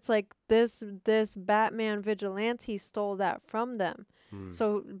them, it's like this Batman vigilante stole that from them.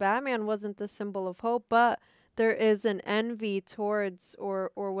 So Batman wasn't the symbol of hope, but there is an envy towards or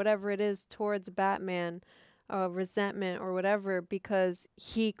whatever it is towards Batman, resentment or whatever, because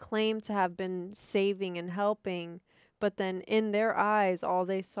he claimed to have been saving and helping, but then in their eyes, all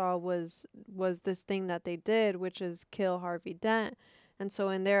they saw was this thing that they did, which is kill Harvey Dent. And so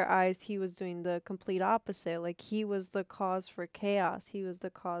in their eyes, he was doing the complete opposite. Like, he was the cause for chaos. He was the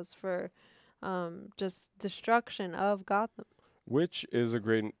cause for just destruction of Gotham. Which is a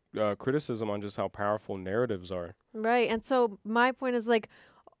great criticism on just how powerful narratives are. Right. And so my point is like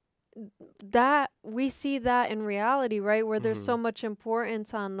that we see that in reality, right? Where there's so much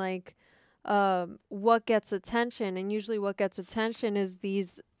importance on like what gets attention. And usually what gets attention is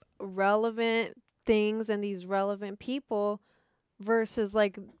these relevant things and these relevant people versus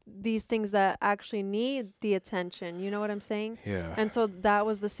like these things that actually need the attention. You know what I'm saying? Yeah. And so that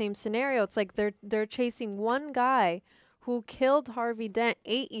was the same scenario. It's like they're chasing one guy who killed Harvey Dent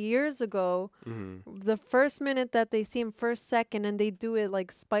 8 years ago. The first minute that they see him, first second, and they do it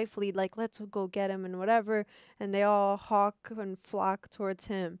like spitefully, like, let's go get him and whatever, and they all hawk and flock towards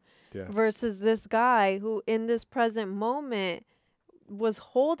him. Yeah. Versus this guy who in this present moment was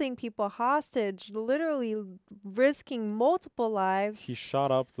holding people hostage, literally risking multiple lives. He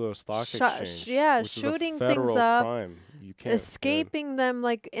shot up the stock exchange. Yeah, which shooting is a federal things up, crime. You can't, escaping them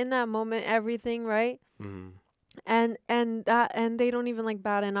like in that moment, everything, right? And they don't even like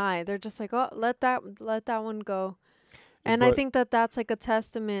bat an eye. They're just like, oh, let that one go. And I think that's like a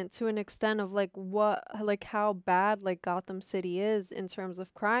testament to an extent of like how bad like Gotham City is in terms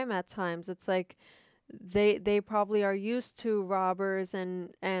of crime at times. It's like they probably are used to robbers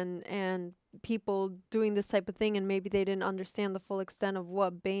and people doing this type of thing, and maybe they didn't understand the full extent of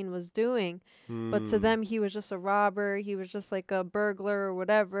what Bane was doing. But to them, he was just a robber. He was just like a burglar or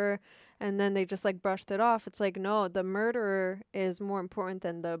whatever. And then they just like brushed it off. It's like, no, the murderer is more important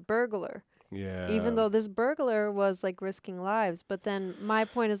than the burglar. Yeah. Even though this burglar was like risking lives. But then my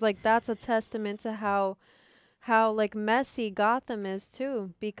point is like that's a testament to how like messy Gotham is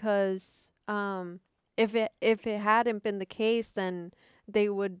too. Because if it hadn't been the case, then they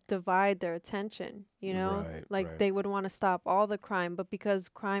would divide their attention, you know? They would want to stop all the crime, but because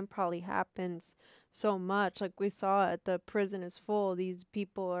crime probably happens so much, like we saw at the prison is full, these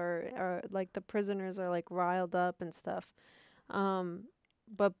people are like the prisoners are like riled up and stuff.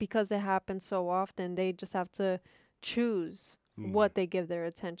 But because it happens so often, they just have to choose what they give their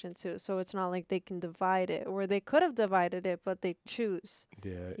attention to. So it's not like they can divide it, or they could have divided it, but they choose.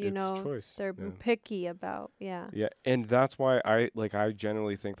 Yeah, you it's know, choice. they're picky about, Yeah, and that's why I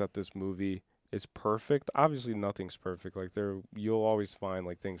generally think that this movie is perfect. Obviously, nothing's perfect. Like you'll always find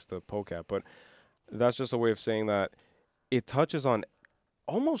like things to poke at, but that's just a way of saying that it touches on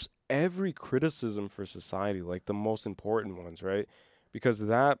almost every criticism for society, like the most important ones, right? Because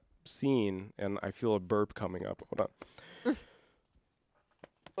that scene, and I feel a burp coming up. Hold on.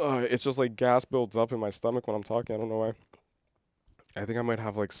 It's just like gas builds up in my stomach when I'm talking. I don't know why. I think I might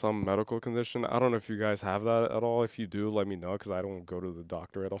have like some medical condition. I don't know if you guys have that at all. If you do, let me know because I don't go to the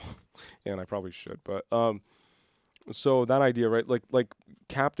doctor at all, and I probably should. But so that idea, right? Like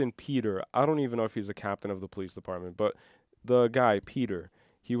Captain Peter. I don't even know if he's a captain of the police department, but the guy Peter,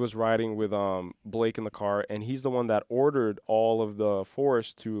 he was riding with Blake in the car, and he's the one that ordered all of the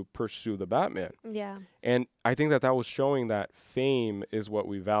force to pursue the Batman. Yeah. And I think that was showing that fame is what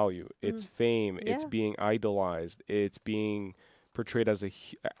we value. It's fame. It's Yeah. being idolized. It's being portrayed as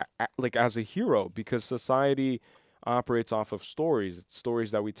as a hero, because society operates off of stories. It's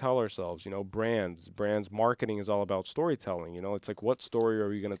stories that we tell ourselves. You know, brands marketing is all about storytelling. You know, it's like, what story are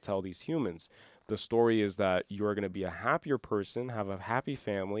we going to tell these humans? The story is that you're going to be a happier person, have a happy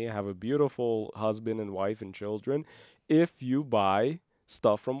family, have a beautiful husband and wife and children if you buy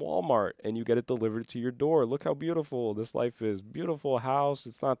stuff from Walmart and you get it delivered to your door. Look how beautiful this life is. Beautiful house.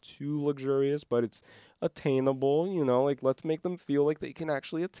 It's not too luxurious, but it's attainable. You know, like, let's make them feel like they can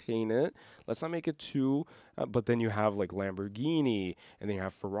actually attain it. Let's not make it too, but then you have like Lamborghini, and then you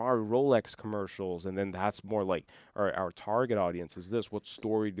have Ferrari, Rolex commercials, and then that's more like our target audience is this. What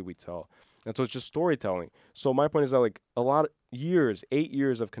story do we tell? And so it's just storytelling. So my point is that, like, a lot of years, 8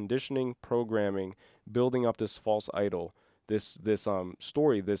 years of conditioning, programming, building up this false idol, this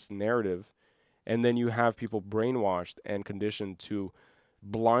story, this narrative, and then you have people brainwashed and conditioned to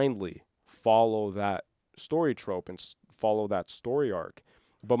blindly follow that story trope and follow that story arc.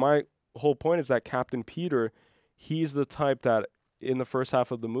 But my whole point is that Captain Peter, he's the type that in the first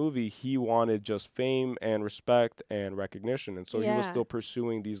half of the movie, he wanted just fame and respect and recognition. And so he was still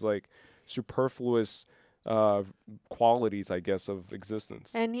pursuing these like superfluous qualities, I guess, of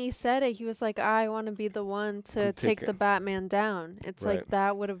existence. And he said it. He was like, I want to be the one to take the Batman down. It's like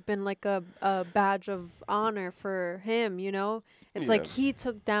that would have been like a badge of honor for him, you know? It's like he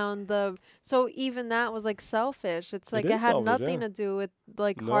took down the... So even that was like selfish. It's like it had selfish, nothing to do with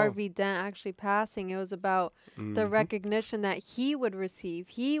like Harvey Dent actually passing. It was about the recognition that he would receive.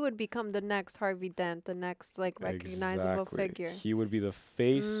 He would become the next Harvey Dent, the next like recognizable figure. He would be the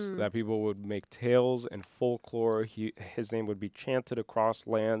face that people would make tales and folklore. His name would be chanted across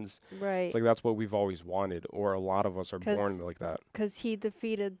lands. Right. It's like that's what we've always wanted, or a lot of us are born like that. Because he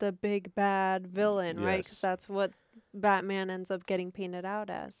defeated the big bad villain, right? Because that's what Batman ends up getting painted out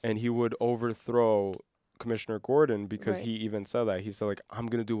as. And he would overthrow Commissioner Gordon because he even said that. He said, like, I'm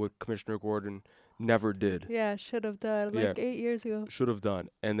going to do what Commissioner Gordon never did. Yeah, should have done, like 8 years ago. Should have done.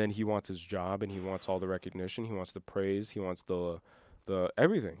 And then he wants his job, and he wants all the recognition. He wants the praise. He wants the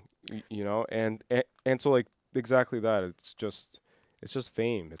everything, you know? And so, like, exactly that. It's just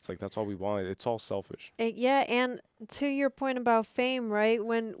fame. It's like, that's all we want. It's all selfish. Yeah, and to your point about fame, right?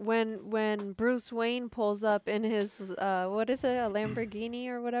 When Bruce Wayne pulls up in his what is it, a Lamborghini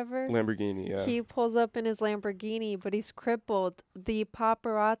or whatever? Lamborghini, yeah. He pulls up in his Lamborghini, but he's crippled. The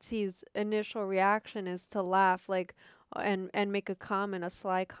paparazzi's initial reaction is to laugh, like, and make a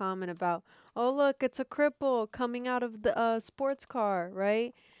sly comment about, oh look, it's a cripple coming out of the sports car,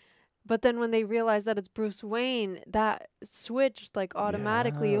 right? But then when they realized that it's Bruce Wayne, that switched like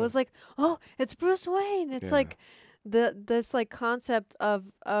automatically. Yeah. It was like, oh, it's Bruce Wayne. It's like this like concept of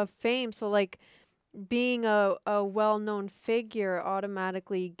fame. So like being a well-known figure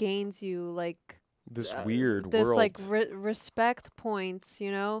automatically gains you like this weird this world. like respect points,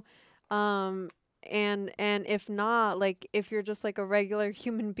 you know. And if not, like if you're just like a regular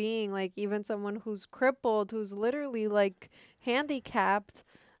human being, like even someone who's crippled, who's literally like handicapped,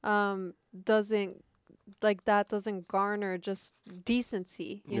 doesn't garner just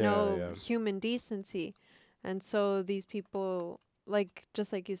decency, you know, human decency. And so these people, like,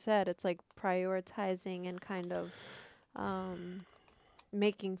 just like you said, it's like prioritizing and kind of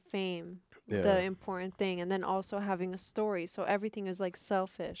making fame the important thing, and then also having a story. So everything is like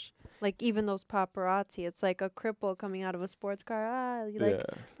selfish. Like even those paparazzi, it's like a cripple coming out of a sports car.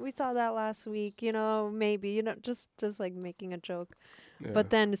 We saw that last week, you know, maybe, you know, just like making a joke.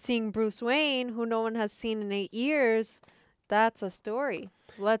 But then seeing Bruce Wayne, who no one has seen in 8 years, that's a story.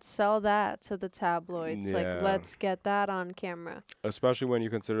 Let's sell that to the tabloids. Like, let's get that on camera. Especially when you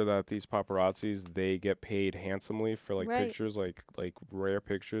consider that these paparazzis, they get paid handsomely for like pictures, like rare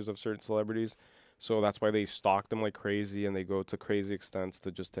pictures of certain celebrities. So that's why they stalk them like crazy, and they go to crazy extents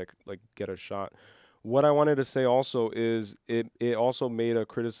to just get a shot. What I wanted to say also is it also made a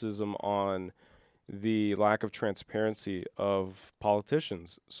criticism on the lack of transparency of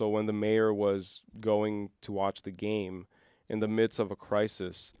politicians. So when the mayor was going to watch the game in the midst of a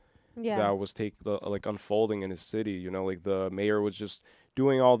crisis that was unfolding in his city, you know, like the mayor was just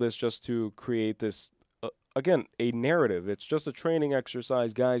doing all this just to create this again, a narrative. It's just a training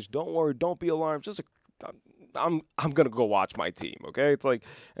exercise, guys. Don't worry, don't be alarmed. Just I'm gonna go watch my team, okay? It's like,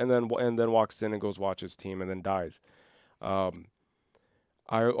 and then walks in and goes watch his team and then dies.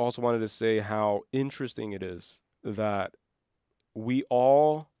 I also wanted to say how interesting it is that we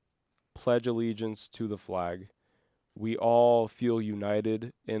all pledge allegiance to the flag. We all feel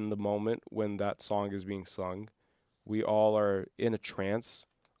united in the moment when that song is being sung. We all are in a trance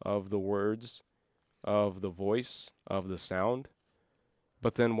of the words, of the voice, of the sound.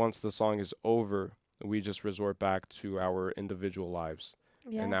 But then once the song is over, we just resort back to our individual lives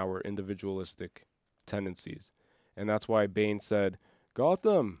and our individualistic tendencies. And that's why Bane said,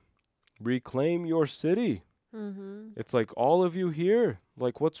 Gotham, reclaim your city. It's like, all of you here,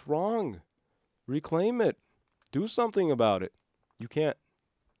 like, what's wrong? Reclaim it. Do something about it. You can't.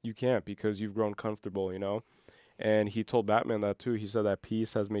 You can't because you've grown comfortable, you know? And he told Batman that too. He said that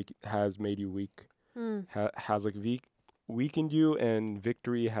peace has made you weak. Has like weakened you, and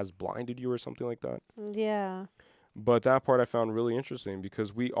victory has blinded you or something like that. Yeah. But that part I found really interesting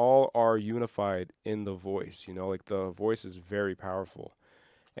because we all are unified in the voice, you know? Like, the voice is very powerful.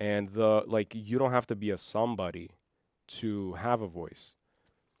 And you don't have to be a somebody to have a voice.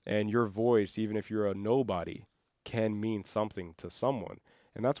 And your voice, even if you're a nobody, can mean something to someone.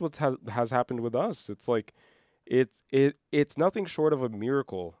 And that's what has happened with us. It's like, it's nothing short of a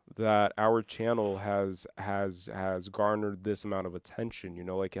miracle that our channel has garnered this amount of attention, you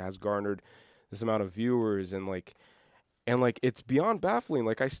know, like, it has garnered this amount of viewers, and it's beyond baffling.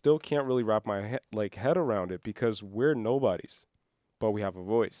 Like, I still can't really wrap my head around it because we're nobodies, but we have a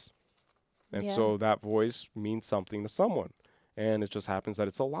voice. And so that voice means something to someone. And it just happens that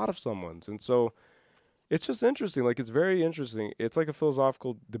it's a lot of someone's. And so it's just interesting. Like, it's very interesting. It's like a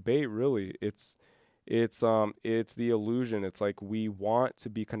philosophical debate, really. It's the illusion. It's like we want to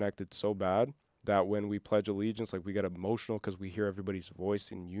be connected so bad that when we pledge allegiance, like, we get emotional because we hear everybody's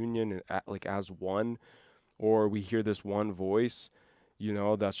voice in union and like as one, or we hear this one voice, you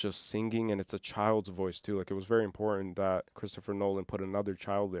know, that's just singing, and it's a child's voice too. Like, it was very important that Christopher Nolan put another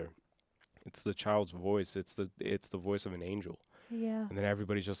child there. It's the child's voice. It's the voice of an angel. Yeah. And then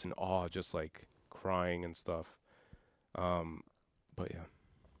everybody's just in awe, just like crying and stuff. But yeah.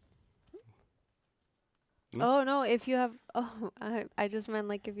 Oh no! If you have, I just meant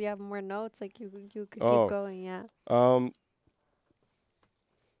like if you have more notes, like you could keep going. Yeah.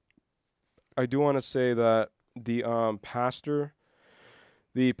 I do want to say that the pastor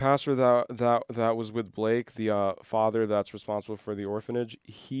that was with Blake, the father that's responsible for the orphanage,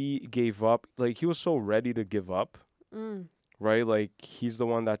 he gave up. Like, he was so ready to give up, right? Like, he's the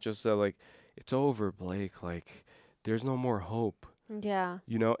one that just said, like, it's over, Blake. Like, there's no more hope. Yeah.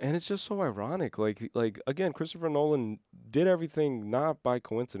 You know, and it's just so ironic. Like again, Christopher Nolan did everything not by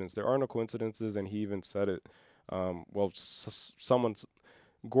coincidence. There are no coincidences, and he even said it.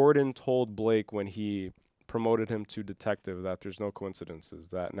 Gordon told Blake when he promoted him to detective that there's no coincidences.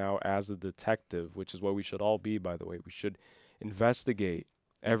 That now, as a detective, which is what we should all be, by the way, we should investigate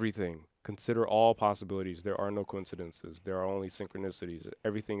everything, consider all possibilities. There are no coincidences. There are only synchronicities.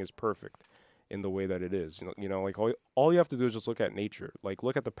 Everything is perfect in the way that it is. You know, like, all you have to do is just look at nature. Like,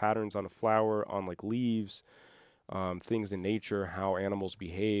 look at the patterns on a flower, on like leaves, things in nature, how animals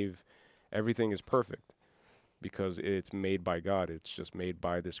behave. Everything is perfect because it's made by God. It's just made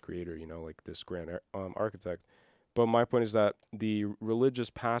by this creator, you know, like this grand architect. But my point is that the religious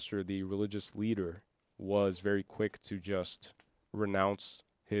pastor, the religious leader, was very quick to just renounce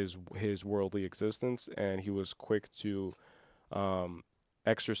his worldly existence, and he was quick to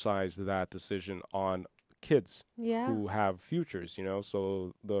exercise that decision on kids who have futures, you know,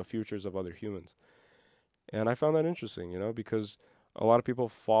 so the futures of other humans. And I found that interesting, you know, because a lot of people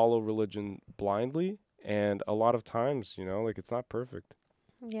follow religion blindly, and a lot of times, you know, like, it's not perfect.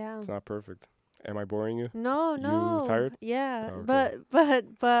 Yeah. It's not perfect. Am I boring you? No. You tired? Yeah. Oh, okay.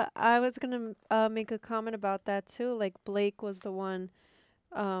 But I was gonna make a comment about that too. Like, Blake was the one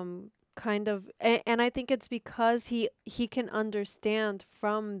kind of, and I think it's because he can understand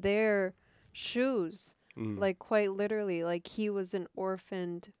from their shoes, like, quite literally. Like, he was an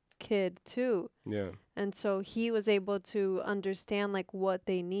orphaned kid too, and so he was able to understand like what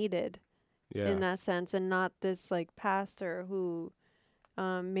they needed in that sense, and not this like pastor who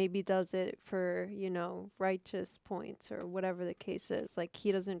maybe does it for, you know, righteous points or whatever the case is. Like,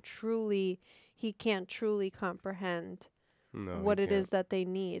 he can't truly comprehend what it is that they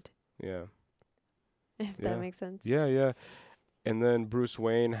need. Yeah. If that makes sense. Yeah. And then Bruce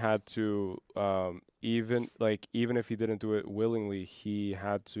Wayne had to, even if he didn't do it willingly, he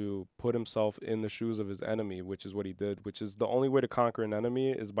had to put himself in the shoes of his enemy, which is what he did, which is the only way to conquer an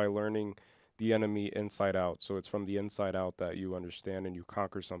enemy is by learning the enemy inside out. So it's from the inside out that you understand and you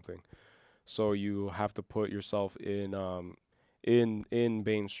conquer something. So you have to put yourself in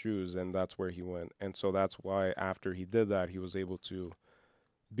Bane's shoes, and that's where he went. And so that's why after he did that, he was able to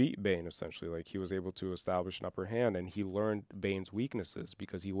beat Bane, essentially. Like, he was able to establish an upper hand, and he learned Bane's weaknesses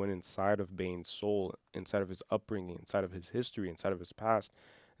because he went inside of Bane's soul, inside of his upbringing, inside of his history, inside of his past,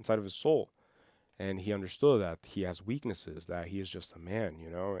 inside of his soul. And he understood that he has weaknesses, that he is just a man, you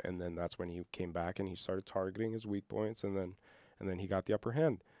know. And then that's when he came back and he started targeting his weak points, and then he got the upper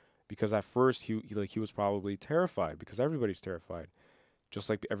hand. Because at first he was probably terrified, because everybody's terrified, just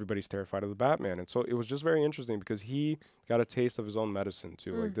like everybody's terrified of the Batman. And so it was just very interesting because he got a taste of his own medicine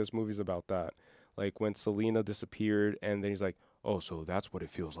too. Like, this movie's about that. Like, when Selina disappeared, and then he's like, oh, so that's what it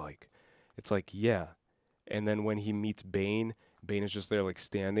feels like. It's like, yeah. And then when he meets Bane, Bane is just there, like,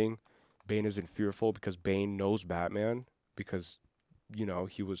 standing. Bane isn't fearful because Bane knows Batman, because, you know,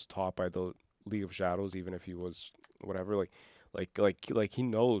 he was taught by the League of Shadows, even if he was whatever. Like he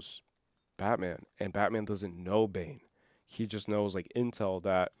knows Batman, and Batman doesn't know Bane. He just knows, like, intel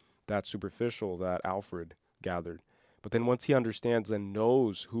that's superficial that Alfred gathered. But then once he understands and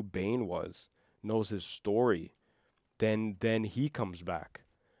knows who Bane was, knows his story, then he comes back.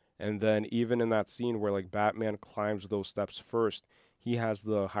 And then even in that scene where, like, Batman climbs those steps first, he has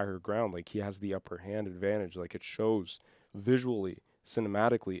the higher ground. Like, he has the upper hand advantage. Like, it shows visually,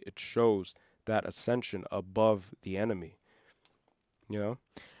 cinematically, it shows that ascension above the enemy. You know?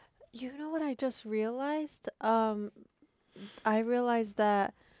 You know what I just realized? I realized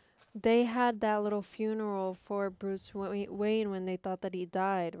that they had that little funeral for Bruce Wayne when they thought that he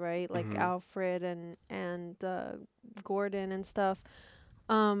died, right? Like, Alfred and Gordon and stuff.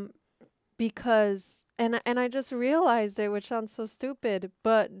 Because and I just realized it, which sounds so stupid,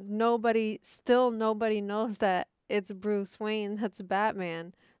 but nobody knows that it's Bruce Wayne that's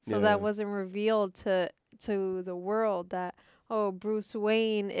Batman. So that wasn't revealed to the world that, oh, Bruce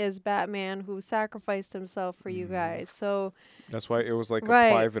Wayne is Batman who sacrificed himself for you guys. So that's why it was like a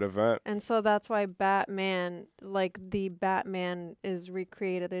private event. And so that's why Batman, like, the Batman is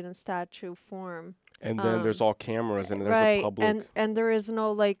recreated in a statue form. And then there's all cameras, and there's a public. And there is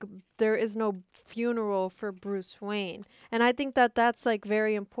no funeral for Bruce Wayne. And I think that that's, like,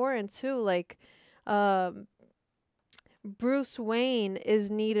 very important too. Like, Bruce Wayne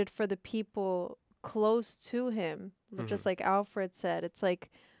is needed for the people close to him, just like Alfred said. It's like,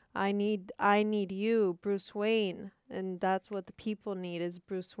 I need you, Bruce Wayne, and that's what the people need, is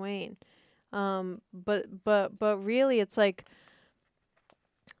Bruce Wayne. But really, it's like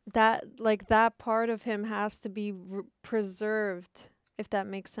that part of him has to be preserved, if that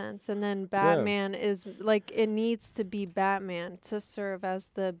makes sense. And then Batman is like, it needs to be Batman to serve as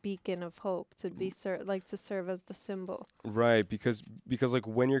the beacon of hope, to be to serve as the symbol. Right, because like,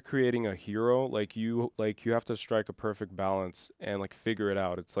 when you're creating a hero, like you have to strike a perfect balance and, like, figure it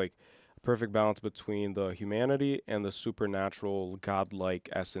out. It's like a perfect balance between the humanity and the supernatural godlike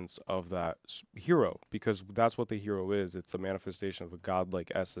essence of that hero, because that's what the hero is. It's a manifestation of a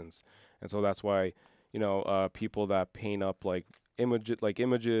godlike essence. And so that's why, you know, people that paint up like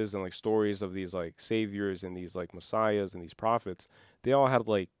images and like stories of these like saviors and these like messiahs and these prophets, they all had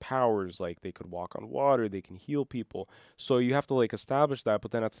like powers, like they could walk on water, they can heal people. So you have to like establish that,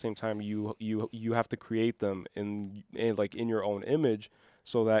 but then at the same time you have to create them in like in your own image,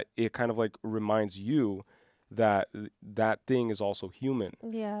 so that it kind of like reminds you that that thing is also human.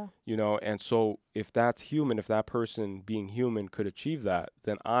 Yeah. You know, and so if that's human, if that person being human could achieve that,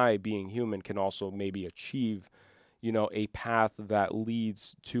 then I being human can also maybe achieve, you know, a path that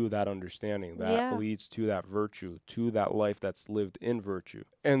leads to that understanding, that leads to that virtue, to that life that's lived in virtue.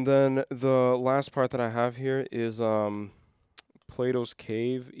 And then the last part that I have here is Plato's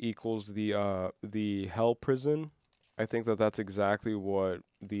cave equals the hell prison. I think that that's exactly what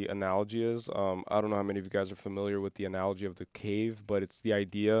the analogy is. I don't know how many of you guys are familiar with the analogy of the cave, but it's the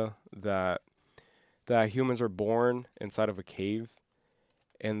idea that humans are born inside of a cave,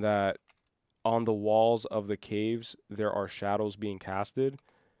 and that on the walls of the caves there are shadows being casted,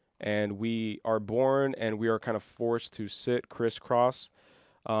 and we are born and we are kind of forced to sit crisscross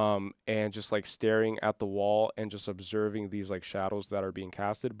and just like staring at the wall and just observing these like shadows that are being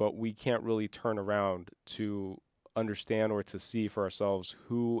casted, but we can't really turn around to understand or to see for ourselves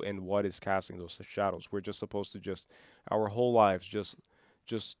who and what is casting those shadows. We're just supposed to just our whole lives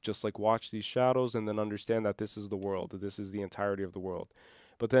just like watch these shadows and then understand that this is the world, that this is the entirety of the world.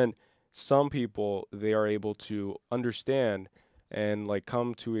 But then some people, they are able to understand and like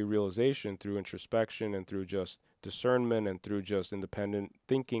come to a realization through introspection and through just discernment and through just independent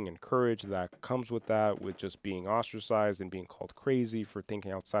thinking and courage that comes with that, with just being ostracized and being called crazy for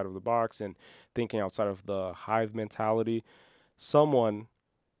thinking outside of the box and thinking outside of the hive mentality, someone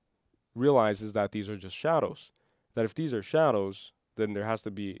realizes that these are just shadows. That if these are shadows, then there has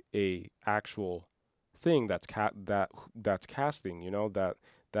to be a actual thing that's that's casting, you know, that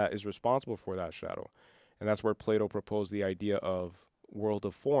is responsible for that shadow. And that's where Plato proposed the idea of world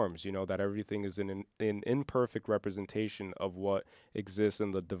of forms, you know, that everything is an imperfect representation of what exists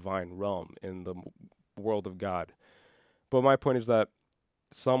in the divine realm, in the world of God. But my point is that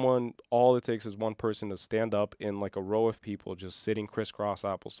all it takes is one person to stand up in like a row of people just sitting crisscross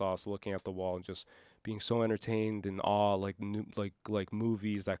applesauce looking at the wall and just being so entertained in awe, like like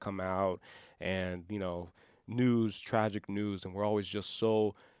movies that come out and, you know, tragic news, and we're always just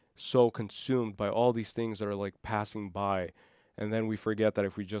so consumed by all these things that are like passing by. And then we forget that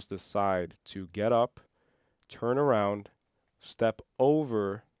if we just decide to get up, turn around, step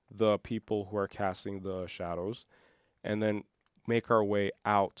over the people who are casting the shadows, and then make our way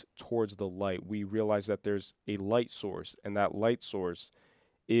out towards the light, we realize that there's a light source, and that light source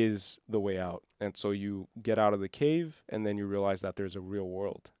is the way out. And so you get out of the cave, and then you realize that there's a real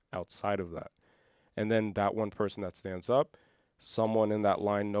world outside of that. And then that one person that stands up, someone in that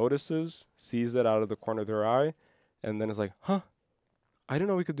line notices, sees it out of the corner of their eye, and then is like, huh, I didn't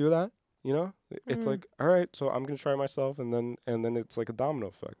know we could do that. You know, it's like, all right, so I'm going to try myself. And then it's like a domino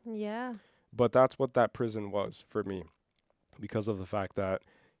effect. Yeah. But that's what that prison was for me, because of the fact that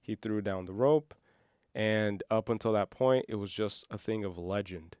he threw down the rope. And up until that point, it was just a thing of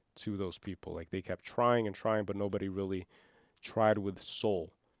legend to those people. Like, they kept trying and trying, but nobody really tried with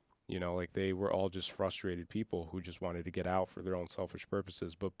soul. You know, like, they were all just frustrated people who just wanted to get out for their own selfish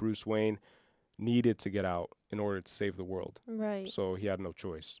purposes. But Bruce Wayne needed to get out in order to save the world. Right. So he had no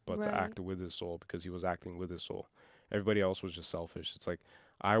choice but to act with his soul, because he was acting with his soul. Everybody else was just selfish. It's like,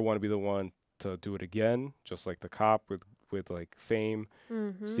 I want to be the one to do it again, just like the cop with like fame,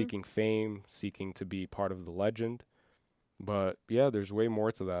 seeking to be part of the legend. But yeah, there's way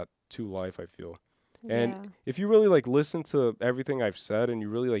more to that, to life, I feel. And if you really like listen to everything I've said and you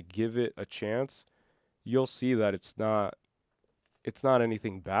really like give it a chance, you'll see that it's not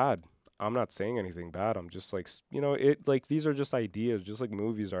anything bad. I'm not saying anything bad. I'm just like, you know, it like, these are just ideas, just like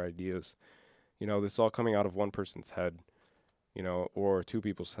movies are ideas. You know, this is all coming out of one person's head, you know, or two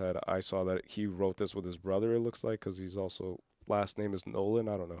people's head. I saw that he wrote this with his brother, it looks like, because he's also, last name is Nolan.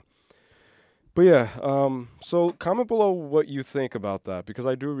 I don't know. But yeah, so comment below what you think about that, because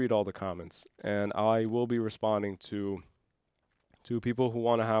I do read all the comments, and I will be responding to people who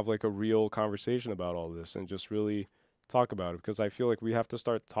want to have like a real conversation about all this and just really talk about it, because I feel like we have to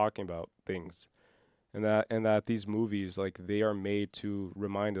start talking about things, and that these movies, like, they are made to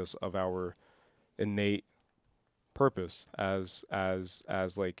remind us of our innate purpose as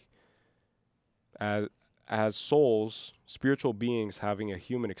souls, spiritual beings having a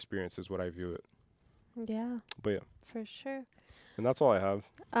human experience, is what I view it. Yeah. But yeah. For sure. And that's all I have.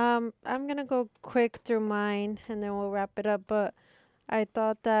 I'm gonna go quick through mine and then we'll wrap it up. But I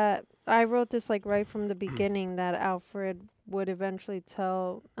thought that I wrote this like right from the beginning, that Alfred would eventually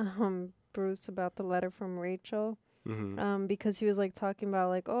tell Bruce about the letter from Rachel, because he was like talking about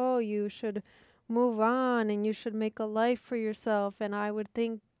like, oh, you should move on and you should make a life for yourself. And I would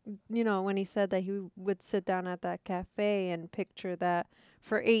think, you know, when he said that he would sit down at that cafe and picture that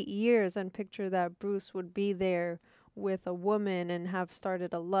for 8 years, and picture that Bruce would be there with a woman and have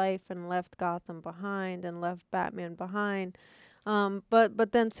started a life and left Gotham behind and left Batman behind.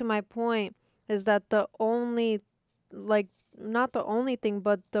 But then to my point is that the only, like, not the only thing,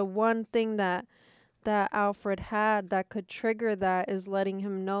 but the one thing that Alfred had that could trigger that is letting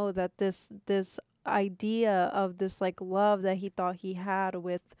him know that this idea of this like love that he thought he had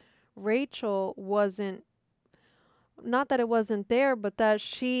with Rachel wasn't, not that it wasn't there, but that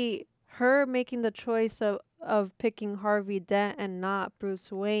her making the choice of picking Harvey Dent and not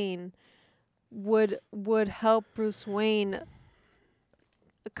Bruce Wayne would help Bruce Wayne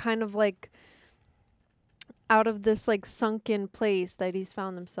kind of like out of this like sunken place that he's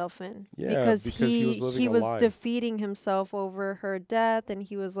found himself in. Yeah, because he was was defeating himself over her death, and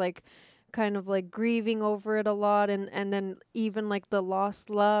he was like kind of like grieving over it a lot, and then even like the lost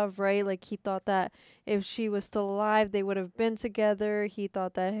love, right? Like he thought that if she was still alive they would have been together. He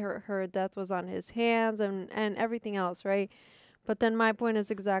thought that her death was on his hands, and everything else, right? But then my point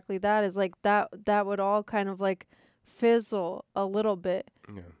is exactly that, is like that would all kind of like fizzle a little bit,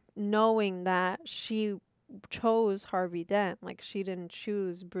 knowing that she chose Harvey Dent, like she didn't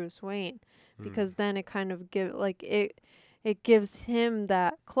choose Bruce Wayne, because then it kind of it gives him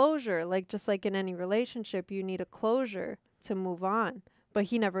that closure. Like, just like in any relationship, you need a closure to move on. But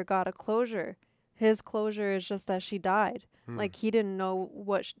he never got a closure. His closure is just that she died. Like, he didn't know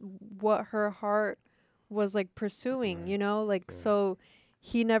what her heart was, like, pursuing, you know? Like, so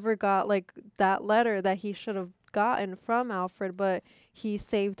he never got, like, that letter that he should have gotten from Alfred, but he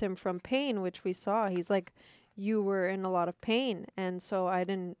saved him from pain, which we saw. He's like, you were in a lot of pain, and so I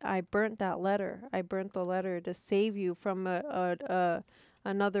burnt that letter. I burnt the letter to save you from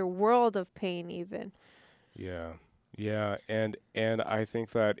another world of pain, even. Yeah, and I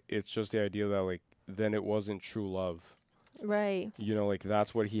think that it's just the idea that, like, then it wasn't true love. Right. You know, like,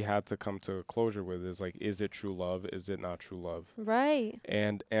 that's what he had to come to closure with, is like, is it true love? Is it not true love? Right.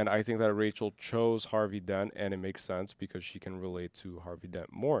 And I think that Rachel chose Harvey Dent, and it makes sense because she can relate to Harvey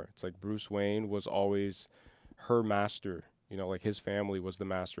Dent more. It's like Bruce Wayne was always her master. You know, like, his family was the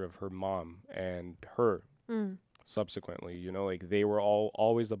master of her mom and her subsequently. You know, like, they were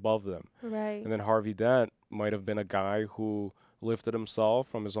always above them. Right. And then Harvey Dent might have been a guy who lifted himself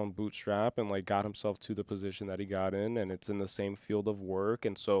from his own bootstrap and, like, got himself to the position that he got in, and it's in the same field of work,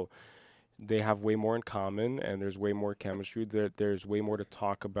 and so they have way more in common, and there's way more chemistry. There's way more to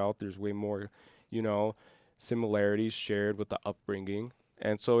talk about. There's way more, you know, similarities shared with the upbringing,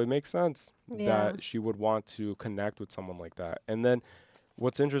 and so it makes sense that she would want to connect with someone like that. And then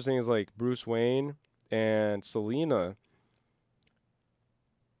what's interesting is, like, Bruce Wayne and Selina,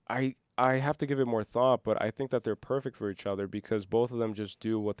 I have to give it more thought, but I think that they're perfect for each other because both of them just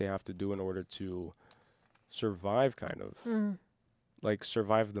do what they have to do in order to survive, kind of. Like,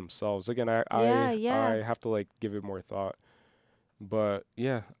 survive themselves. Again, I have to, like, give it more thought. But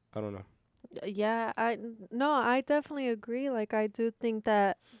yeah, I don't know. Yeah, I definitely agree. Like, I do think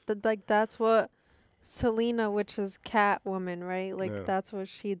that like, that's what Selina, which is Catwoman, right? Like, that's what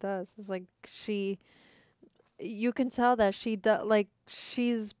she does. It's like you can tell that like,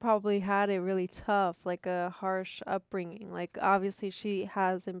 she's probably had it really tough, like a harsh upbringing. Like, obviously she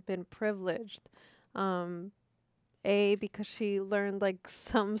hasn't been privileged. A, because she learned, like,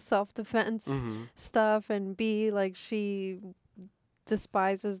 some self-defense stuff, and B, like, she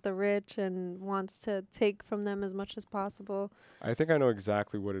despises the rich and wants to take from them as much as possible. I think I know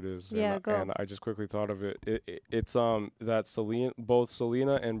exactly what it is. Yeah, and, go. And I just quickly thought of it. It's that both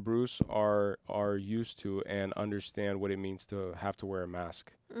Selina and Bruce are used to and understand what it means to have to wear a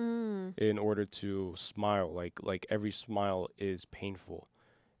mask in order to smile. Like every smile is painful.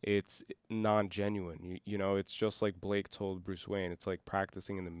 It's non-genuine. You know, it's just like Blake told Bruce Wayne. It's like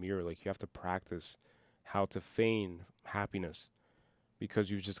practicing in the mirror. Like, you have to practice how to feign happiness because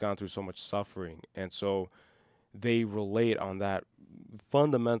you've just gone through so much suffering. And so they relate on that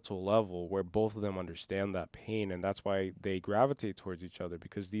fundamental level where both of them understand that pain, and that's why they gravitate towards each other,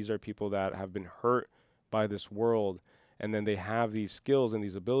 because these are people that have been hurt by this world, and then they have these skills and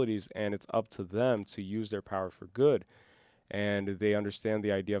these abilities, and it's up to them to use their power for good. And they understand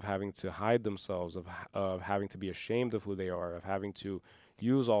the idea of having to hide themselves, of having to be ashamed of who they are, of having to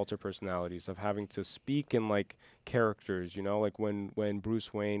use alter personalities, of having to speak in, like, characters, you know, like when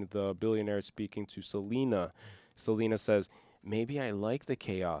Bruce Wayne, the billionaire, is speaking to Selina says, maybe I like the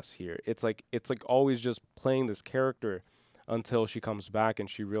chaos here. It's like always just playing this character until she comes back and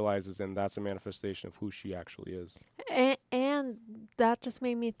she realizes, and that's a manifestation of who she actually is. And that just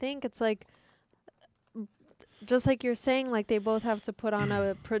made me think, it's like, just like you're saying, like, they both have to put on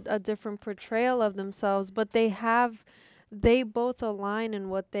a different portrayal of themselves, but they both align in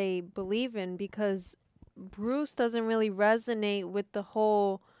what they believe in, because Bruce doesn't really resonate with the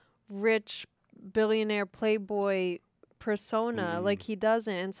whole rich billionaire playboy persona. Like, he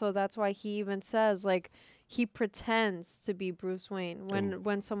doesn't, and so that's why he even says, like, he pretends to be Bruce Wayne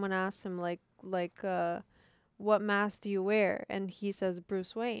when someone asks him, like what mask do you wear, and he says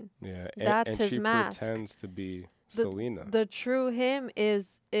Bruce Wayne. Yeah, that's his mask. She pretends to be Selina. The true him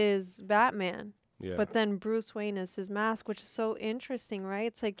is Batman. Yeah. But then Bruce Wayne is his mask, which is so interesting,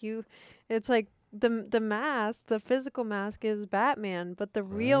 right? It's like the mask, the physical mask is Batman, but the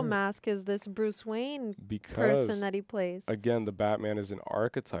real mask is this Bruce Wayne person that he plays. Again, the Batman is an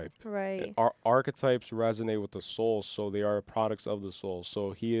archetype. Right. Archetypes resonate with the soul, so they are products of the soul.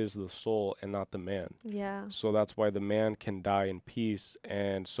 So he is the soul and not the man. Yeah. So that's why the man can die in peace,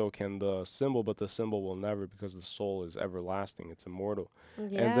 and so can the symbol, but the symbol will never, because the soul is everlasting. It's immortal.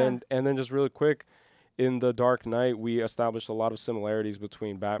 Yeah. And then just really quick, in The Dark Knight, we established a lot of similarities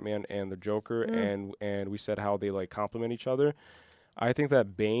between Batman and the Joker, and we said how they, like, complement each other. I think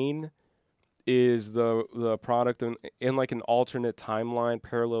that Bane is the product in like an alternate timeline,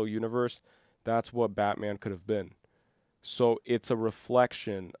 parallel universe. That's what Batman could have been. So it's a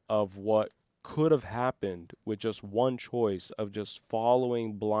reflection of what could have happened with just one choice of just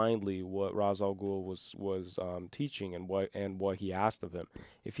following blindly what Ra's al Ghul was teaching and what he asked of him.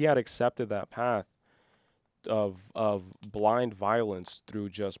 If he had accepted that path of blind violence through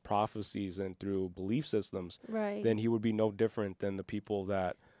just prophecies and through belief systems, Right. then he would be no different than the people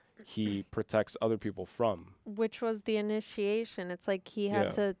that he protects other people from. Which was the initiation. It's like he Yeah.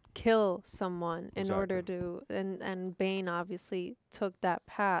 had to kill someone in Exactly. order to, and Bane obviously took that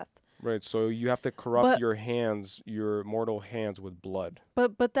path. Right, so you have to corrupt But- your hands, your mortal hands, with blood.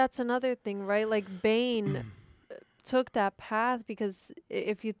 But that's another thing, right? Like Bane took that path because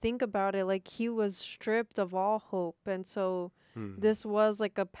if you think about it, like he was stripped of all hope, and so this was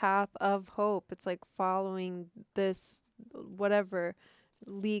like a path of hope. It's like following this whatever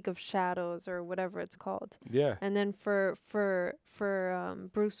League of Shadows or whatever it's called. Yeah. And then for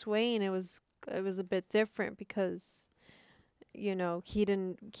Bruce Wayne, it was a bit different because you know he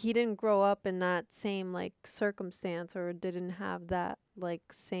didn't grow up in that same like circumstance or didn't have that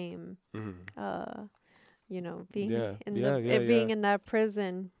like same you know being being in that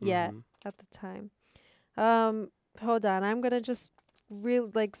prison yet at the time. Hold on, I'm gonna just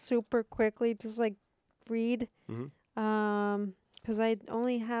real like super quickly just like read because I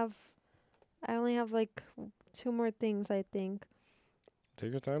only have like 2 more things, I think.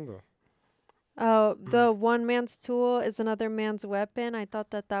 Take your time, though. The one man's tool is another man's weapon. I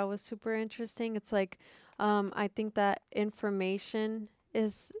thought that was super interesting. It's like, I think that information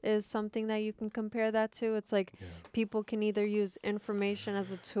is something that you can compare that to. It's like people can either use information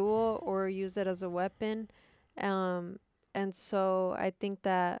as a tool or use it as a weapon. And so I think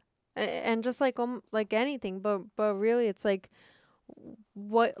that, and just like anything, but really it's like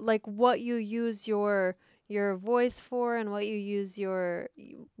what you use your voice for and what you use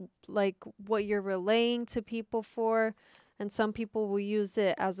what you're relaying to people for. And some people will use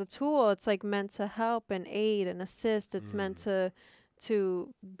it as a tool. It's like meant to help and aid and assist. It's meant to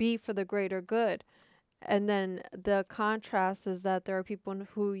be for the greater good. And then the contrast is that there are people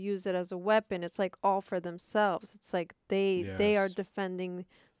who use it as a weapon. It's like all for themselves. It's like they are defending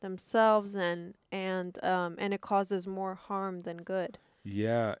themselves and it causes more harm than good.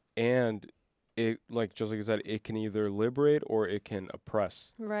 Yeah, and it, like just like you said, it can either liberate or it can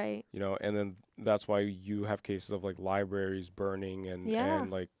oppress. Right. You know, and then that's why you have cases of like libraries burning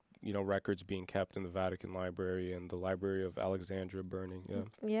and like, you know, records being kept in the Vatican Library and the Library of Alexandria burning. Yeah.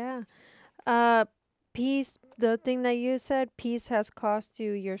 Yeah. Peace, the thing that you said, peace has cost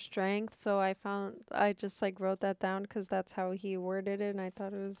you your strength. So I just like wrote that down because that's how he worded it, and I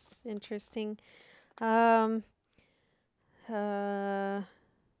thought it was interesting. Oh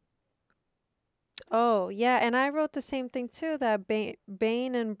yeah, and I wrote the same thing too. That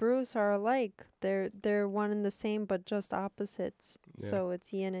Bane and Bruce are alike. They're one and the same, but just opposites. Yeah. So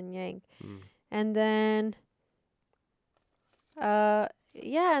it's yin and yang. And then, yeah,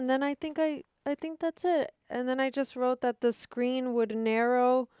 and then I think that's it. And then I just wrote that the screen would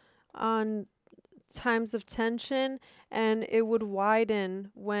narrow on times of tension, and it would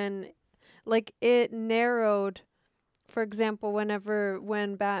widen when, like, it narrowed. For example,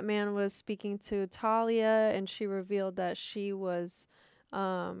 when Batman was speaking to Talia and she revealed that she was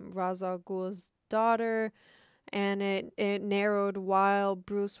Ra's al Ghul's daughter, and it narrowed while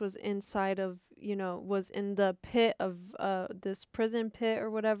Bruce was inside of, was in the pit of this prison pit or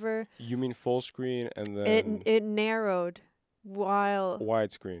whatever. You mean full screen and then it narrowed while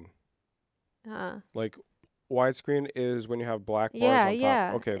widescreen. Like widescreen is when you have black bars on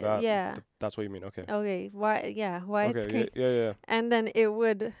top. Okay, that's what you mean. Okay. Okay, widescreen. Okay, yeah. And then it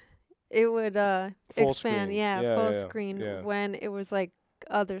would full expand, screen. Full screen when it was like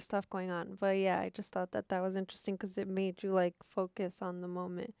other stuff going on. But yeah, I just thought that was interesting because it made you like focus on the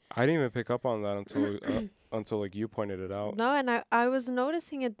moment. I didn't even pick up on that until like you pointed it out. No, and I was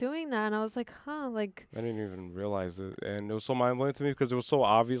noticing it doing that, and I was like, like I didn't even realize it, and it was so mind-blowing to me because it was so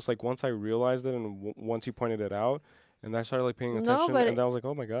obvious. Like once I realized it, and once you pointed it out, and I started like paying attention, and I was like,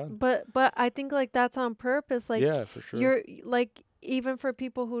 oh my god. But I think like that's on purpose. Like yeah, for sure. You're like, even for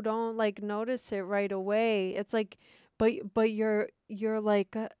people who don't like notice it right away, it's like, but you're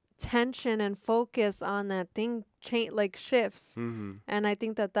like tension and focus on that thing shifts. And I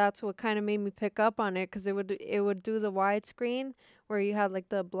think that's what kind of made me pick up on it, because it would do the widescreen where you had like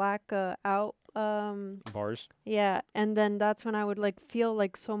the black out bars. Yeah, and then that's when I would like feel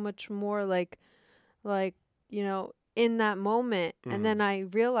like so much more like in that moment. And then I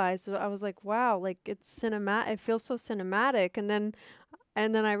realized, I was like, wow, like it's cinematic. It feels so cinematic. And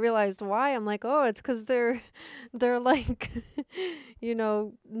then I realized why. I'm like, oh, it's because they're like,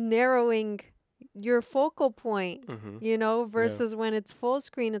 narrowing your focal point, versus when it's full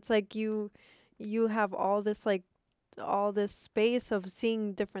screen, it's like you have all this space of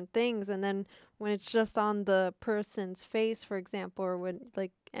seeing different things, and then when it's just on the person's face, for example, or when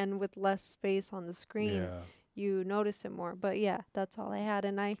and with less space on the screen, you notice it more. But yeah, that's all I had.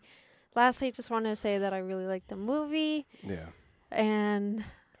 And I lastly just wanted to say that I really liked the movie. Yeah. And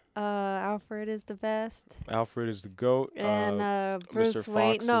Alfred is the best. Alfred is the GOAT. And Bruce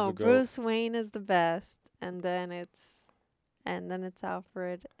Wayne. No, Bruce Wayne is the best. And then it's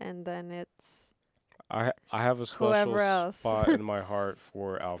Alfred. And then it's I have a special spot in my heart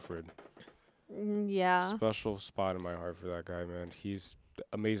for Alfred. Yeah. Special spot in my heart for that guy, man. He's an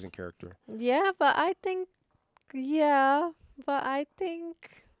amazing character. Yeah, but I think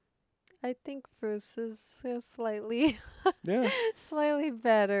Bruce is slightly slightly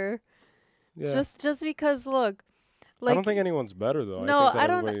better. Yeah. Just because look, I don't think anyone's better though. No, I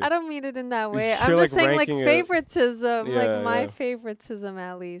don't mean it in that way. I'm just saying like favoritism, my favoritism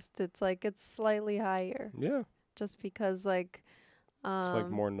at least. It's like it's slightly higher. Yeah. Just because like it's like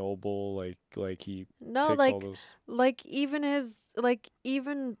more noble, like he no, takes all those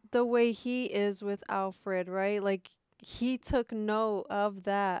even the way he is with Alfred, right? Like he took note of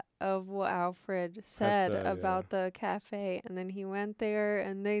what Alfred said about the cafe, and then he went there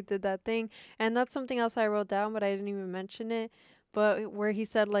and they did that thing. And that's something else I wrote down, but I didn't even mention it. But where he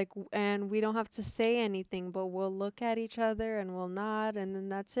said and we don't have to say anything, but we'll look at each other and we'll nod, and then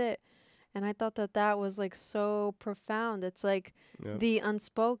that's it. And I thought that was like so profound. It's like the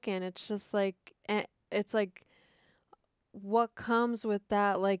unspoken. It's just like it's like what comes with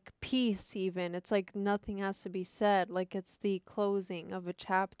that, like peace even. It's like nothing has to be said. Like it's the closing of a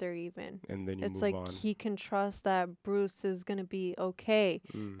chapter even. And then it's move like on. he can trust that Bruce is gonna be okay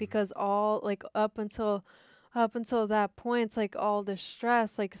because all like up until that point, it's like all the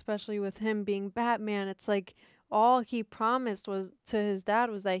stress, like especially with him being Batman, it's like all he promised was to his dad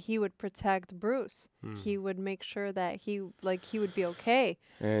was that he would protect Bruce. He would make sure that he would be okay.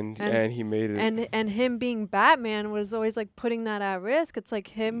 And he made it. And him being Batman was always like putting that at risk. It's like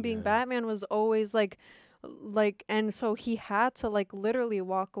him being Batman was always like and so he had to like literally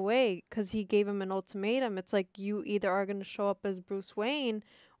walk away because he gave him an ultimatum. It's like you either are going to show up as Bruce Wayne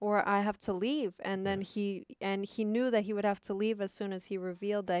or I have to leave. And then he knew that he would have to leave as soon as he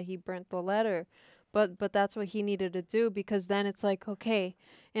revealed that he burnt the letter. But that's what he needed to do, because then it's like, okay,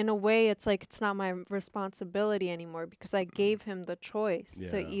 in a way it's like it's not my responsibility anymore because I gave him the choice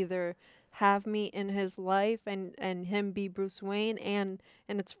to either have me in his life and him be Bruce Wayne and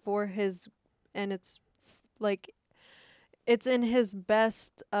it's for his and it's like it's in his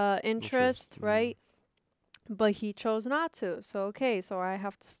best interest, right? But he chose not to. So okay, so I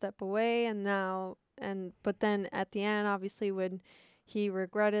have to step away but then at the end obviously when he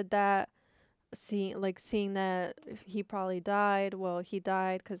regretted that, seeing that he probably died. Well, he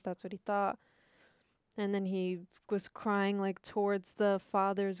died because that's what he thought. And then he was crying like towards the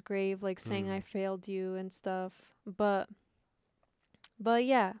father's grave, like saying I failed you and stuff. But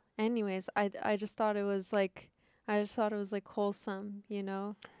yeah. Anyways, I just thought it was like wholesome, you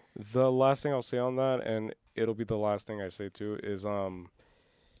know. The last thing I'll say on that, and it'll be the last thing I say too,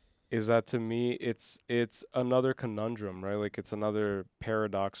 is that to me it's another conundrum, right? Like it's another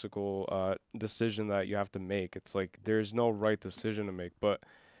paradoxical decision that you have to make. It's like there's no right decision to make, but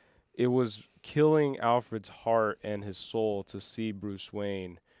it was killing Alfred's heart and his soul to see Bruce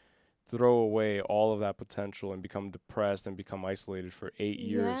Wayne throw away all of that potential and become depressed and become isolated for 8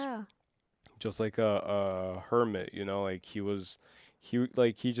 years. Yeah. Just like a hermit, you know, like he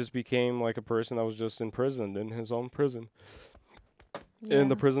just became like a person that was just imprisoned in his own prison. In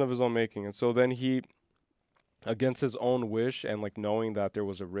the prison of his own making. And so then he, against his own wish and like knowing that there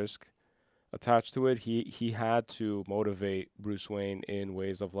was a risk attached to it, he had to motivate Bruce Wayne in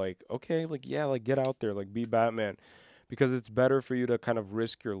ways of like, okay, like get out there, like be Batman, because it's better for you to kind of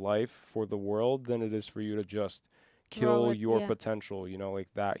risk your life for the world than it is for you to just kill your potential, you know, like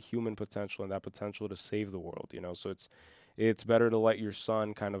that human potential and that potential to save the world, you know. So it's better to let your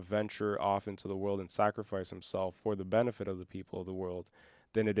son kind of venture off into the world and sacrifice himself for the benefit of the people of the world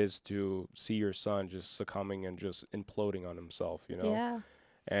than it is to see your son just succumbing and just imploding on himself, you know? Yeah.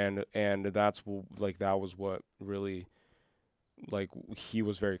 And that's that was what really he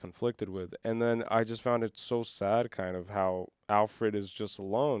was very conflicted with. And then I just found it so sad kind of how Alfred is just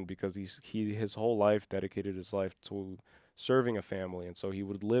alone because his whole life dedicated his life to serving a family. And so he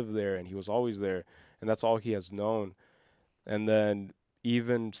would live there and he was always there. And that's all he has known. And then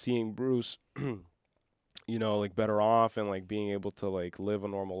even seeing Bruce, you know, like better off and like being able to like live a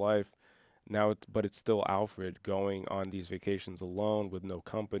normal life now, but it's still Alfred going on these vacations alone with no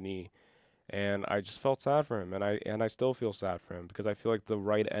company. And I just felt sad for him. And I still feel sad for him because I feel like the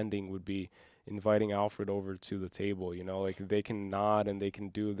right ending would be inviting Alfred over to the table. You know, like they can nod and they can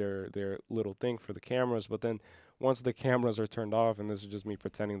do their little thing for the cameras, but then once the cameras are turned off, and this is just me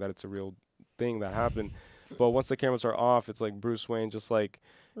pretending that it's a real thing that happened, but once the cameras are off, it's like Bruce Wayne just like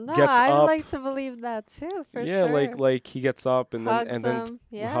No, gets I up. like to believe that too, for Yeah, sure. like he gets up and Hugs then them, hugs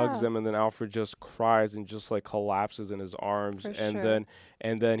yeah. them, and then Alfred just cries and just like collapses in his arms, For and sure.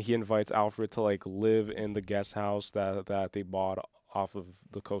 then he invites Alfred to like live in the guest house that they bought off of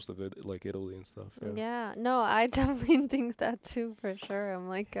the coast of it, like Italy and stuff. Yeah. Yeah, no, I definitely think that too, for sure. I'm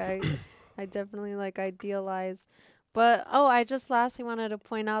like, I definitely like idealize. But I just lastly wanted to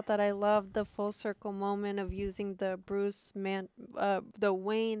point out that I love the full circle moment of using the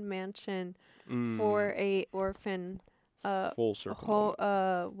Wayne mansion for a orphan, Full circle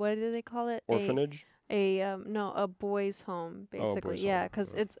what do they call it? Orphanage? No, a boys' home, basically. boys' Yeah, home,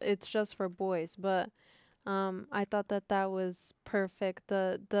 'cause it's just for boys, but. I thought that was perfect.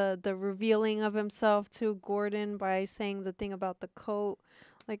 The revealing of himself to Gordon by saying the thing about the coat,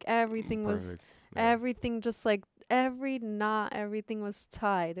 like everything was, Perfect, everything just like every knot, everything was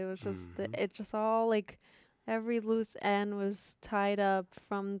tied. It was just it just all like every loose end was tied up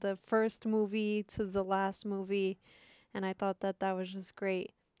from the first movie to the last movie, and I thought that was just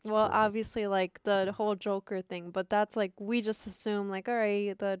great. Well, obviously, like the whole Joker thing, but that's like we just assume like, all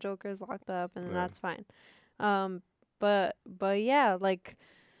right, the Joker's locked up, and that's fine. But yeah, like,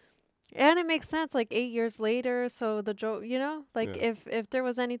 and it makes sense. Like 8 years later, so the Joker, you know, like if there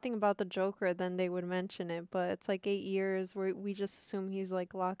was anything about the Joker, then they would mention it. But it's like 8 years where we just assume he's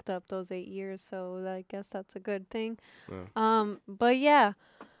like locked up those 8 years. So I guess that's a good thing. But yeah.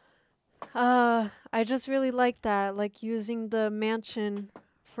 I just really like that, like using the mansion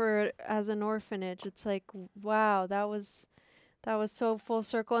as an orphanage. It's like, wow, that was so full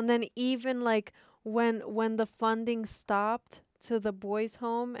circle. And then even like when the funding stopped to the boys'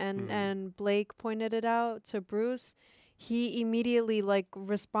 home and Blake pointed it out to Bruce, he immediately like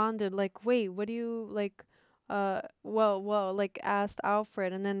responded like, wait, what do you like? Well, like asked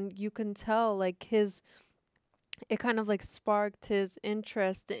Alfred, and then you can tell like it kind of like sparked his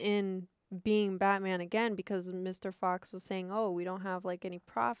interest in being Batman again, because Mr. Fox was saying, oh, we don't have like any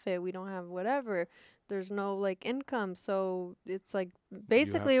profit, we don't have whatever, there's no like income, so it's like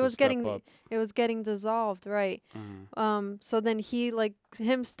basically it was getting dissolved, right? So then he like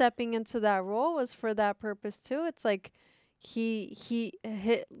him stepping into that role was for that purpose too. It's like he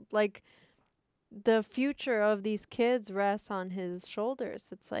hit like the future of these kids rests on his shoulders.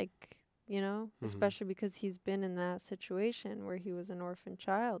 It's like, you know, especially because he's been in that situation where he was an orphan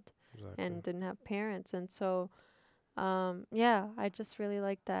child and didn't have parents. And so, yeah, I just really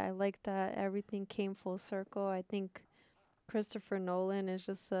like that. I like that everything came full circle. I think Christopher Nolan is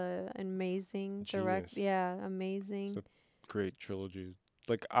just amazing Genius. amazing. It's a great trilogy.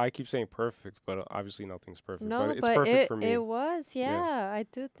 Like I keep saying perfect, but obviously nothing's perfect. No, but it's perfect for me. It was, I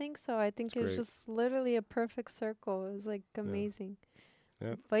do think so. I think it was just literally a perfect circle. It was like amazing.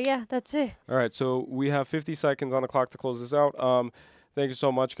 Yeah. But yeah, that's it. All right, so we have 50 seconds on the clock to close this out. Thank you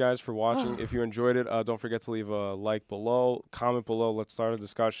so much, guys, for watching. If you enjoyed it, don't forget to leave a like below, comment below. Let's start a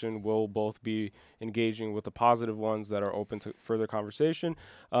discussion. We'll both be engaging with the positive ones that are open to further conversation.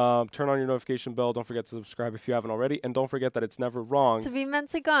 Turn on your notification bell. Don't forget to subscribe if you haven't already. And don't forget that it's never wrong to be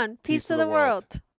mentally gone. Peace to the world.